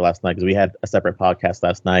about this a little bit last night because we had a separate podcast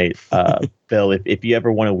last night. Bill, if you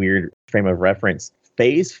ever want a weird frame of reference,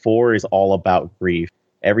 Phase 4 is all about grief.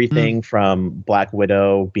 Everything from Black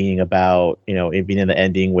Widow being about, it being in the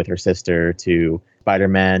ending with her sister to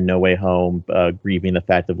Spider-Man No Way Home, grieving the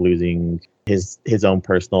fact of losing his own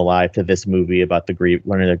personal life, to this movie about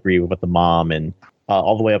learning to grieve with the mom, and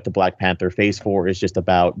all the way up to Black Panther. Phase 4 is just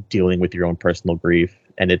about dealing with your own personal grief.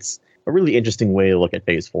 And it's a really interesting way to look at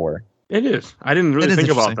Phase 4. It is. I didn't really think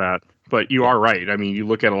about that, but you are right. You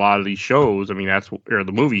look at a lot of these shows. Or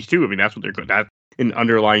the movies too. That's what they're good at. An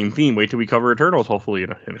underlying theme. Wait till we cover Eternals, hopefully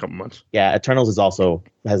in a couple months. Yeah, Eternals deals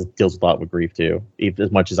with a lot with grief too.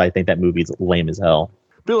 As much as I think that movie's lame as hell.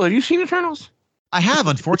 Bill, have you seen Eternals? I have,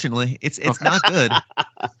 unfortunately. It's not good.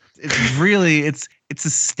 It's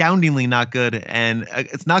astoundingly not good, and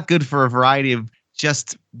it's not good for a variety of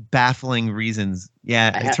just baffling reasons.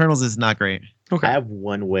 Yeah, Eternals is not great. Okay. I have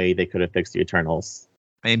one way they could have fixed the Eternals.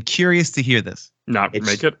 I am curious to hear this.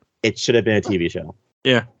 Make it? It should have been a TV show.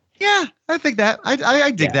 Yeah. Yeah, I think that.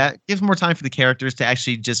 I dig that. Gives more time for the characters to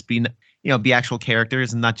actually just be actual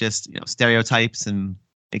characters and not just, stereotypes and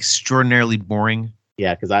extraordinarily boring.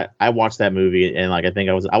 Yeah, because I watched that movie and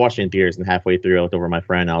I watched it in theaters, and halfway through I looked over at my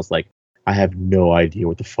friend and I was like, I have no idea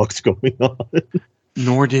what the fuck's going on.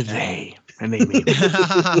 Nor did they. and they made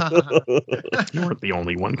it. You weren't the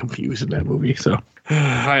only one confused in that movie, so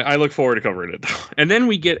I look forward to covering it. And then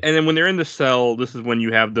when they're in the cell, this is when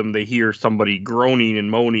you have them. They hear somebody groaning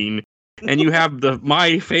and moaning, and you have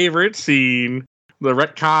my favorite scene, the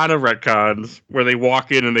retcon of retcons, where they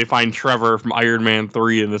walk in and they find Trevor from Iron Man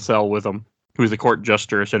 3 in the cell with them, who's the court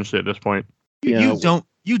jester essentially at this point.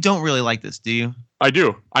 You don't really like this, do you? I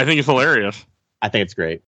do. I think it's hilarious. I think it's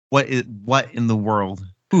great. What in the world?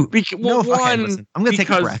 Listen, I'm gonna take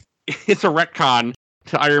a breath. It's a retcon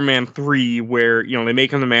to Iron Man 3 where, they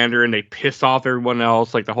make him the Mandarin, they piss off everyone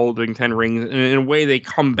else, like the holding 10 rings, and in a way they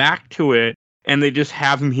come back to it and they just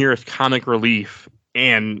have him here as comic relief.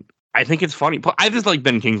 And I think it's funny. I just like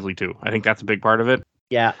Ben Kingsley too. I think that's a big part of it.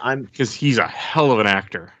 Yeah, because he's a hell of an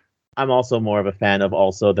actor. I'm also more of a fan of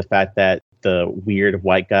also the fact that the weird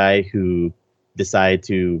white guy who decided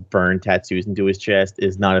to burn tattoos into his chest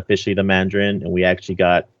is not officially the Mandarin, and we actually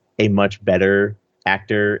got a much better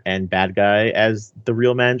actor and bad guy as the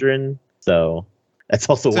real Mandarin. So that's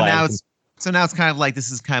also why. Now it's kind of like, this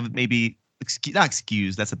is kind of maybe not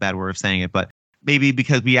excused. That's a bad word of saying it, but maybe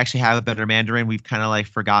because we actually have a better Mandarin, we've kind of like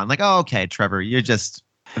forgotten. Like, oh, okay, Trevor, you're just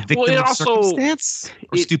a victim of circumstance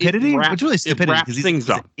or stupidity. It's really stupidity because he's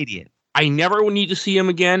an idiot. I never need to see him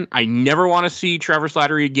again. I never want to see Trevor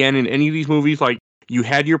Slattery again in any of these movies. Like, you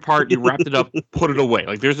had your part, you wrapped it up, put it away.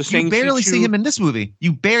 Like, there's a saying. You barely see him in this movie.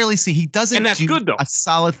 You barely see. He doesn't and that's do good, though. A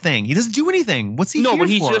solid thing. He doesn't do anything. What's he here for? No, but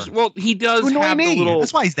he does have the little.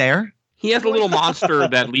 That's why he's there. He has a little monster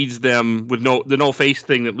that leads them with the no face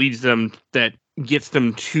thing that leads them, that gets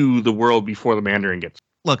them to the world before the Mandarin gets.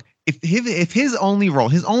 Look, if his only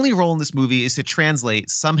role in this movie is to translate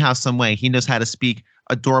somehow, some way, he knows how to speak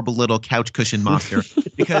adorable little couch cushion monster.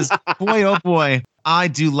 Because boy, oh boy, I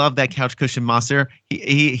do love that couch cushion monster.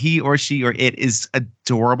 He or she or it is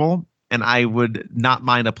adorable, and I would not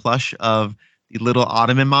mind a plush of the little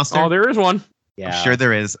Ottoman monster. Oh, there is one. Yeah, I'm sure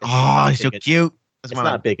there is. Oh, he's so cute. It's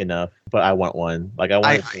not big enough, but I want one. Like, I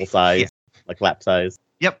want it full size, like lap size.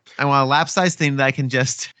 Yep, I want a lap size thing that I can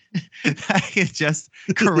just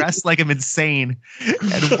caress like I'm insane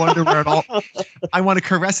and wonder where it all. I want to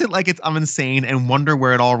caress it like I'm insane and wonder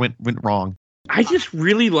where it all went wrong. I just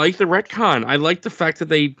really like the retcon. I like the fact that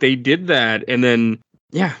they did that, and then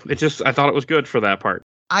I thought it was good for that part.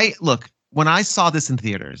 When I saw this in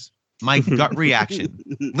theaters, my gut reaction,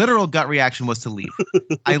 literal gut reaction, was to leave.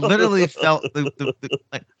 I literally felt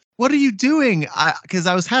like, what are you doing? Because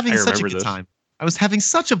I was having such a good time. I was having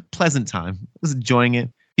such a pleasant time. I was enjoying it.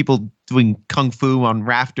 People doing kung fu on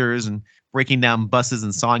rafters and breaking down buses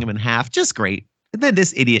and sawing them in half. Just great. And then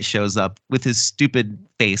this idiot shows up with his stupid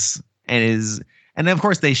face and then of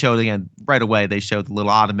course they showed again right away. They showed the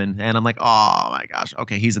little Ottoman, and I'm like, oh my gosh,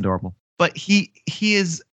 okay, he's adorable. But he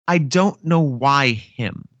is. I don't know why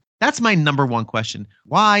him. That's my number one question.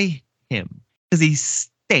 Why him? Because he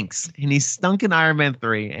stinks, and he stunk in Iron Man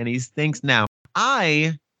 3, and he stinks now.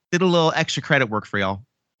 I did a little extra credit work for y'all,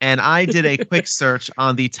 and I did a quick search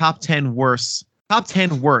on the top 10 worst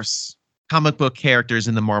comic book characters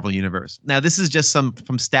in the Marvel Universe. Now, this is just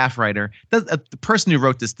from staff writer. The person who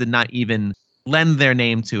wrote this did not even lend their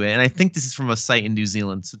name to it, and I think this is from a site in New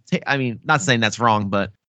Zealand. So, not saying that's wrong,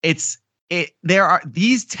 but there are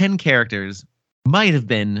these 10 characters might have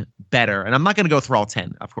been better, and I'm not going to go through all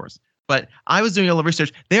 10, of course. But I was doing a little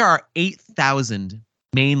research. There are 8,000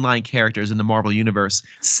 mainline characters in the Marvel Universe.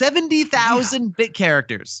 70,000 bit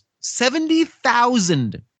characters.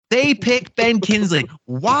 70,000. They pick Ben Kingsley.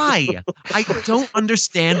 Why? I don't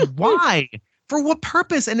understand why. For what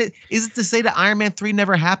purpose? And is it to say that Iron Man 3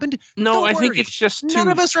 never happened? No, I think it's just none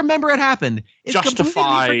of us remember it happened. It's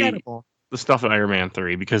justify the stuff in Iron Man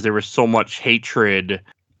 3 because there was so much hatred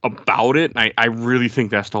about it. I really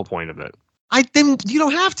think that's the whole point of it. I think you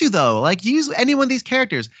don't have to, though. Like, use any one of these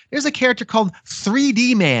characters. There's a character called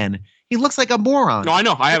 3D Man. He looks like a moron. No, I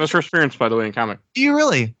know. I have his first appearance, by the way, in comic. Do you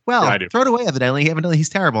really? Well, yeah, I do. Throw it away, evidently. He's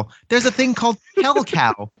terrible. There's a thing called Hell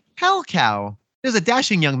Cow. Hell Cow. There's a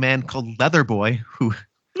dashing young man called Leather Boy who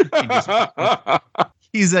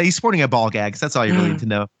he's sporting a ball gag. So that's all you really need to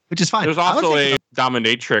know, which is fine. There's also a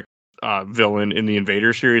dominatrix villain in the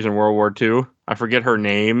Invader series in World War II. I forget her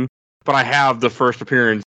name, but I have the first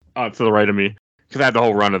appearance to the right of me because I had the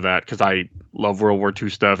whole run of that because I love World War II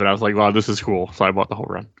stuff, and I was like, wow, this is cool. So I bought the whole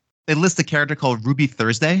run. They list a character called Ruby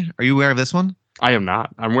Thursday. Are you aware of this one? I am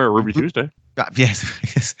not. I'm aware of Ruby Tuesday.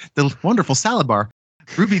 Yes, the wonderful salad bar.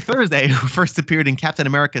 Ruby Thursday, who first appeared in Captain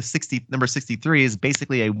America number 63, is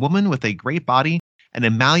basically a woman with a great body and a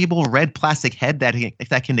malleable red plastic head that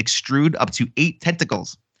can extrude up to 8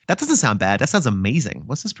 tentacles. That doesn't sound bad. That sounds amazing.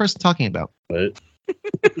 What's this person talking about? What?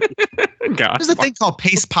 God. There's a thing called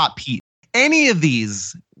Paste Pot Pete. Any of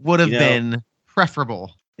these would have You know- been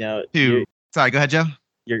preferable Now, to. Sorry, go ahead, Joe.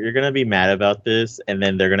 you're gonna be mad about this, and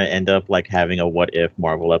then they're gonna end up like having a what if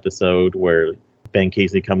Marvel episode where Ben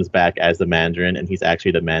Casey comes back as the Mandarin and he's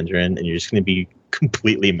actually the Mandarin, and you're just gonna be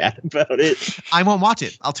completely mad about it. I won't watch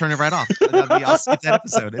it. I'll turn it right off. I'll skip that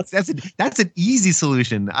episode. That's an easy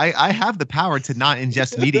solution. I have the power to not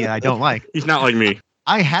ingest media I don't like. He's not like me.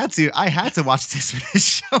 I had to watch this for this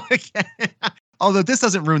show again. Although this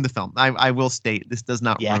doesn't ruin the film. I will state this does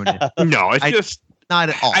not ruin it. No, it's just Not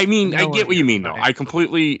at all. I mean, I No get what you mean though. right. I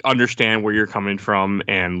completely understand where you're coming from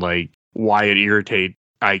and like why it irritates.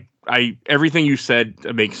 I everything you said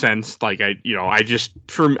makes sense. Like I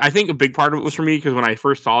think a big part of it was for me because when I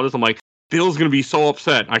first saw this, I'm like, Bill's gonna be so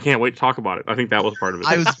upset. I can't wait to talk about it. I think that was part of it.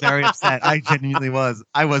 I was very upset. I genuinely was.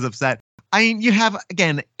 I was upset. I mean, you have,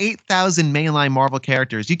 again, 8,000 mainline Marvel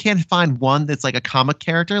characters. You can't find one that's like a comic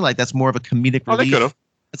character, like that's more of a comedic Oh, they relief. could have.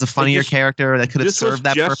 It's a funnier just- character that could have this was served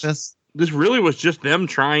that just- purpose. This really was just them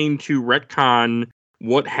trying to retcon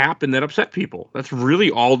what happened that upset people. That's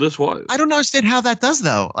really all this was. I don't understand how that does,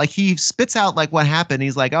 though. Like, he spits out like what happened.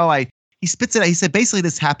 He's like, he spits it out. He said, basically,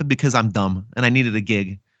 this happened because I'm dumb and I needed a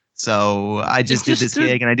gig. So I just did this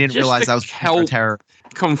gig and I didn't just realize to I was for help terror.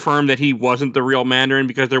 confirm that he wasn't the real Mandarin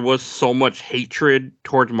because there was so much hatred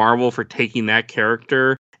towards Marvel for taking that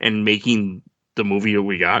character and making the movie that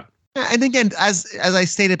we got. And again, as I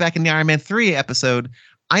stated back in the Iron Man 3 episode,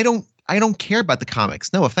 I don't care about the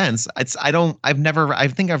comics. No offense. I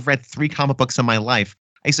think I've read 3 comic books in my life.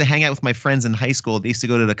 I used to hang out with my friends in high school. They used to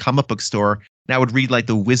go to the comic book store and I would read like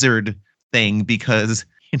the Wizard thing because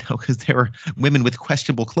there were women with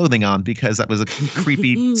questionable clothing on because I was a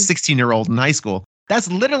creepy 16-year-old in high school. That's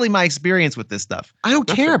literally my experience with this stuff. I don't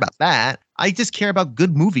care about that. I just care about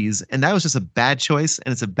good movies. And that was just a bad choice.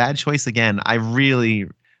 And it's a bad choice again.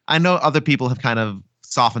 I know other people have kind of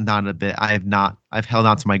softened on it a bit. I have not. I've held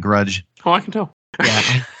on to my grudge. Oh, I can tell.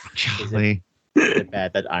 Yeah. Golly. Is it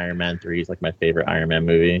bad that Iron Man 3 is like my favorite Iron Man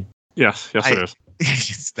movie? Yes, it is.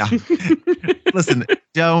 Stop. Listen,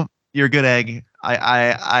 Joe, you're a good egg.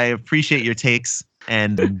 I appreciate your takes,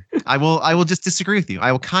 and I will just disagree with you.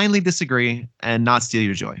 I will kindly disagree and not steal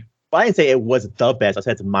your joy. But I didn't say it was the best. I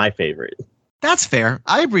said it's my favorite. That's fair.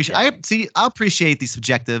 I appreciate the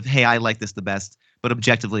subjective. Hey, I like this the best, but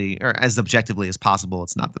objectively, or as objectively as possible,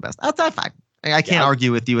 it's not the best. That's a fact. I can't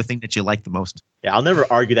argue with you a thing that you like the most. Yeah, I'll never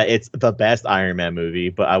argue that it's the best Iron Man movie,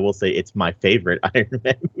 but I will say it's my favorite Iron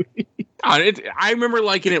Man movie. I remember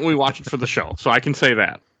liking it when we watched it for the show, so I can say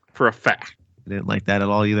that for a fact. I didn't like that at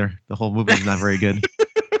all either. The whole movie is not very good.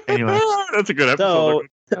 Anyway, That's a good episode.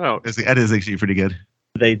 So that is actually pretty good.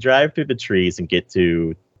 they drive through the trees and get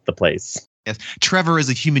to the place. Yes, Trevor is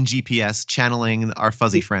a human GPS channeling our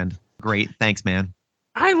fuzzy friend. Great, thanks, man.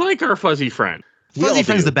 I like our fuzzy friend. We all Fuzzy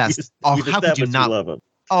Friend's do. the best. Oh, We've how could you established we not? love him?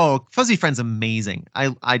 Oh, Fuzzy Friend's amazing.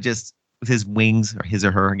 I just with his wings or his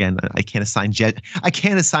or her again. I can't assign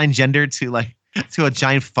gender to a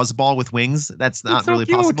giant fuzzball with wings. That's not so really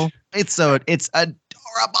cute. possible. It's adorable.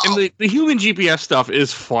 And the human GPS stuff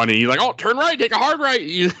is funny. You're like, oh, turn right, take a hard right.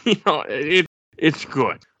 It's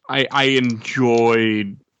good. I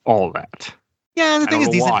enjoyed all that. Yeah, the I thing is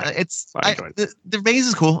don't know decent. why, The maze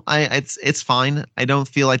is cool. It's fine. I don't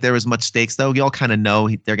feel like there was much stakes though. You all kind of know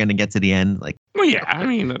they're going to get to the end. Like, Well, yeah, I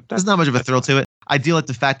mean, there's not much of a thrill to it. I do like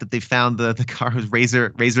the fact that they found the car was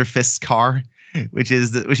Razor Fist's car, which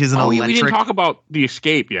is an we electric. didn't talk about the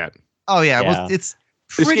escape yet. Oh yeah, Yeah. well it's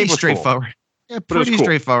The pretty escape was straightforward. Yeah, But it was pretty cool.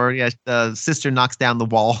 straightforward. Yeah, the sister knocks down the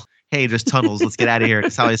wall. Hey, there's tunnels. Let's get out of here.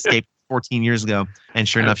 That's how I escaped 14 years ago. And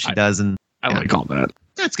sure enough, she does. And I like all that.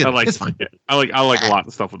 that's good. I like It's fine. yeah, I like a lot of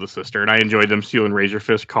the stuff with the sister, and I enjoyed them stealing Razor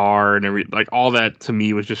Fist car and all that. To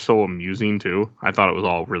me, was just so amusing too. I thought it was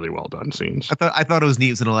all really well done scenes. I thought it was neat.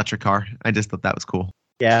 It was an electric car. I just thought that was cool.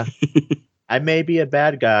 Yeah. I may be a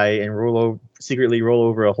bad guy and secretly roll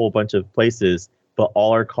over a whole bunch of places, but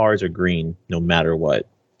all our cars are green no matter what.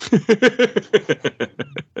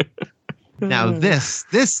 Now this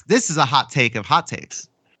is a hot take of hot takes.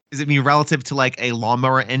 Is it mean relative to like a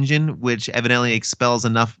lawnmower engine, which evidently expels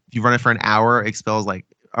enough? If you run it for an hour, expels like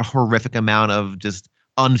a horrific amount of just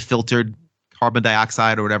unfiltered carbon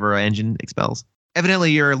dioxide or whatever an engine expels.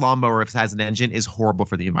 Evidently, your lawnmower, if it has an engine, is horrible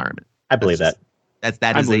for the environment. I believe that. That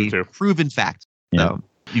I is believe a too. proven fact. Yeah. So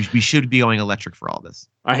we should be going electric for all this.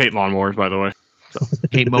 I hate lawnmowers, by the way.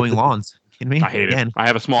 Hate mowing lawns. Kidding me? I hate Again, it. I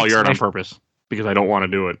have a small yard on purpose because I don't want to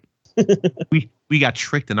do it. we got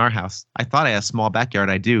tricked in our house. I thought I had a small backyard.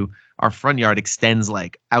 I do. Our front yard extends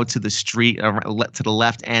like out to the street, to the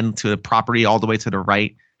left and to the property all the way to the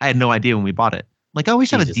right. I had no idea when we bought it. I'm like, oh, we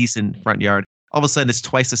should have a Jesus. decent front yard. All of a sudden, it's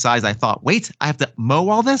twice the size I thought. Wait, I have to mow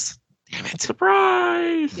all this? Damn it.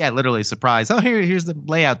 Surprise! Yeah, literally surprise. Oh, here's the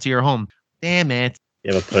layout to your home. Damn it.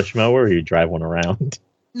 You have a push mower or you drive one around?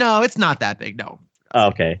 No, it's not that big. No. Oh,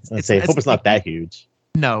 okay. I hope it's not that huge.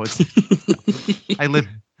 No, it's I live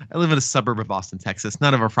in a suburb of Austin, Texas.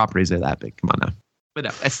 None of our properties are that big. Come on now. But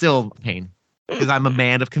no, it's still a pain. Because I'm a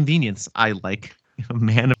man of convenience. I like a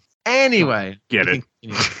man of anyway. Get it.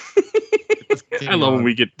 I love when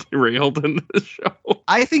we get derailed in this show.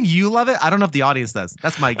 I think you love it. I don't know if the audience does.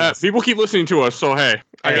 That's my guess. People keep listening to us, so hey,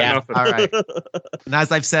 I got nothing. All right. And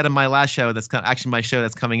as I've said in my last show, actually my show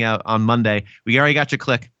that's coming out on Monday, we already got your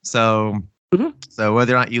click. So, so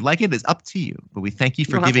whether or not you like it is up to you. But we thank you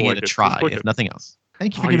for giving it a try, if nothing else.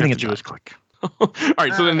 Thank you for giving it a try. Click. All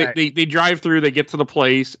right, so then they drive through, they get to the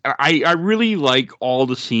place. I really like all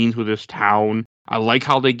the scenes with this town. I like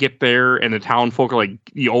how they get there, and the town folk are like,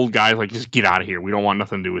 the old guys like, just get out of here. We don't want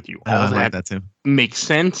nothing to do with you. I like that too. Makes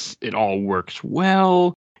sense. It all works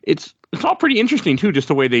well. It's all pretty interesting too, just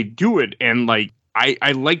the way they do it. And like,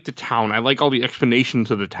 I like the town. I like all the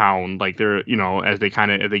explanations of the town. Like they're, as they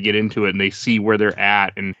get into it and they see where they're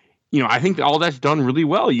at. And, I think all that's done really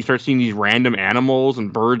well. You start seeing these random animals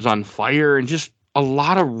and birds on fire, and just a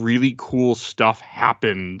lot of really cool stuff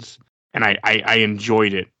happens. And I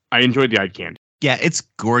enjoyed it. I enjoyed the eye candy. Yeah, it's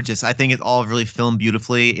gorgeous. I think it's all really filmed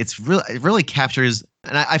beautifully. It really captures,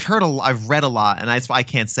 and I've read a lot, and that's why I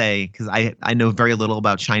can't say, because I know very little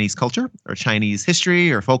about Chinese culture or Chinese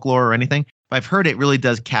history or folklore or anything. But I've heard it really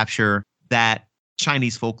does capture that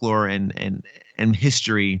Chinese folklore and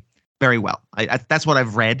history very well. That's what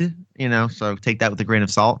I've read, so take that with a grain of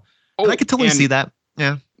salt. Oh, and I could totally see that.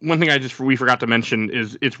 Yeah. One thing we forgot to mention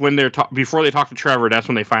is it's when before they talk to Trevor, that's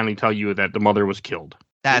when they finally tell you that the mother was killed.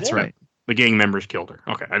 That's right. The gang members killed her.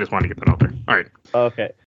 Okay, I just wanted to get that out there. All right.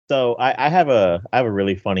 Okay, so I have a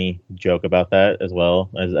really funny joke about that as well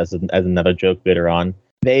as another joke later on.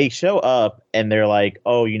 They show up and they're like,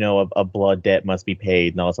 oh, a blood debt must be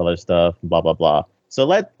paid and all this other stuff, blah blah blah. So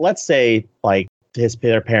let's say like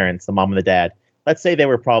their parents, the mom and the dad, let's say they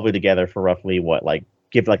were probably together for roughly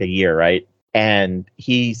give a year, right? And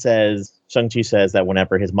Shang-Chi says that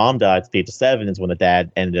whenever his mom died at the age of 7 is when the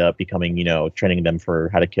dad ended up becoming, training them for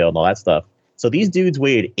how to kill and all that stuff. So these dudes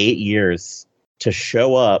waited 8 years to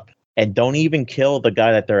show up and don't even kill the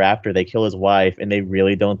guy that they're after. They kill his wife, and they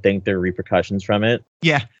really don't think there are repercussions from it.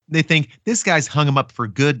 Yeah, they think this guy's hung him up for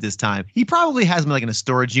good this time. He probably has him in a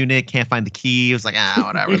storage unit, can't find the key. He was like,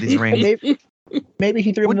 whatever, these rings. Maybe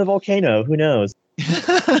he threw him in the volcano. Who knows?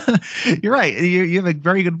 You're right. You have a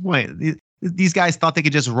very good point. These guys thought they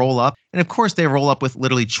could just roll up. And of course, they roll up with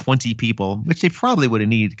literally 20 people, which they probably wouldn't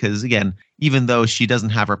need because, again, even though she doesn't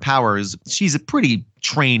have her powers, she's a pretty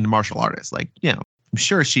trained martial artist. I'm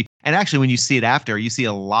sure and actually, when you see it after, you see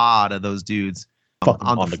a lot of those dudes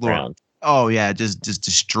on the floor. Ground. Oh, yeah, just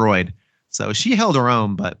destroyed. So she held her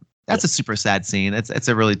own, but that's a super sad scene. It's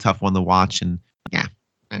a really tough one to watch. And yeah.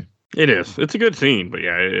 It is. It's a good scene, but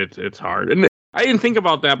yeah, it's hard. And I didn't think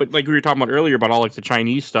about that, but like we were talking about earlier about all the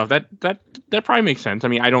Chinese stuff, that probably makes sense. I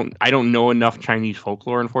mean, I don't know enough Chinese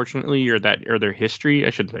folklore, unfortunately, or their history. I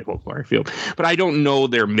shouldn't say folklore, I feel, but I don't know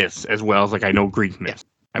their myths as well as I know Greek myths.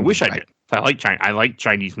 I wish I did. I like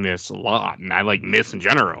Chinese myths a lot, and I like myths in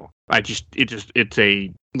general. It's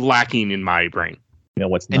a lacking in my brain. You know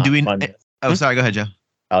what's not fun? Sorry, go ahead, Joe.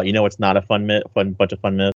 You know what's not a fun bunch of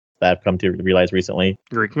fun myths that I've come to realize recently?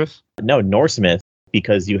 Greek myths? No, Norse myths,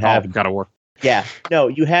 because you have gotta work. Yeah, no,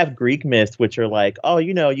 you have Greek myths, which are like,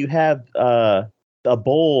 you have a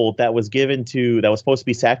bull that was supposed to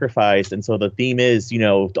be sacrificed. And so the theme is,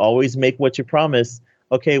 always make what you promise.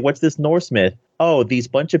 Okay, what's this Norse myth? Oh, these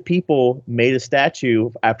bunch of people made a statue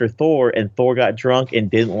after Thor, and Thor got drunk and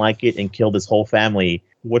didn't like it and killed his whole family.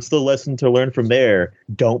 What's the lesson to learn from there?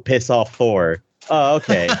 Don't piss off Thor. Oh,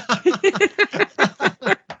 okay.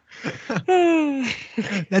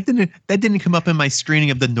 That didn't come up in my screening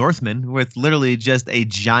of The Northman, where it's literally just a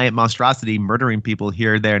giant monstrosity murdering people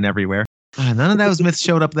here, there, and everywhere. None of those myths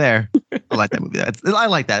showed up there. I like that movie. I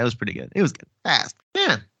like that. It was pretty good. It was good. Fast.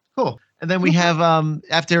 Yeah. Cool. And then we have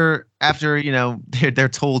after they're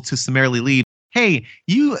told to summarily leave. Hey,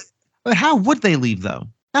 but how would they leave though?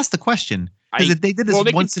 That's the question. Because if they did this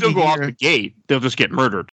they once can still go year, out the gate. They'll just get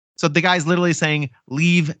murdered. So the guy's literally saying,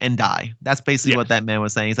 leave and die. That's basically what that man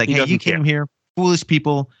was saying. He's like, hey, you came here, foolish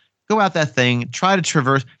people, go out that thing, try to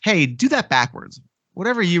traverse. Hey, do that backwards.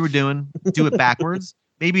 Whatever you were doing, do it backwards.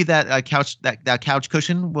 Maybe that couch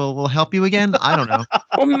cushion will help you again. I don't know.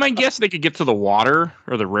 Well, my guess they could get to the water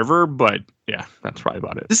or the river, but yeah, that's probably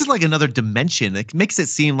about it. This is like another dimension. It makes it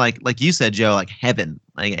seem like you said, Joe, like heaven,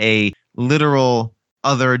 like a literal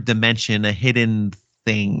other dimension, a hidden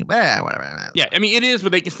thing. Whatever. Yeah, I mean it is,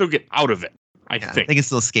 but they can still get out of it. I think they can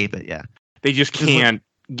still escape it. Yeah, they just can't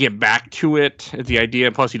get back to it. Is the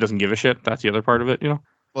idea. Plus, he doesn't give a shit. That's the other part of it, you know.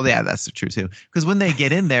 Well, yeah, that's true too. Because when they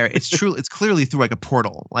get in there, it's true. It's clearly through like a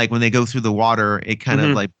portal. Like when they go through the water, it kind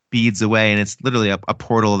of like beads away, and it's literally a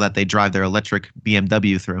portal that they drive their electric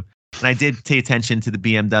BMW through. And I did pay attention to the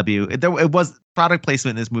BMW. It was product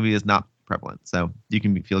placement in this movie is not prevalent, so you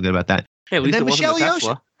can feel good about that. Hey, at least it wasn't a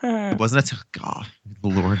Tesla. It wasn't a God,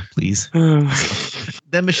 Lord, please.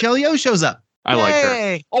 Then Michelle Yeoh shows up. I like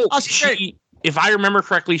her. Oh, she. If I remember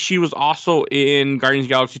correctly, she was also in Guardians of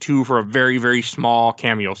the Galaxy 2 for a very, very small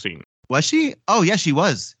cameo scene. Was she? Oh, yeah, she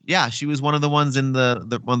was. Yeah, she was one of the ones in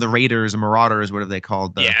the one of the Raiders or Marauders, whatever they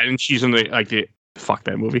called. Yeah, and she's in the fuck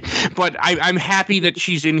that movie. But I'm happy that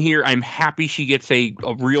she's in here. I'm happy she gets a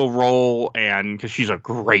real role, and because she's a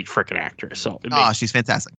great freaking actress. So she's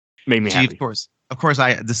fantastic. Made me happy. Of course,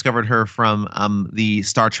 I discovered her from the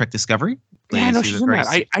Star Trek Discovery. Yeah, no, she's in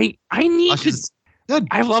that. I need to. Good.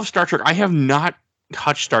 I love Star Trek. I have not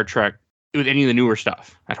touched Star Trek with any of the newer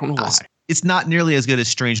stuff. I don't know why. It's not nearly as good as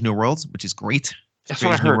Strange New Worlds, which is great. That's what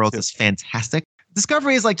I heard. Strange New Worlds is fantastic.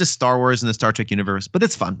 Discovery is like just Star Wars in the Star Trek universe, but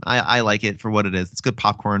it's fun. I like it for what it is. It's good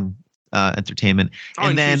popcorn entertainment.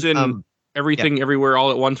 And then she's in Everything Everywhere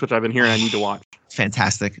All at Once, which I've been hearing I need to watch.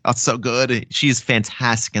 Fantastic. Oh, so good. She's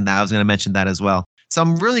fantastic in that. I was going to mention that as well. So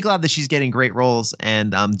I'm really glad that she's getting great roles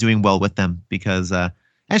and doing well with them because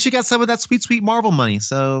and she got some of that sweet, sweet Marvel money.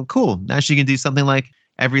 So cool. Now she can do something like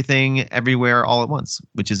Everything Everywhere All at Once,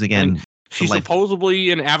 which is, again, and she's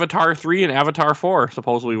supposedly in Avatar 3 and Avatar 4,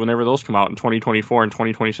 supposedly, whenever those come out in 2024 and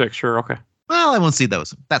 2026. Sure, okay. Well, I won't see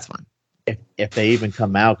those. That's fine. If they even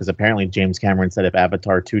come out, because apparently James Cameron said if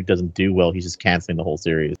Avatar 2 doesn't do well, he's just canceling the whole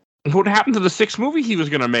series. What happened to the 6th movie he was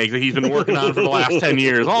going to make that he's been working on for the last 10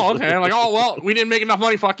 years? Oh, okay. Like, oh, well, we didn't make enough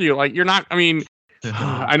money. Fuck you. Like, you're not, I mean,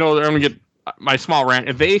 I know they're going to get my small rant.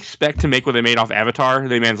 If they expect to make what they made off Avatar,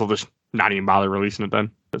 they may as well just not even bother releasing it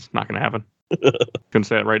then. It's not going to happen. Can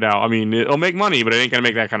say it right now. I mean, it'll make money, but it ain't going to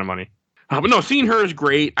make that kind of money. But no, seeing her is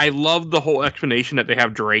great. I love the whole explanation that they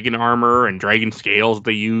have dragon armor and dragon scales that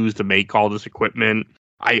they use to make all this equipment.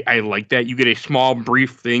 I like that. You get a small,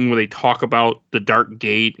 brief thing where they talk about the Dark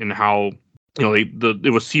Gate and how, you know,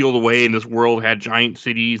 it was sealed away and this world had giant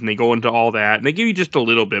cities, and they go into all that. And they give you just a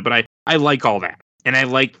little bit, but I like all that. And I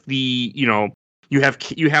like the, you know, you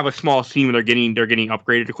have a small scene where they're getting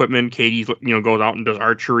upgraded equipment. Katie's, you know, goes out and does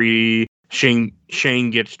archery. Shane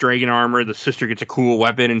gets dragon armor. The sister gets a cool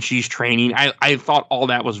weapon, and she's training. I thought all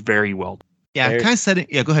that was very well done. Yeah, kind of said it.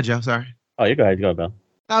 Yeah, go ahead, Joe. Sorry. Oh, you go ahead. Go, Bill.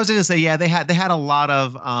 I was going to say, yeah, they had a lot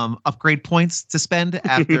of upgrade points to spend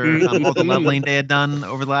after all the leveling they had done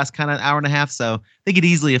over the last kind of hour and a half. So they could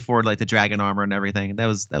easily afford like the dragon armor and everything. That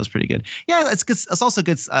was pretty good. Yeah, it's good. It's also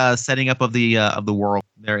good setting up of the world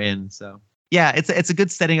they're in. So yeah, it's a good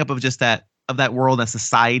setting up of just that world as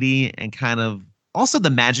society and kind of also the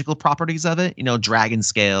magical properties of it. You know, dragon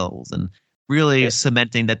scales and really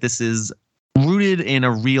cementing that this is rooted in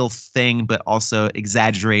a real thing, but also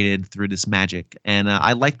exaggerated through this magic. And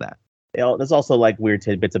I like that. Yeah, there's also like weird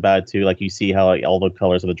tidbits about it too. Like you see how like all the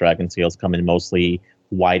colors of the dragon scales come in mostly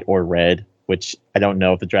white or red, which I don't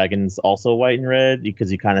know if the dragon's also white and red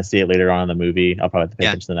because you kind of see it later on in the movie. I'll probably have to pay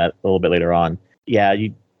attention to that a little bit later on. Yeah,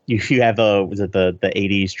 you have the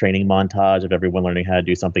 80s training montage of everyone learning how to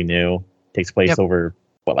do something new. Takes place over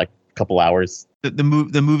like a couple hours. The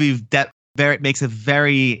movie that makes a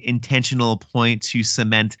very intentional point to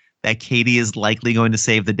cement that Katie is likely going to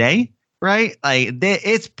save the day, right? Like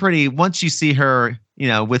it's pretty. Once you see her, you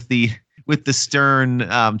know, with the stern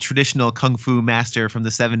traditional kung fu master from the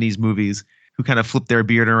 70s movies, who kind of flip their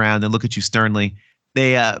beard around and look at you sternly.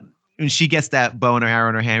 When she gets that bow and arrow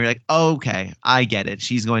in her hand, you're like, oh, okay, I get it.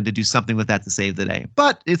 She's going to do something with that to save the day.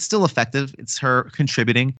 But it's still effective. It's her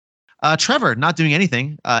contributing. Trevor not doing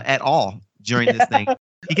anything at all during this thing.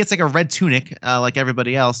 He gets like a red tunic like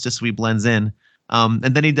everybody else, just so he blends in. And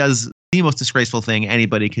then he does the most disgraceful thing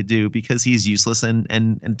anybody could do because he's useless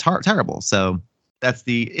and terrible. So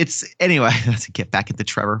anyway, let's get back into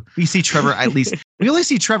Trevor. We see Trevor we only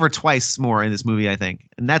see Trevor twice more in this movie, I think.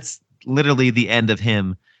 And that's literally the end of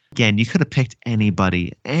him. Again, you could have picked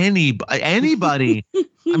anybody. I'm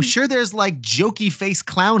sure there's like jokey face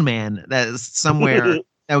clown man that is somewhere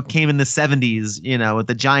that came in the 70s, you know, with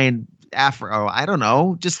the giant afro. I don't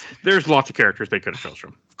know. Just there's lots of characters they could have chosen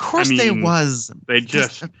from. Of course, there was. They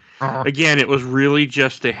just again, it was really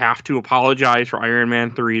just they have to apologize for Iron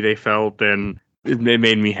Man 3. They felt, and it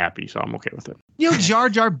made me happy, so I'm okay with it. You know, Jar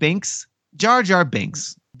Jar Binks,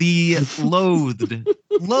 the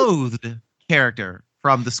loathed character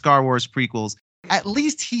from the Star Wars prequels, At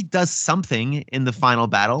least he does something in the final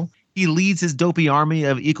battle. He leads his dopey army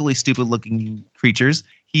of equally stupid-looking creatures.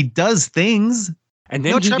 He does things. And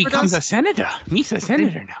then No, he Trevor becomes does. a senator. He's a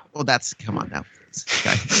senator now. Well, come on now. This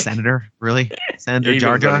guy, Senator? Really? Senator Yeah, he's a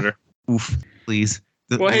Jar Jar? senator. Oof, please.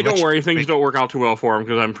 Well, hey, don't worry. Things don't work out too well for him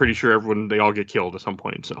because I'm pretty sure they all get killed at some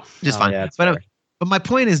point. So Just Oh, fine. yeah, that's but fair. but my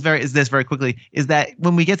point is this very quickly is that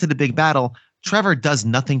when we get to the big battle, Trevor does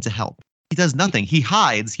nothing to help. He does nothing. He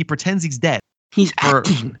hides. He pretends he's dead he's For-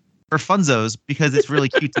 acting. for funzos because it's really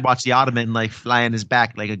cute to watch the Ottoman like fly on his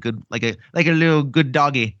back like a little good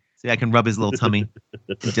doggy. So I can rub his little tummy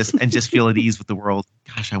and just feel at ease with the world.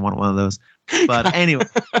 Gosh, I want one of those. But anyway,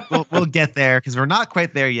 we'll get there because we're not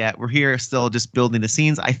quite there yet. We're here still just building the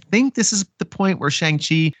scenes. I think this is the point where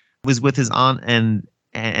Shang-Chi was with his aunt and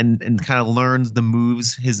kind of learns the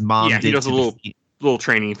moves his mom Yeah, did. he does to a little defeat.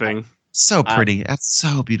 training thing. So pretty. That's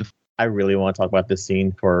so beautiful. I really want to talk about this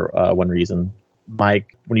scene for one reason.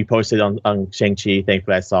 Mike, when you posted on Shang-Chi,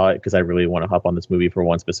 thankfully I saw it because I really want to hop on this movie for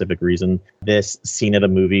one specific reason. This scene of the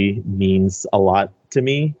movie means a lot to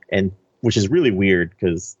me, and which is really weird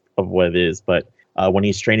because of what it is. But when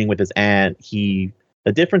he's training with his aunt, the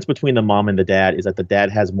difference between the mom and the dad is that the dad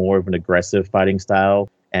has more of an aggressive fighting style,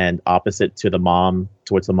 and opposite to the mom,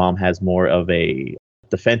 to which the mom has more of a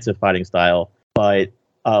defensive fighting style. But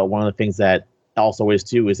one of the things that also is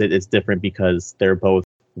too is that it's different because they're both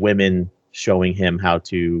women showing him how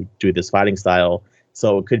to do this fighting style.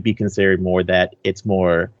 So it could be considered more that it's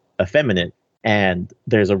more effeminate. And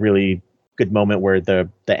there's a really good moment where the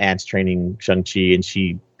aunt's training Shang-Chi and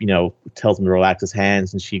she, tells him to relax his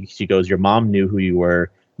hands and she goes, "Your mom knew who you were,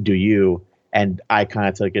 do you?" And I kind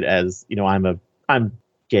of took it as, I'm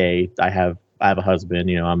gay. I have a husband,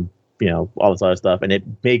 I'm all this other stuff. And it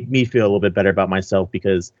made me feel a little bit better about myself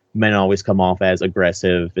because men always come off as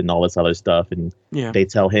aggressive and all this other stuff. And Yeah. they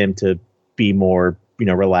tell him to be more,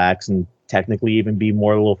 relaxed and technically even be a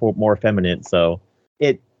little more feminine. So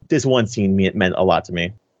this one scene meant a lot to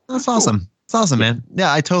me. That's awesome. It's awesome, man.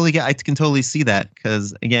 Yeah, I can totally see that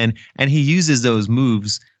because again, and he uses those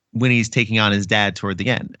moves when he's taking on his dad toward the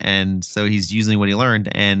end. And so he's using what he learned.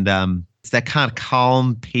 And it's that kind of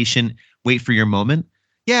calm, patient, wait for your moment.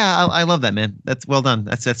 Yeah, I love that, man. That's well done.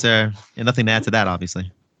 That's nothing to add to that,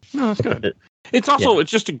 obviously. No, that's good. It's also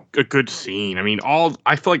it's just a good scene. I mean,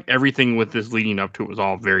 I feel like everything with this leading up to it was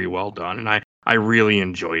all very well done, and I really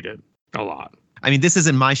enjoyed it a lot. I mean, this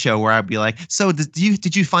isn't my show where I'd be like, so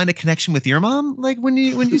did you find a connection with your mom? Like when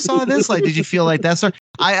you saw this, like, did you feel like that? So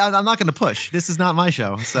I'm not going to push. This is not my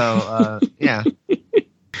show. So yeah.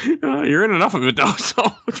 You're in enough of it though, so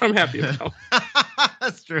which I'm happy about.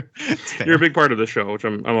 That's true. You're a big part of the show, which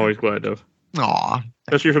I'm always glad of. Aw.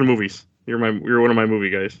 Especially for the movies. You're one of my movie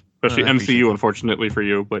guys. Especially I appreciate MCU, that. unfortunately for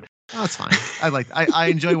you, but Oh, it's fine. I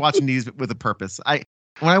enjoy watching these with a purpose.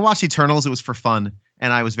 When I watched Eternals, it was for fun,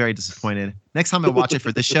 and I was very disappointed. Next time I watch it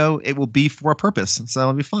for this show, it will be for a purpose, so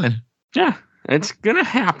it'll be fine. yeah, it's gonna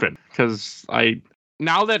happen because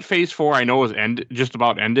now that Phase 4 I know is just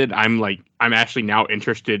about ended. I'm actually now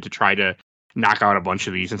interested to try to knock out a bunch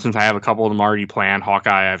of these, and since I have a couple of them already planned,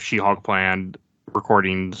 Hawkeye, I have She-Hulk planned,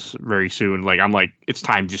 recordings very soon. It's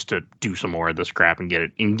time just to do some more of this crap and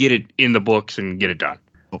get it in the books and get it done.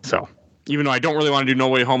 So even though I don't really want to do No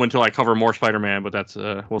Way Home until I cover more Spider-Man, but that's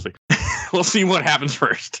we'll see. We'll see what happens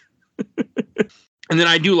first. And then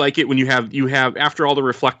I do like it when you have after all the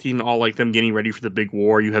reflecting, all like them getting ready for the big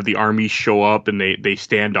war, you have the army show up and they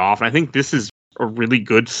stand off. And I think this is a really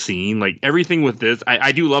good scene. Like everything with this,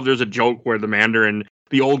 I do love. There's a joke where the Mandarin,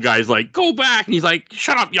 the old guy's like, "Go back," and he's like,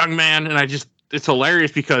 "Shut up, young man." And it's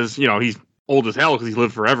hilarious because he's old as hell because he's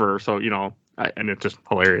lived forever. So and it's just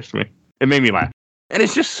hilarious to me. It made me laugh. And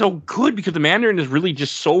it's just so good because the Mandarin is really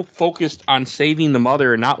just so focused on saving the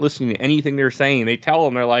mother and not listening to anything they're saying. They tell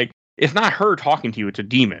him, they're like, it's not her talking to you, it's a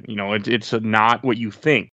demon. It's not what you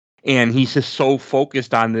think. And he's just so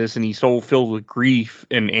focused on this and he's so filled with grief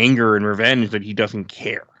and anger and revenge that he doesn't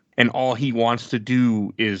care. And all he wants to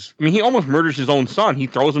do is, he almost murders his own son. He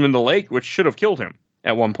throws him in the lake, which should have killed him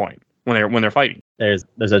at one point when they're fighting. Because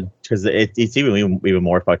it's even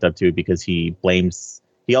more fucked up too because he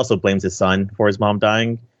also blames his son for his mom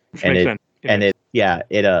dying. Which And makes it- sense.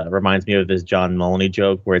 It reminds me of this John Mulaney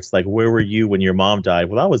joke where it's like, "Where were you when your mom died?"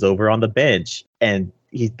 "Well, I was over on the bench." And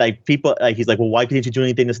he's like, "Well, why didn't you do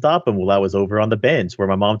anything to stop him?" "Well, I was over on the bench where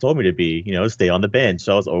my mom told me to be, stay on the bench.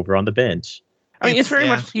 So I was over on the bench." It's very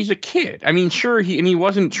much, he's a kid. Sure, he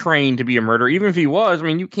wasn't trained to be a murderer. Even if he was,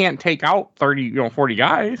 you can't take out 30, 40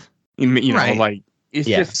 guys. Right. It's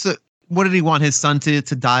Yeah. just, So, what did he want his son to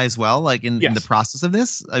die as well? Like in the process of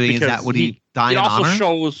this? Is Because that what he died it in also honor?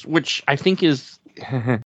 shows, which I think is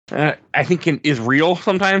I think is real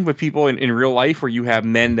sometimes with people in real life, where you have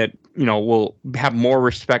men that will have more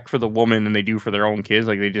respect for the woman than they do for their own kids.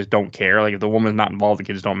 Like they just don't care. Like if the woman's not involved, the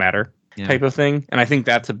kids don't matter, type of thing. And I think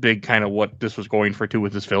that's a big kind of what this was going for too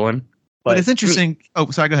with this villain. But it's interesting.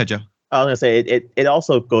 Sorry, go ahead, Joe. I was gonna say it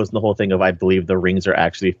also goes in the whole thing of I believe the rings are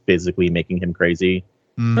actually physically making him crazy,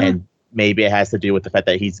 and maybe it has to do with the fact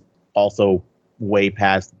that he's also way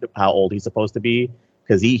past how old he's supposed to be,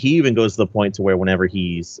 because he even goes to the point to where whenever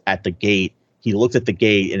he's at the gate, he looks at the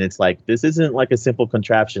gate and it's like, this isn't like a simple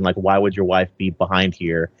contraption. Like, why would your wife be behind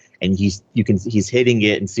here? And he's hitting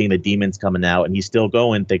it and seeing the demons coming out, and he's still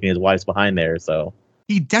going, thinking his wife's behind there. So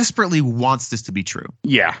he desperately wants this to be true.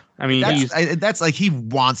 Yeah, I mean, that's like he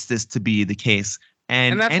wants this to be the case,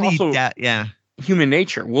 and that's also human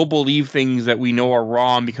nature. We'll believe things that we know are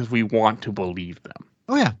wrong because we want to believe them.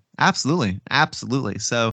 Oh yeah, absolutely.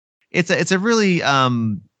 So it's a really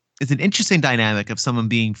it's an interesting dynamic of someone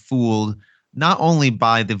being fooled not only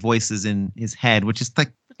by the voices in his head, which is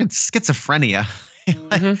like schizophrenia,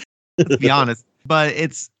 let's be honest,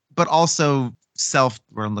 but also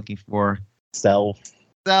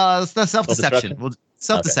self-deception. Well,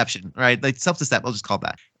 self-deception, right? Like self-deception, we'll just call it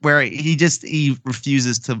that. Where he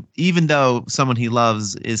refuses to, even though someone he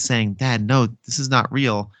loves is saying, "Dad, no, this is not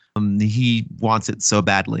real." He wants it so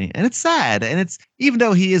badly, and it's sad. And it's, even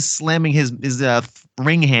though he is slamming his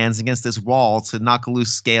ring hands against this wall to knock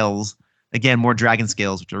loose scales, again, more dragon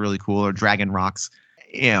scales, which are really cool, or dragon rocks,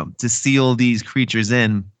 to seal these creatures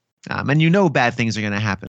in. And bad things are going to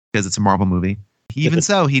happen because it's a Marvel movie. Even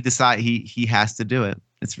so, he has to do it.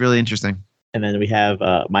 It's really interesting. And then we have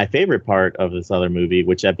my favorite part of this other movie,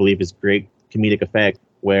 which I believe is great comedic effect,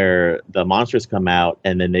 where the monsters come out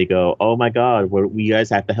and then they go, "Oh my God, we guys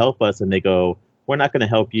have to help us." And they go, "We're not going to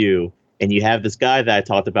help you." And you have this guy that I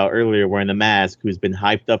talked about earlier wearing the mask, who's been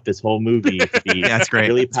hyped up this whole movie to be that's great.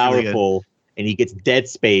 Really that's powerful. Really, and he gets dead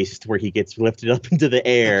spaced, where he gets lifted up into the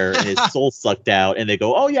air and his soul sucked out. And they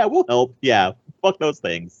go, "Oh yeah, we'll help." Yeah, fuck those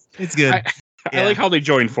things. It's good. I like how they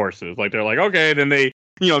join forces. Like they're like, okay, then they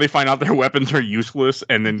find out their weapons are useless,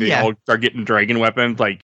 and then they all start getting dragon weapons.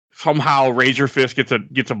 Like somehow Razor Fist gets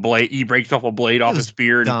a blade. He breaks off a blade off his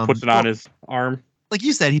spear and puts it on his arm. Like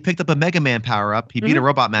you said, he picked up a Mega Man power up. He beat a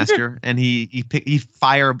Robot Master, and he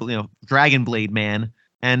fire Dragon Blade Man,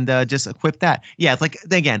 and just equipped that. Yeah, it's like,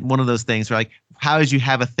 again, one of those things where, like, how did you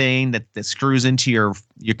have a thing that screws into your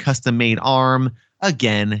custom made arm?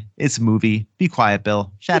 Again, it's a movie. Be quiet,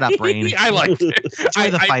 Bill. Shut up, Rain. I liked it.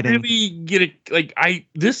 Enjoy the fighting. I really get it. Like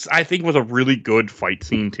this I think was a really good fight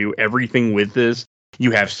scene too. Everything with this.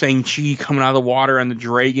 You have Shang-Chi coming out of the water on the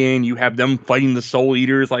dragon. You have them fighting the Soul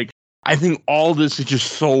Eaters. Like, I think all this is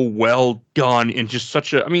just so well done, and just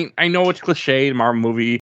such a, I mean, I know it's cliche, Marvel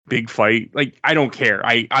movie, big fight. Like, I don't care.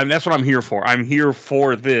 I that's what I'm here for. I'm here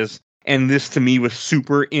for this. And this to me was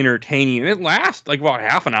super entertaining, and it lasts like about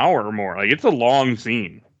half an hour or more. Like, it's a long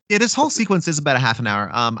scene. Yeah, this whole sequence is about a half an hour.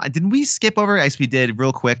 Didn't we skip over? As we did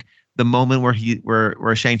real quick, the moment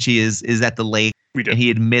where Shang-Chi is at the lake. We did. And he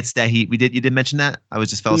admits that you did mention that? I was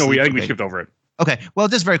just fell asleep. No, I think we skipped over it. Okay, well,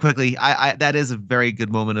 just very quickly, I that is a very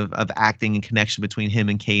good moment of acting and connection between him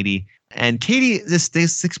and Katie. And Katie just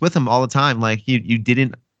sticks with him all the time. Like, you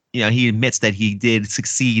didn't, he admits that he did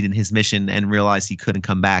succeed in his mission and realized he couldn't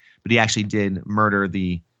come back, but he actually did murder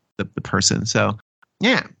the person. So,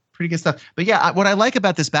 yeah, pretty good stuff. But yeah, what I like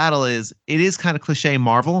about this battle is it is kind of cliche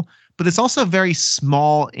Marvel, but it's also very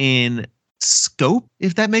small in scope,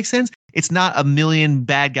 if that makes sense. It's not a million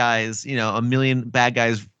bad guys,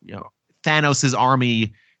 Thanos'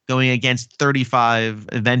 army going against 35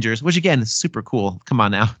 Avengers, which again is super cool. Come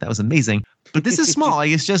on now, that was amazing. But this is small.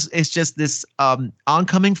 Like, it's just this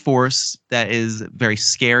oncoming force that is very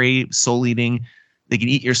scary, soul eating. They can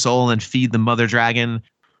eat your soul and feed the mother dragon.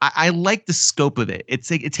 I like the scope of it.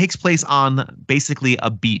 It takes place on basically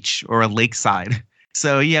a beach or a lakeside.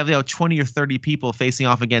 So you have 20 or 30 people facing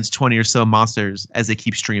off against 20 or so monsters as they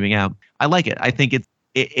keep streaming out. I like it. I think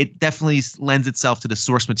it definitely lends itself to the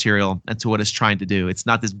source material and to what it's trying to do. It's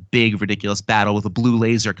not this big, ridiculous battle with a blue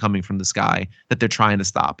laser coming from the sky that they're trying to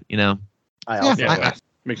stop, I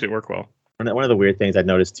makes it work well. One of the weird things I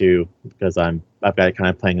noticed too, because I've got it kind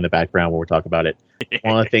of playing in the background while we're talking about it.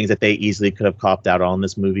 One of the things that they easily could have copped out on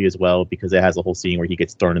this movie as well, because it has a whole scene where he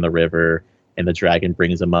gets thrown in the river and the dragon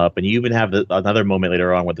brings him up. And you even have another moment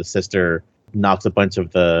later on where the sister knocks a bunch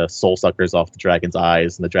of the soul suckers off the dragon's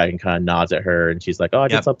eyes, and the dragon kind of nods at her, and she's like, "Oh, I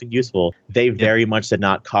did something useful." They very much did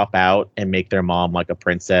not cop out and make their mom like a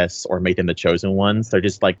princess or make them the chosen ones. They're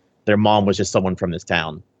just like, their mom was just someone from this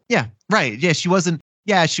town. Yeah, right. Yeah, she wasn't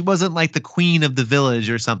like the queen of the village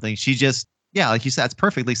or something. She just Yeah, like you said, it's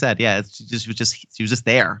perfectly said. Yeah, it's just she was just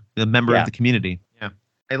there, a member of the community. Yeah,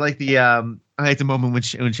 I like the moment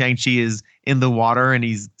when Shang-Chi is in the water and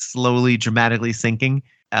he's slowly, dramatically sinking.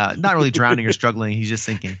 Not really drowning or struggling. He's just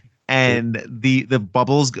sinking. And the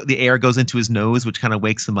bubbles, the air goes into his nose, which kind of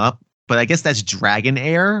wakes him up. But I guess that's dragon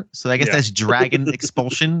air. So I guess that's dragon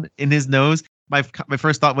expulsion in his nose. My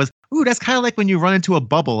first thought was, ooh, that's kind of like when you run into a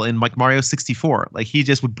bubble in like Mario 64. Like he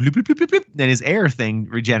just would bloop, bloop, bloop, bloop, bloop, then his air thing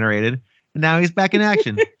regenerated. And now he's back in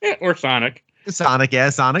action. Or Sonic.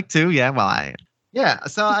 Sonic too. Yeah.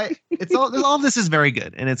 So it's all of this is very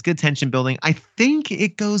good, and it's good tension building. I think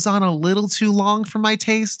it goes on a little too long for my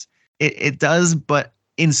taste. It does, but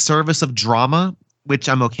in service of drama, which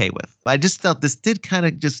I'm okay with. I just felt this did kind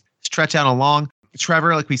of just stretch out along.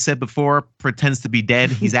 Trevor, like we said before, pretends to be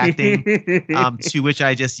dead. He's acting. To which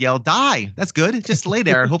I just yelled, "Die!" That's good. Just lay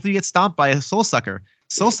there and hopefully you get stomped by a soul sucker.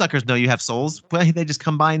 Soul suckers know you have souls. Well, they just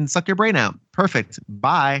come by and suck your brain out. Perfect.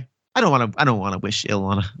 Bye. I don't want to wish ill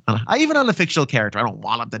on even on a fictional character. I don't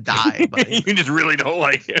want him to die. But you just really don't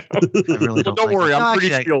like him. I really don't. Don't worry. Him. I'm pretty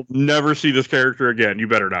sure you'll never see this character again. You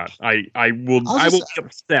better not. I will be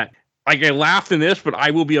upset. Like I laughed in this, but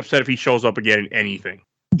I will be upset if he shows up again in anything.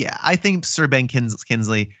 Yeah, I think Sir Ben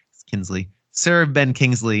Kingsley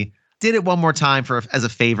did it one more time as a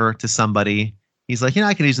favor to somebody. He's like,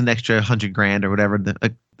 I can use an extra $100,000 or whatever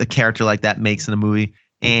the character like that makes in a movie.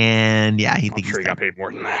 And yeah, he got paid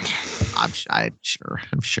more than that. I'm sure.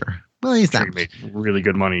 Well, he's not. He made really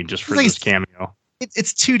good money just for this cameo.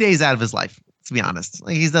 It's 2 days out of his life, to be honest.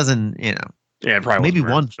 Like he doesn't, Yeah, probably maybe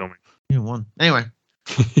one. One. Anyway.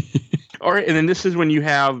 All right, and then this is when you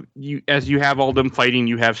have all them fighting.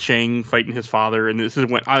 You have Shang fighting his father, and this is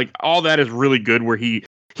when all that is really good. Where he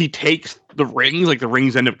takes the rings, like the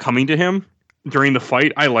rings end up coming to him during the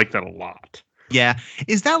fight. I like that a lot. Yeah,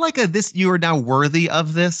 is that like you are now worthy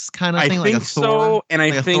of this kind of thing? I think like a so, Thor, and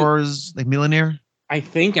I think Thor's like Mjolnir. I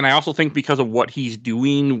think, and I also think because of what he's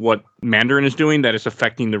doing, what Mandarin is doing, that it's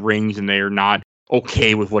affecting the rings, and they are not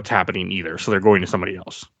okay with what's happening either. So they're going to somebody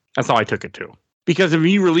else. That's how I took it too. Because if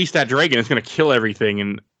you release that dragon, it's going to kill everything,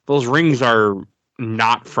 and those rings are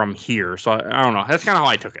not from here. So I don't know. That's kind of how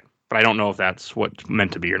I took it, but I don't know if that's what's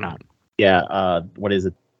meant to be or not. Yeah. What is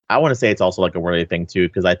it? I want to say it's also like a worthy thing too,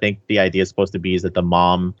 because I think the idea is supposed to be is that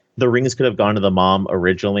the rings could have gone to the mom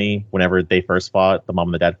originally whenever they first fought, the mom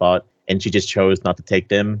and the dad fought, and she just chose not to take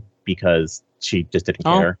them because she just didn't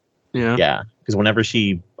care. Yeah. Yeah. Because whenever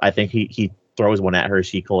I think he throws one at her,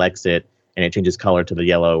 she collects it and it changes color to the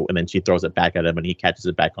yellow, and then she throws it back at him and he catches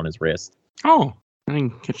it back on his wrist. Oh, I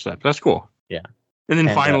didn't catch that. That's cool. Yeah. And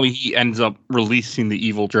then finally he ends up releasing the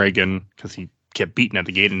evil dragon because he kept beating at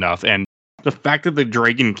the gate enough. And the fact that the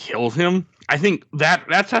dragon kills him, I think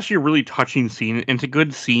that's actually a really touching scene. And it's a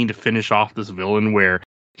good scene to finish off this villain where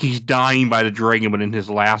he's dying by the dragon, but in his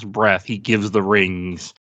last breath, he gives the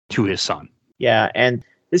rings to his son. Yeah, and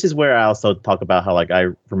this is where I also talk about how I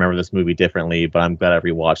remember this movie differently, but I'm glad I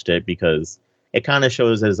rewatched it because it kind of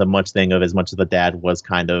shows as much as the dad was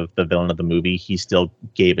kind of the villain of the movie, he still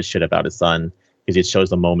gave a shit about his son because it shows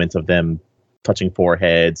the moments of them touching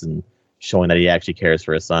foreheads and showing that he actually cares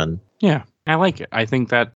for his son. Yeah, I like it. I think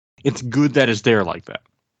that it's good that it's there like that,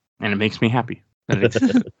 and it makes me happy that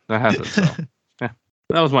that has it. So.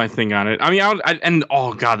 That was my thing on it. I mean,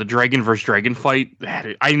 oh god, the dragon versus dragon fight.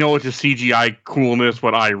 I know it's a CGI coolness,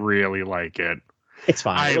 but I really like it. It's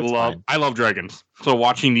fine. I love dragons. So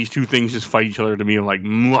watching these two things just fight each other to me, I'm like,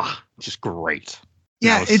 mwah, just great.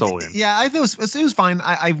 Yeah, I thought it was fine.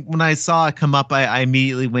 I when I saw it come up, I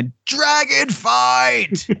immediately went dragon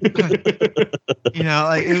fight.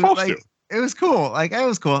 It was cool. It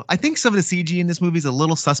was cool. I think some of the CG in this movie is a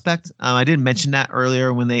little suspect. I didn't mention that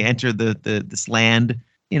earlier when they entered this land.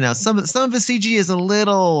 Some of the CG is a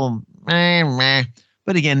little meh.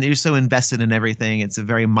 But again, you're so invested in everything. It's a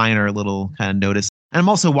very minor little kind of notice. And I'm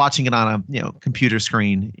also watching it on a computer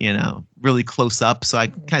screen, really close up. So I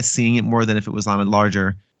kind of seeing it more than if it was on a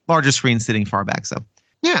larger screen sitting far back. So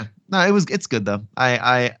yeah, no, it's good though.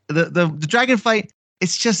 The dragon fight.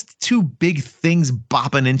 It's just two big things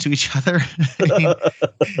bopping into each other.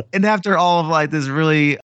 And after all of this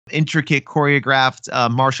really intricate choreographed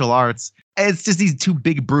martial arts, it's just these two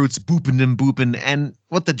big brutes booping and booping. And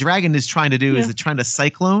what the dragon is trying to do is trying to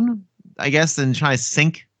cyclone, I guess, and try to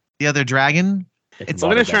sink the other dragon. It's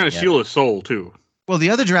trying to steal his soul too. Well, the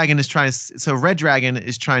other dragon is so Red Dragon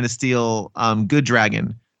is trying to steal Good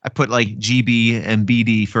Dragon. I put GB and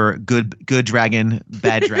BD for good dragon,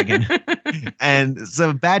 bad dragon. And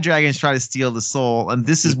so bad dragons try to steal the soul. And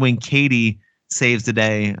this is when Katie saves the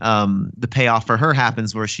day. The payoff for her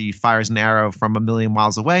happens where she fires an arrow from 1,000,000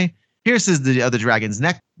 miles away, pierces the other dragon's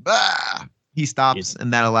neck. Bah! he stops,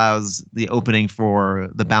 and that allows the opening for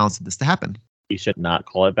the balance of this to happen. You should not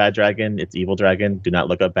call it Bad Dragon. It's Evil Dragon. Do not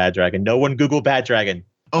look up Bad Dragon. No one Google Bad Dragon.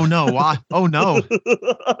 Oh no! Why? Oh no!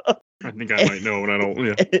 I think I might know, but I don't.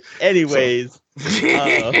 Yeah. Anyways,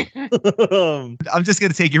 I'm just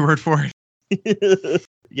gonna take your word for it.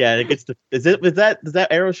 yeah, it gets to. Does that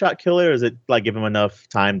arrow shot kill it, or is it like give him enough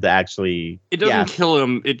time to actually? It doesn't kill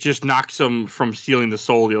him. It just knocks him from stealing the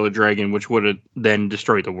soul of the other dragon, which would have then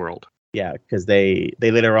destroyed the world. Yeah, because they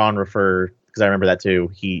later on refer, because I remember that too.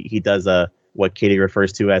 He does what Katie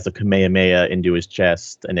refers to as a Kamehameha into his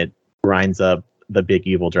chest, and it grinds up the big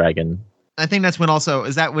evil dragon. I think that's when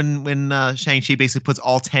Shang-Chi basically puts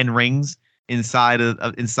all 10 rings inside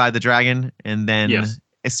the dragon and then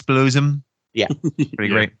explodes him. Yeah, pretty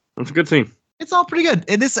great. That's a good scene. It's all pretty good.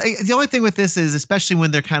 And the only thing with this is, especially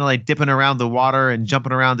when they're kind of like dipping around the water and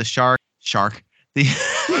jumping around the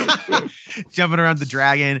jumping around the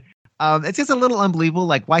dragon. It's just a little unbelievable.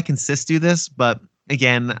 Like, why can Sis do this? But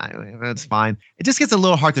again, that's fine. It just gets a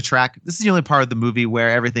little hard to track. This is the only part of the movie where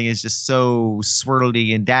everything is just so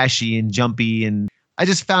swirly and dashy and jumpy. And I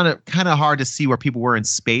just found it kind of hard to see where people were in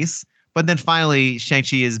space. But then finally,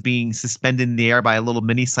 Shang-Chi is being suspended in the air by a little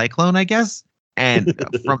mini cyclone, I guess. And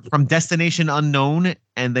from destination unknown.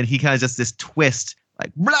 And then he kind of just this twist,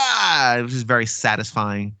 like, blah, which is very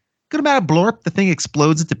satisfying. Good amount of blorp. The thing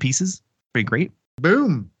explodes into pieces. Pretty great.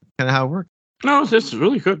 Boom. Kind of how it worked. No, this is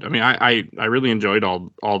really good. I mean, I really enjoyed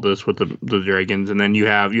all this with the dragons, and then you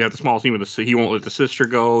have the small scene with he won't let the sister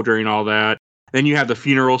go during all that. Then you have the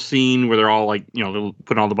funeral scene where they're all like, they're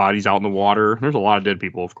putting all the bodies out in the water. There's a lot of dead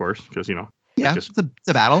people, of course, because it's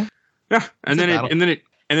a battle. Yeah, and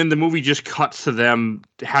then the movie just cuts to them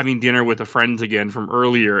having dinner with the friends again from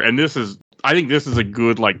earlier, and I think this is a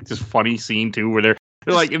good just funny scene too, where they're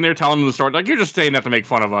like, and they're telling them the story. Like, you're just saying that to make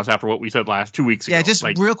fun of us after what we said 2 weeks ago. Yeah, just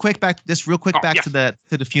real quick back to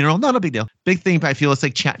the funeral. No big deal. Big thing I feel it's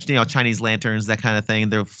like Chinese lanterns, that kind of thing.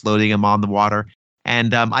 They're floating them on the water.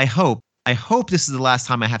 And I hope this is the last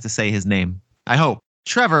time I have to say his name. I hope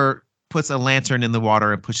Trevor puts a lantern in the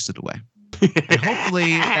water and pushes it away. And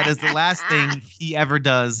hopefully that is the last thing he ever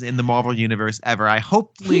does in the Marvel universe ever.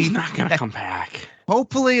 He's not gonna come back.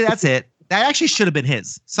 Hopefully that's it. That actually should have been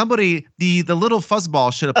his. Somebody, the little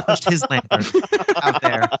fuzzball should have pushed his lantern out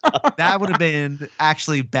there. That would have been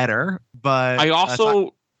actually better. But I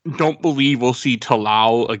also don't believe we'll see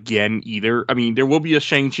Talal again either. I mean, there will be a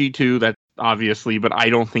Shang-Chi too, that obviously, but I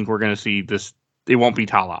don't think we're going to see this. It won't be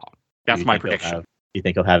Talal. That's my prediction. You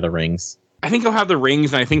think he'll have the rings? I think he'll have the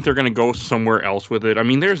rings, and I think they're going to go somewhere else with it. I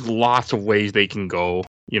mean, there's lots of ways they can go,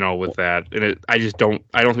 with that. And I don't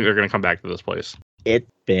think they're going to come back to this place. It's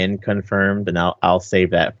been confirmed, and I'll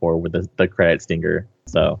save that for with the credit stinger.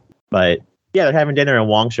 So, but yeah, they're having dinner, and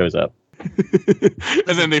Wong shows up,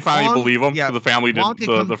 and then they finally believe him. Yeah, so the family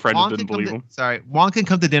the friends didn't believe him. Sorry, Wong can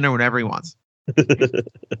come to dinner whenever he wants.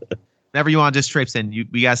 Whenever you want, just traipse in.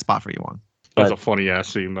 We got a spot for you, Wong. That's a funny ass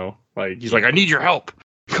scene though. Like, he's like, I need your help.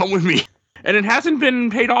 Come with me. And it hasn't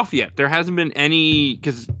been paid off yet. There hasn't been any,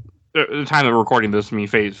 because at the time of recording this,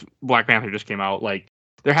 Black Panther just came out. Like,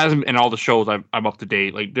 there hasn't, and all the shows I'm up to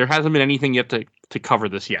date. Like, there hasn't been anything yet to cover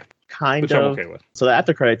this yet. Which I'm okay with. So the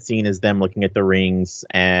after credit scene is them looking at the rings,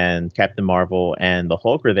 and Captain Marvel and the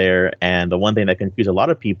Hulk are there. And the one thing that confused a lot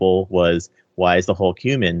of people was, why is the Hulk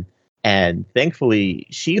human? And thankfully,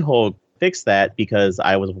 She-Hulk fixed that, because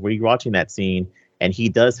I was rewatching that scene, and he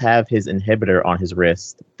does have his inhibitor on his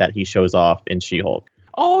wrist that he shows off in She-Hulk.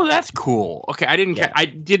 Oh, that's cool. Okay, I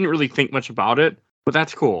didn't really think much about it, but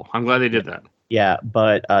that's cool. I'm glad they did that. Yeah,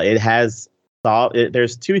 but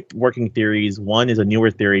there's two working theories. One is a newer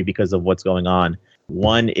theory because of what's going on.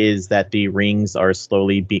 One is that the rings are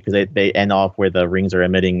slowly, because they end off where the rings are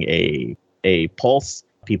emitting a pulse.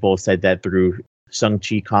 People said that through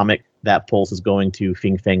Shang-Chi comic, that pulse is going to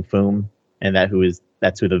Fin Fang Foom, and that's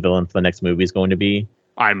who the villain for the next movie is going to be.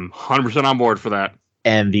 I'm 100% on board for that.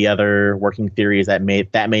 And the other working theory is that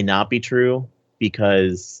may not be true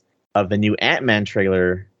because of the new Ant-Man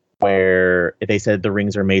trailer, where they said the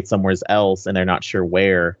rings are made somewhere else and they're not sure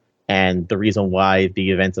where. And the reason why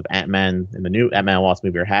the events of Ant-Man and the new Ant-Man Wasp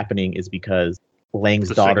movie are happening is because Lang's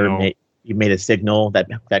daughter made a signal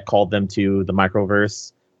that called them to the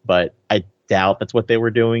microverse. But I doubt that's what they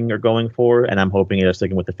were doing or going for. And I'm hoping they're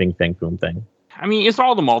sticking with the Fin Fang Foom thing. I mean, it's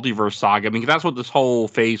all the multiverse saga. I mean, that's what this whole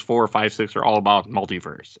phase 4, 5, 6 are all about,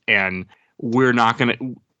 multiverse. And we're not going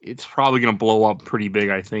to... It's probably going to blow up pretty big,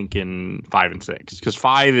 I think, in 5 and 6. Because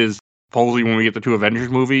 5 is supposedly when we get the 2 Avengers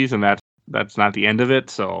movies, and that's not the end of it.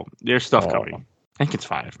 So there's stuff coming. I think it's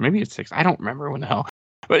 5. Maybe it's 6. I don't remember when the hell.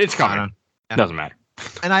 But it's coming. It doesn't matter.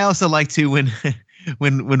 And I also like to,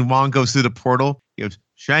 when Wong goes through the portal, he goes,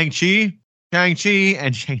 Shang-Chi, Shang-Chi,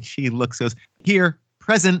 and Shang-Chi goes, here,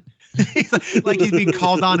 present. like he's being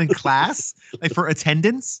called on in class, like for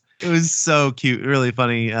attendance. It was so cute, really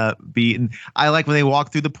funny beat. And I like when they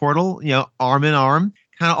walk through the portal, arm in arm,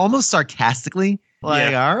 kind of almost sarcastically,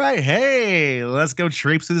 like, all right, hey, let's go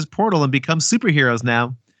traipse through this portal and become superheroes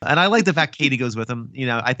now. And I like the fact Katie goes with him.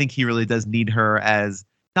 I think he really does need her as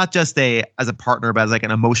not just as a partner, but as like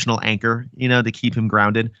an emotional anchor, to keep him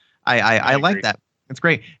grounded. I like that. It's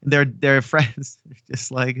great. They're friends.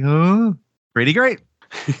 Just like, oh, pretty great.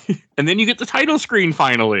 And then you get the title screen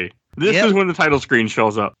finally. This is when the title screen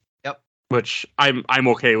shows up. Yep. Which I'm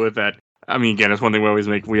okay with that. I mean, again, it's one thing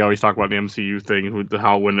we always talk about the MCU thing, when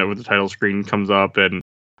the title screen comes up, and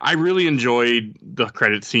I really enjoyed the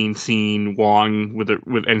credit scene Wong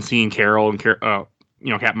and seeing Carol and Captain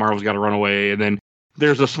Marvel's got to run away, and then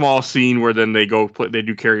there's a small scene where then they do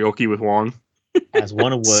karaoke with Wong. As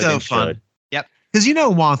one would so and fun. should. Yep.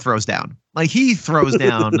 Because Wong throws down. Like he throws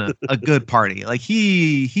down a good party. Like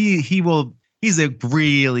he's a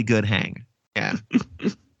really good hang. Yeah.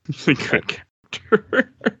 He's a good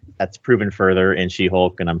character. That's proven further in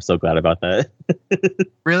She-Hulk, and I'm so glad about that.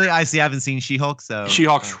 Really? I haven't seen She-Hulk, so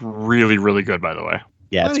She-Hulk's really, really good, by the way.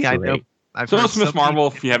 Yeah, it's I great. know. So it's Miss Marvel.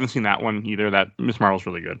 If you haven't seen that one either, that Miss Marvel's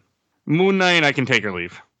really good. Moon Knight, I can take or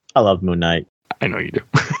leave. I love Moon Knight. I know you do.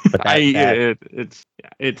 But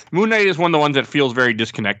it's Moon Knight is one of the ones that feels very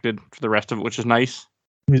disconnected for the rest of it, which is nice.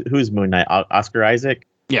 Who's Moon Knight? Oscar Isaac?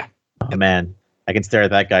 Yeah. Oh, man. I can stare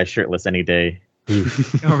at that guy shirtless any day.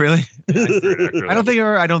 Oh, really?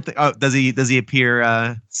 I don't think. Oh, does he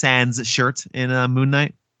appear sans shirt in Moon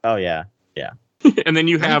Knight? Oh, yeah. And then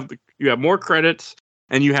you have more credits,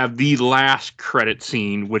 and you have the last credit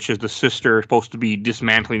scene, which is the sister supposed to be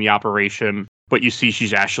dismantling the operation, but you see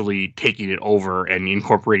she's actually taking it over and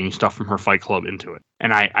incorporating stuff from her Fight Club into it.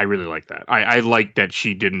 And I really like that. I like that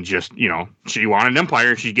she didn't just, she wanted an empire,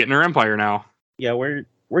 and she's getting her empire now. Yeah,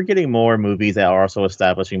 we're getting more movies that are also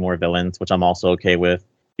establishing more villains, which I'm also okay with,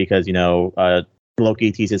 because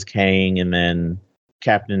Loki teases Kang, and then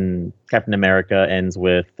Captain America ends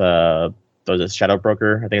with Shadow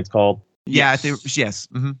Broker, I think it's called. Yeah, yes.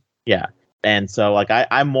 Mm-hmm. Yeah, and so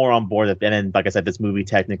I'm more on board with that. And then, like I said, this movie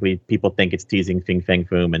technically people think it's teasing Fin Fang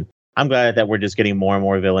Foom, and I'm glad that we're just getting more and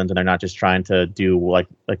more villains, and they're not just trying to do like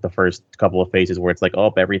the first couple of phases where it's like,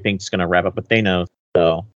 oh, everything's just gonna wrap up with Thanos.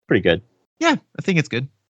 So pretty good. Yeah, I think it's good.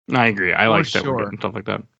 I agree. I like that sure. we're getting stuff like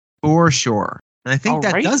that. For sure. And I think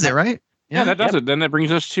that does it, right? Yeah, that does it. Then that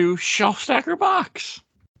brings us to Shelf Stacker Box.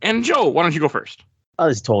 And Joe, why don't you go first? Oh,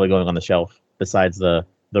 this is totally going on the shelf. Besides the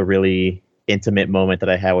really intimate moment that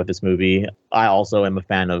I had with this movie, I also am a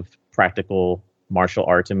fan of practical martial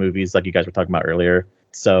arts in movies, like you guys were talking about earlier.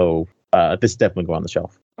 So this is definitely going on the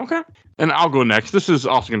shelf. Okay. And I'll go next. This is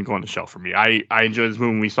also going to go on the shelf for me. I enjoyed this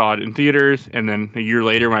movie when we saw it in theaters, and then a year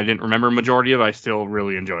later when I didn't remember a majority of it, I still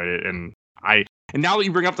really enjoyed it. And now that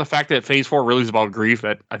you bring up the fact that Phase 4 really is about grief,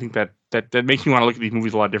 I think that makes me want to look at these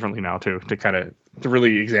movies a lot differently now too, to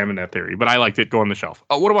really examine that theory. But I liked it. Go on the shelf.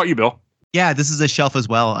 What about you, Bill? Yeah, this is a shelf as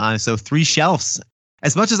well. So 3 shelves.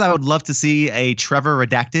 As much as I would love to see a Trevor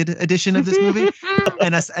redacted edition of this movie,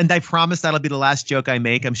 and I promise that'll be the last joke I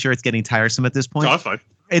make. I'm sure it's getting tiresome at this point. No, that's fine.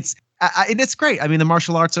 It's great. I mean, the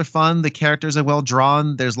martial arts are fun. The characters are well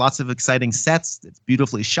drawn. There's lots of exciting sets. It's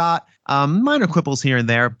beautifully shot. Minor quibbles here and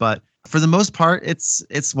there, but for the most part,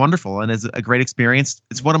 it's wonderful and it's a great experience.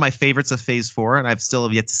 It's one of my favorites of Phase 4, and I've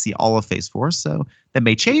still yet to see all of Phase 4, so that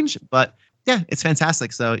may change. But yeah, it's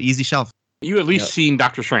fantastic. So easy shelf. You at least seen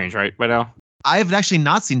Doctor Strange, right? By now. I've actually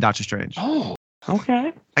not seen Doctor Strange. Oh,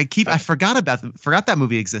 okay. I forgot that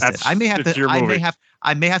movie existed. I may have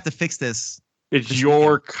to fix this. It's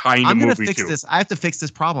your kind of movie. I'm gonna fix this. I have to fix this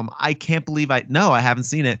problem. I can't believe I haven't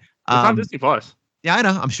seen it. It's on Disney Plus. Yeah, I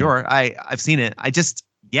know. I'm sure. I've seen it. Okay,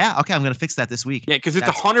 I'm gonna fix that this week. Yeah, because it's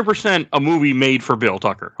 100% a movie made for Bill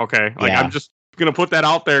Tucker. Okay, I'm just gonna put that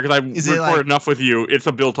out there because I've recorded enough with you. It's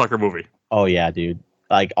a Bill Tucker movie. Oh yeah, dude.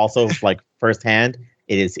 Also firsthand,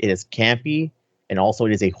 it is campy, and also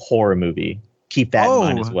it is a horror movie. Keep that in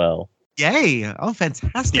mind as well. Yay! Oh,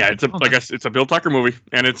 fantastic! Yeah, it's a Bill Tucker movie,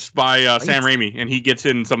 and it's by Sam Raimi, and he gets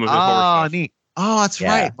in some of his horror stuff. Oh, neat. Oh, that's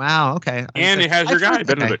right. Wow. Okay. And it has your guy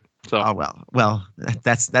Benedict. So. Oh well.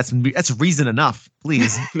 That's reason enough.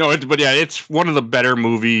 Please. No, it's one of the better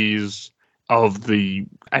movies of the.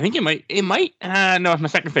 I think it might. No, it's my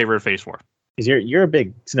second favorite of Phase 4. Because you're a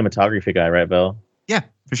big cinematography guy, right, Bill? Yeah,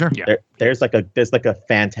 for sure. Yeah. There's a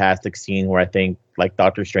fantastic scene where I think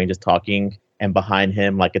Doctor Strange is talking, and behind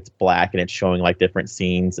him it's black and it's showing different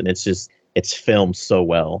scenes, and it's filmed so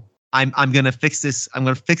well. I'm gonna fix this. I'm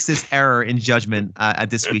gonna fix this error in judgment at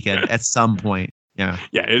this weekend at some point. Yeah.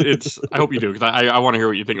 Yeah, it's. I hope you do because I want to hear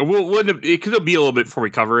what you think. It'll be a little bit before we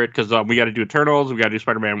cover it because we got to do Eternals, we got to do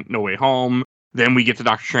Spider-Man No Way Home, then we get to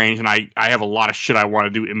Doctor Strange, and I have a lot of shit I want to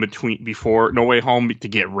do in between before No Way Home to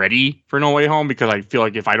get ready for No Way Home because I feel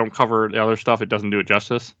like if I don't cover the other stuff, it doesn't do it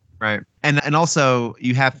justice. Right. And also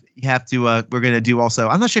you have to we're gonna do also.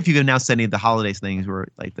 I'm not sure if you've announced any of the holidays things or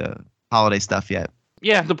like the holiday stuff yet.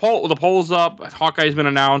 Yeah, the poll's up. Hawkeye's been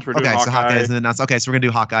announced. We're doing Hawkeye. So Hawkeye's been announced. Okay, so we're gonna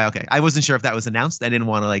do Hawkeye. Okay, I wasn't sure if that was announced. I didn't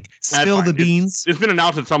want to like spill the beans. It's been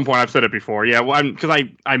announced at some point. I've said it before. Yeah, well,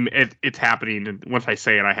 it's happening, and once I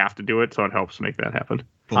say it, I have to do it, so it helps make that happen.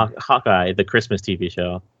 Hawkeye, the Christmas TV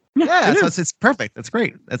show. Yeah, it's perfect. That's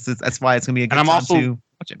great. That's why it's gonna be a good time to watch it. And I'm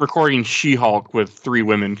also recording She-Hulk with 3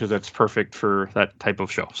 women because that's perfect for that type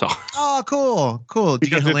of show. So. Oh, cool. Did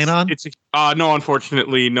you get Helene on? No,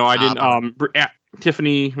 unfortunately, no, I didn't.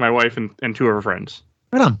 Tiffany, my wife, and 2 of her friends.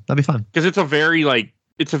 Right on. That'd be fun. Because it's a very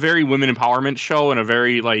women empowerment show and a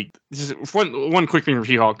very this is one quick thing from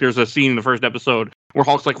She-Hulk. There's a scene in the first episode where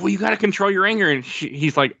Hulk's like, well, you got to control your anger. And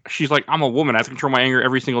she's like, I'm a woman. I have to control my anger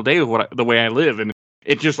every single day with the way I live. And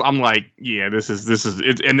it just, I'm like, yeah, this is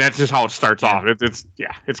it. And that's just how it starts off.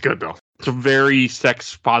 It's good though. It's a very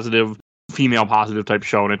sex positive, female positive type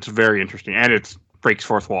show. And it's very interesting. And it breaks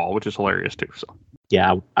fourth wall, which is hilarious too. So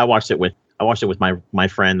yeah, I watched it with my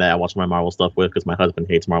friend that I watch my Marvel stuff with because my husband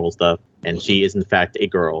hates Marvel stuff, and she is in fact a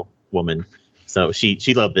woman, so she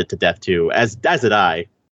loved it to death too, as did I.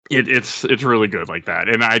 It's really good like that,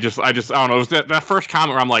 and I don't know. It was that first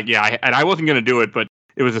comment where I'm like, yeah, I wasn't gonna do it, but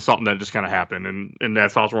it was just something that just kind of happened, and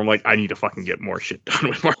that's also where I'm like, I need to fucking get more shit done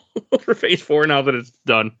with Marvel for Phase 4 now that it's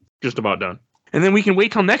done, just about done, and then we can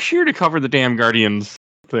wait till next year to cover the damn Guardians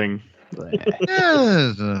thing.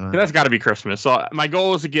 That's got to be Christmas. So my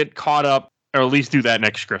goal is to get caught up, or at least do that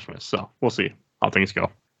next Christmas. So we'll see how things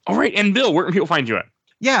go. All right, and Bill, where can people find you at?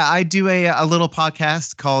 Yeah, I do a little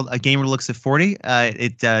podcast called A Gamer Looks at 40.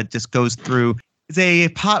 It just goes through. It's a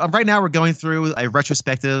right now we're going through a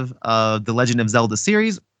retrospective of the Legend of Zelda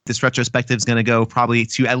series. This retrospective is going to go probably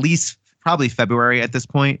to at least February at this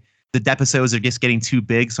point. The episodes are just getting too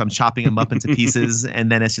big, so I'm chopping them up into pieces, and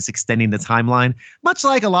then it's just extending the timeline. Much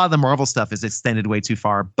like a lot of the Marvel stuff is extended way too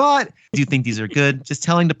far, but I do think these are good. Just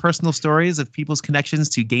telling the personal stories of people's connections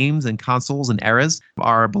to games and consoles and eras.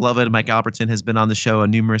 Our beloved Mike Alberton has been on the show a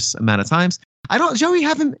numerous amount of times. Joey,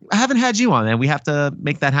 haven't had you on, and we have to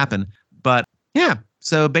make that happen. But yeah,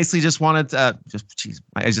 so basically just wanted to,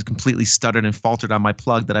 I just completely stuttered and faltered on my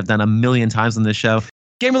plug that I've done a million times on this show.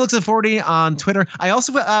 Gamer Looks at 40 on Twitter. I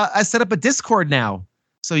also I set up a Discord now.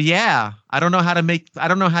 So yeah, I don't know how to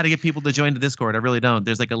get people to join the Discord. I really don't.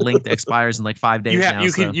 There's like a link that expires in like 5 days.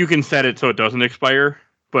 You can set it so it doesn't expire,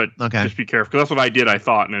 but just be careful because that's what I did. I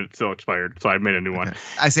thought, and it still expired, so I made a new one.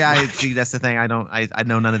 I see. That's the thing. I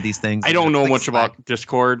know none of these things. I don't know much about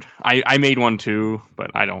Discord. I made one too,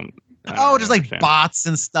 but I don't. Just like bots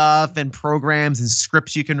and stuff and programs and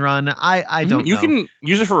scripts you can run. I don't know. You can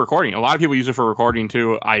use it for recording. A lot of people use it for recording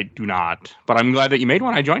too. I do not, but I'm glad that you made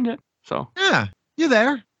one. I joined it. So yeah, you're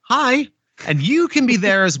there. Hi. And you can be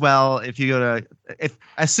there as well if you go to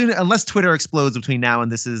unless Twitter explodes between now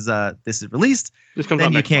and this is released.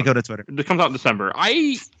 Then you can't go to Twitter. This comes out in December.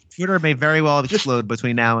 Twitter may very well explode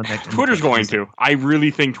between now and next. Twitter's going to. I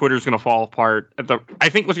really think Twitter's going to fall apart. I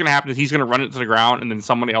think what's going to happen is he's going to run it to the ground, and then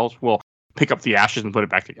somebody else will pick up the ashes and put it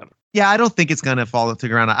back together. Yeah, I don't think it's going to fall to the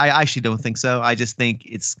ground. I actually don't think so. I just think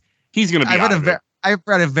he's going to be. I've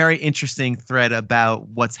read a very interesting thread about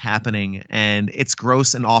what's happening, and it's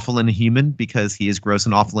gross and awful and inhuman because he is gross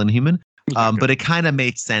and awful and inhuman. But it kind of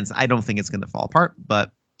makes sense. I don't think it's going to fall apart,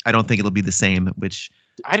 but I don't think it'll be the same. Which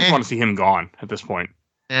I just want to see him gone at this point.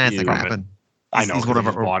 It's not gonna happen. I know he's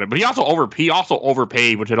bought it, but he also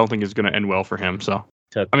overpaid, which I don't think is going to end well for him. So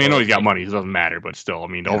I know he's got money; it doesn't matter. But still,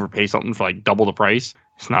 to overpay something for like double the price,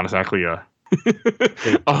 it's not exactly a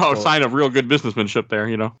sign of real good businessmanship there.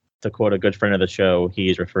 To quote a good friend of the show, he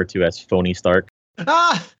is referred to as Phony Stark.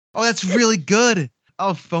 Oh, that's really good.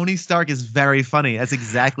 Oh, Phony Stark is very funny. That's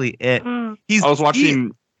exactly it. I was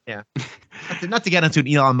watching. Not to get into an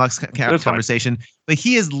Elon Musk conversation, but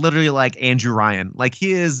he is literally like Andrew Ryan. Like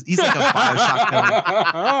he's like a Bioshock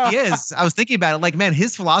villain. He is. I was thinking about it. Like, man,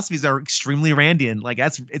 his philosophies are extremely Randian. Like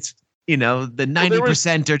it's the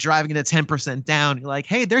 90% are driving the 10% down. You're like,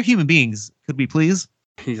 hey, they're human beings. Could we please?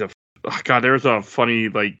 There was a funny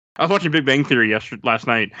I was watching Big Bang Theory last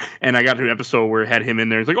night, and I got to an episode where it had him in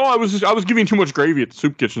there. It's like, I was giving too much gravy at the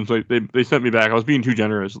soup kitchen, so they sent me back. I was being too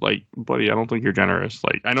generous. Like, buddy, I don't think you're generous.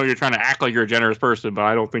 Like, I know you're trying to act like you're a generous person, but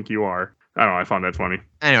I don't think you are. I don't know. I found that funny.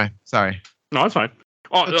 Anyway, sorry. No, it's fine.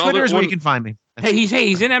 Oh, So Twitter is where you can find me. Hey, he's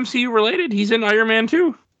in MCU related. He's in Iron Man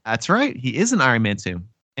 2. That's right. He is in Iron Man 2.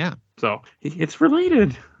 Yeah. So it's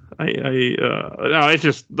related. No, it's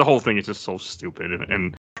just the whole thing is just so stupid.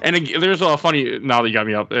 And again, there's a funny, now that you got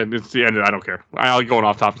me up, and it's the end. I don't care. I'll go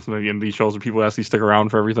off topic to the end of these shows where people actually stick around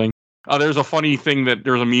for everything. There's a funny thing that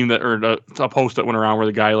there's a meme that, or a post that went around where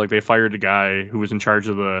the guy, like, they fired the guy who was in charge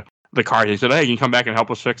of the car. He said, "Hey, can you come back and help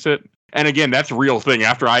us fix it?" And again, that's a real thing.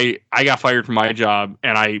 After I got fired from my job,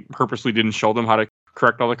 and I purposely didn't show them how to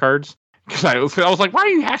correct all the cards. Because I was like, why are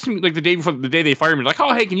you asking me, like, the day before the day they fired me? Like,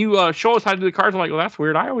 oh, hey, can you show us how to do the cards? I'm like, well, that's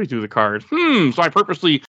weird. I always do the cards. So I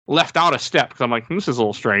purposely left out a step because I'm like, this is a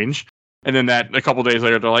little strange. And then that a couple days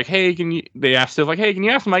later, they're like, hey, they asked Steve, like, hey, can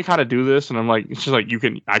you ask Mike how to do this? And I'm like, it's just like,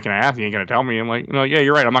 I can ask, you ain't going to tell me. I'm like, no, yeah,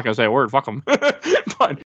 you're right. I'm not going to say a word. Fuck them. But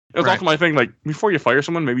it was also my thing, like, before you fire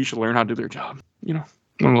someone, maybe you should learn how to do their job. You know,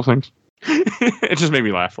 one of those things. It just made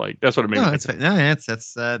me laugh. Like, that's what it made me think.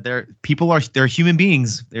 They're human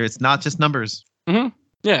beings. It's not just numbers. Mm-hmm.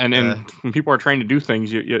 Yeah, and when people are trying to do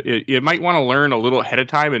things, you might want to learn a little ahead of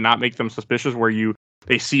time and not make them suspicious where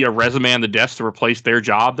they see a resume on the desk to replace their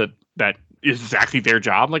job that is exactly their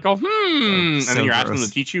job. Like, and then you're asking them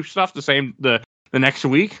to teach you stuff the next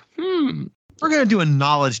week. We're gonna do a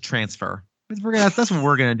knowledge transfer. That's what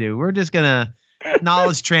we're gonna do. We're just gonna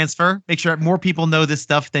knowledge transfer. Make sure more people know this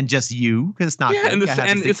stuff than just you, because it's not. Yeah, and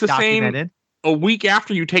it's the same. A week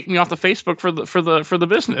after you take me off the Facebook for the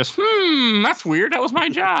business. That's weird. That was my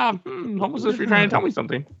job. What was this? You're trying to tell me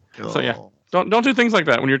something. So yeah, don't do things like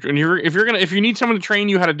that. If you need someone to train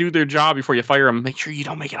you how to do their job before you fire them, make sure you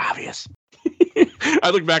don't make it obvious. I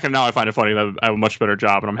look back and now I find it funny that I have a much better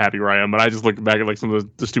job and I'm happy where I am. But I just look back at like some of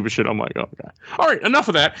the stupid shit. I'm like, oh god. All right, enough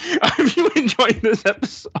of that. If you enjoyed this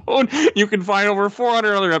episode, you can find over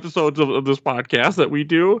 400 other episodes of this podcast that we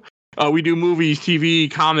do. We do movies, TV,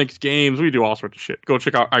 comics, games. We do all sorts of shit. Go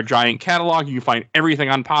check out our giant catalog. You can find everything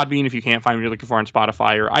on Podbean if you can't find what you're looking for on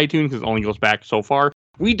Spotify or iTunes, because it only goes back so far.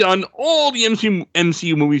 We done all the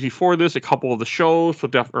MCU movies before this, a couple of the shows,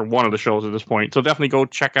 or one of the shows at this point. So definitely go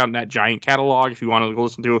check out that giant catalog if you want to go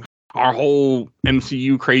listen to our whole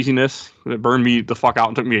MCU craziness. It burned me the fuck out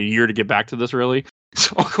and took me a year to get back to this, really.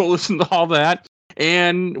 So I'll go listen to all that.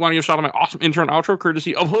 And want to give a shout out to my awesome intro and outro,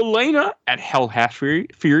 courtesy of Helena at Hell Hash Fury.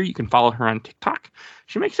 You can follow her on TikTok.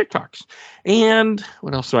 She makes TikToks. And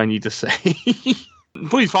what else do I need to say?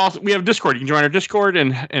 Please follow us. We have Discord. You can join our Discord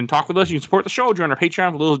and talk with us. You can support the show. Join our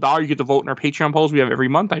Patreon. For a little $1, you get to vote in our Patreon polls we have every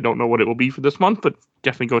month. I don't know what it will be for this month, but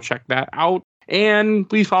definitely go check that out. And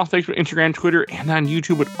please follow us on Facebook, Instagram, Twitter, and on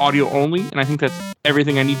YouTube with audio only. And I think that's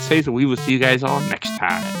everything I need to say. So we will see you guys all next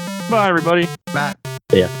time. Bye, everybody. Bye.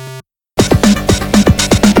 Yeah.